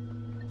Thumia.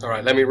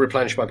 Alright, let me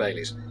replenish my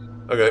Baileys.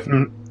 Okay.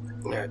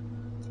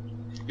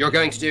 You're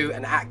going to do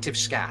an active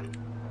scan.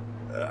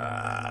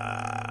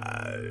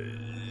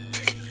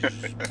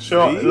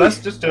 Sure, V? let's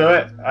just do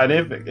it. And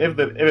if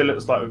it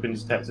looks like we've been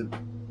detected,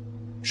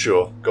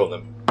 Sure, go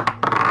on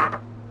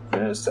then.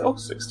 yeah, still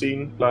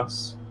 16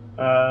 plus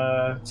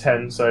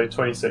 10, so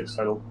 26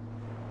 total.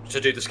 To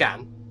do the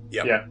scan,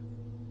 Yeah. Yeah.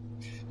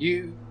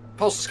 you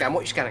pulse the scan. What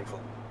are you scanning for?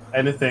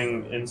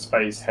 Anything in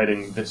space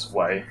heading this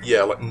way.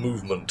 Yeah, like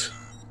movement.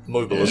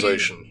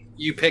 Mobilization.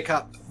 You pick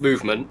up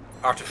movement,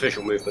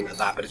 artificial movement at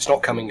that, but it's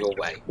not coming your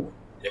way.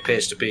 It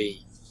appears to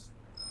be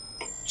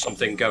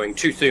something going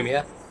to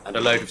Thumia, and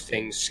a load of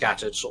things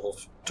scattered sort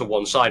of to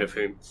one side of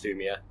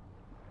Thumia,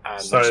 and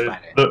that's So about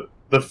it.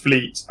 the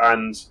fleet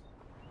and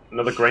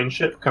another grain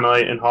ship. Can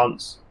I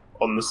enhance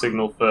on the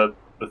signal for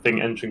the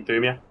thing entering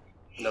Thumia?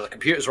 Another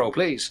computers roll,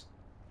 please.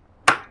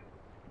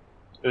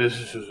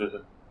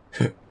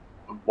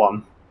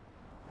 1.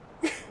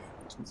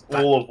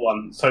 All of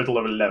 1. Total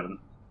of 11.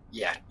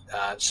 Yeah,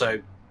 so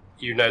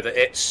you know that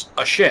it's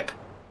a ship.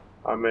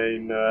 I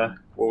mean,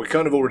 Well, we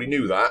kind of already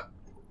knew that.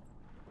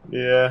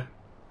 yeah.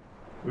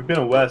 We've been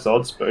on worse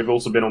odds, but we've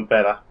also been on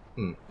better.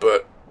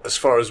 But as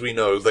far as we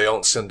know, they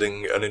aren't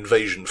sending an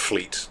invasion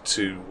fleet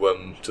to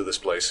this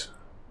place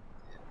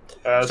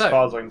As So-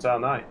 far as I can tell,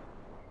 no.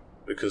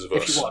 because of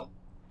If us. you want,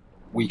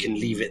 we can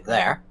leave it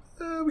there.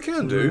 We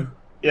can do.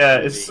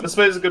 Yeah, I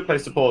suppose it's a good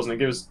place to pause, and it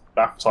gives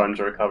Bath time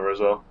to recover as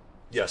well.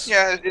 Yes.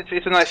 Yeah,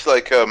 it's a nice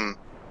like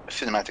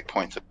cinematic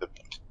point.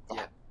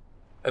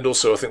 And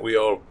also, I think we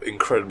are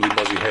incredibly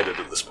muzzy-headed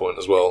at this point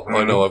as well.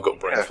 I know I've got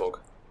brain Yeah. fog.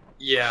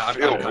 Yeah, I've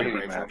got kind of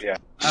brain fog. Yeah.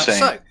 So,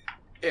 Same.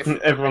 if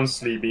Everyone's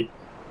sleepy.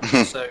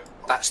 so,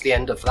 that's the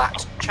end of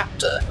that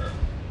chapter.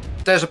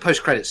 There's a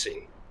post-credit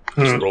scene.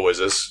 As there always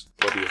is.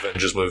 Bloody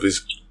Avengers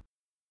movies.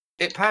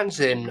 It pans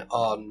in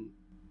on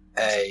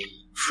a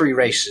Free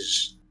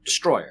Races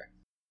destroyer.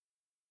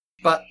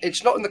 But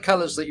it's not in the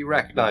colours that you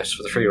recognise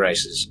for the Free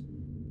Races.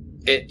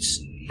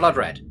 It's blood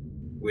red,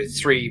 with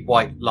 3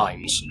 white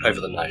lines over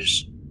the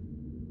nose.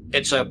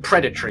 It's a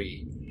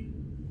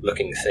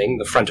predatory-looking thing.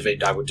 The front of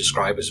it I would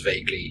describe as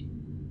vaguely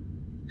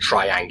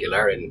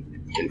triangular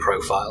in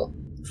profile.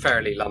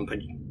 Fairly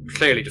lumpy,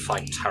 clearly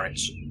defined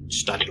turrets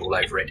studded all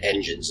over it,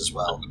 engines as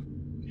well.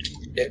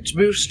 It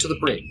moves to the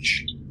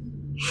bridge,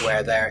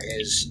 where there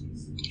is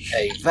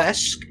a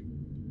Vesk,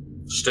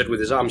 stood with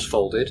his arms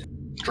folded,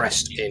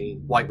 dressed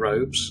in white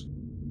robes,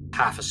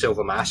 half a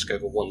silver mask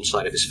over one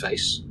side of his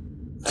face,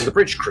 and the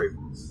bridge crew,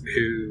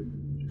 who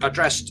are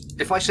dressed,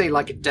 if I say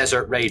like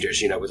desert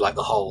raiders, with like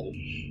the whole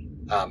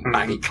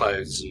baggy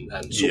clothes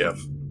and sort of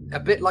a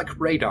bit like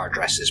radar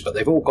dresses, but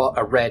they've all got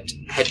a red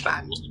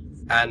headband.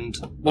 And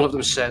one of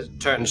them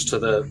turns to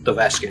the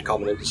Vesk in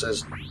common and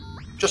says,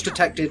 just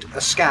detected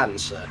a scan,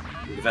 sir.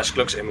 And the Vesk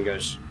looks at him and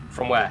goes,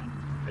 from where?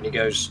 And he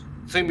goes,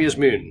 Thumia's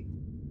moon.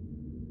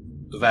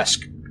 The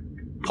Vesk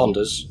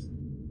ponders.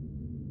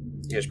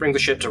 He goes, bring the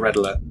ship to red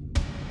alert.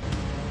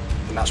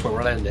 And that's where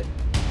we'll end it.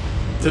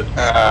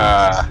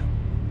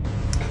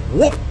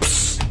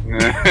 Whoops!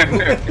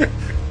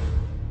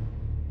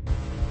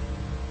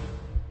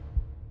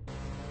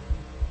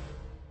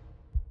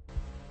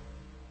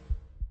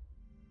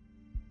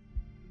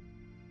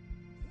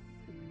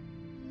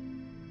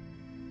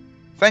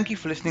 Thank you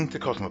for listening to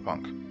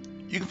Cosmopunk.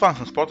 You can find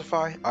us on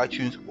Spotify,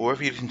 iTunes, or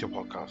wherever you listen to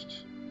your podcasts.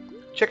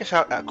 Check us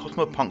out at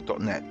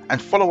cosmopunk.net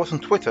and follow us on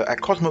Twitter at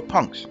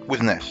cosmopunks with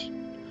an S.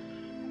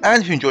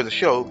 And if you enjoyed the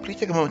show, please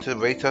take a moment to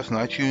rate us on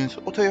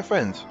iTunes or tell your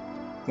friends.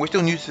 We're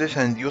still new to this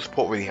and your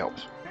support really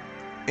helps.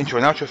 Intro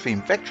and outro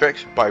theme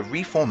Vectrex by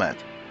Reformat.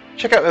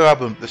 Check out their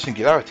album The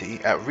Singularity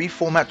at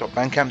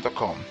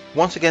reformat.bandcamp.com.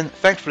 Once again,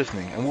 thanks for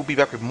listening and we'll be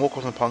back with more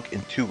Cosmopunk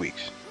in 2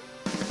 weeks.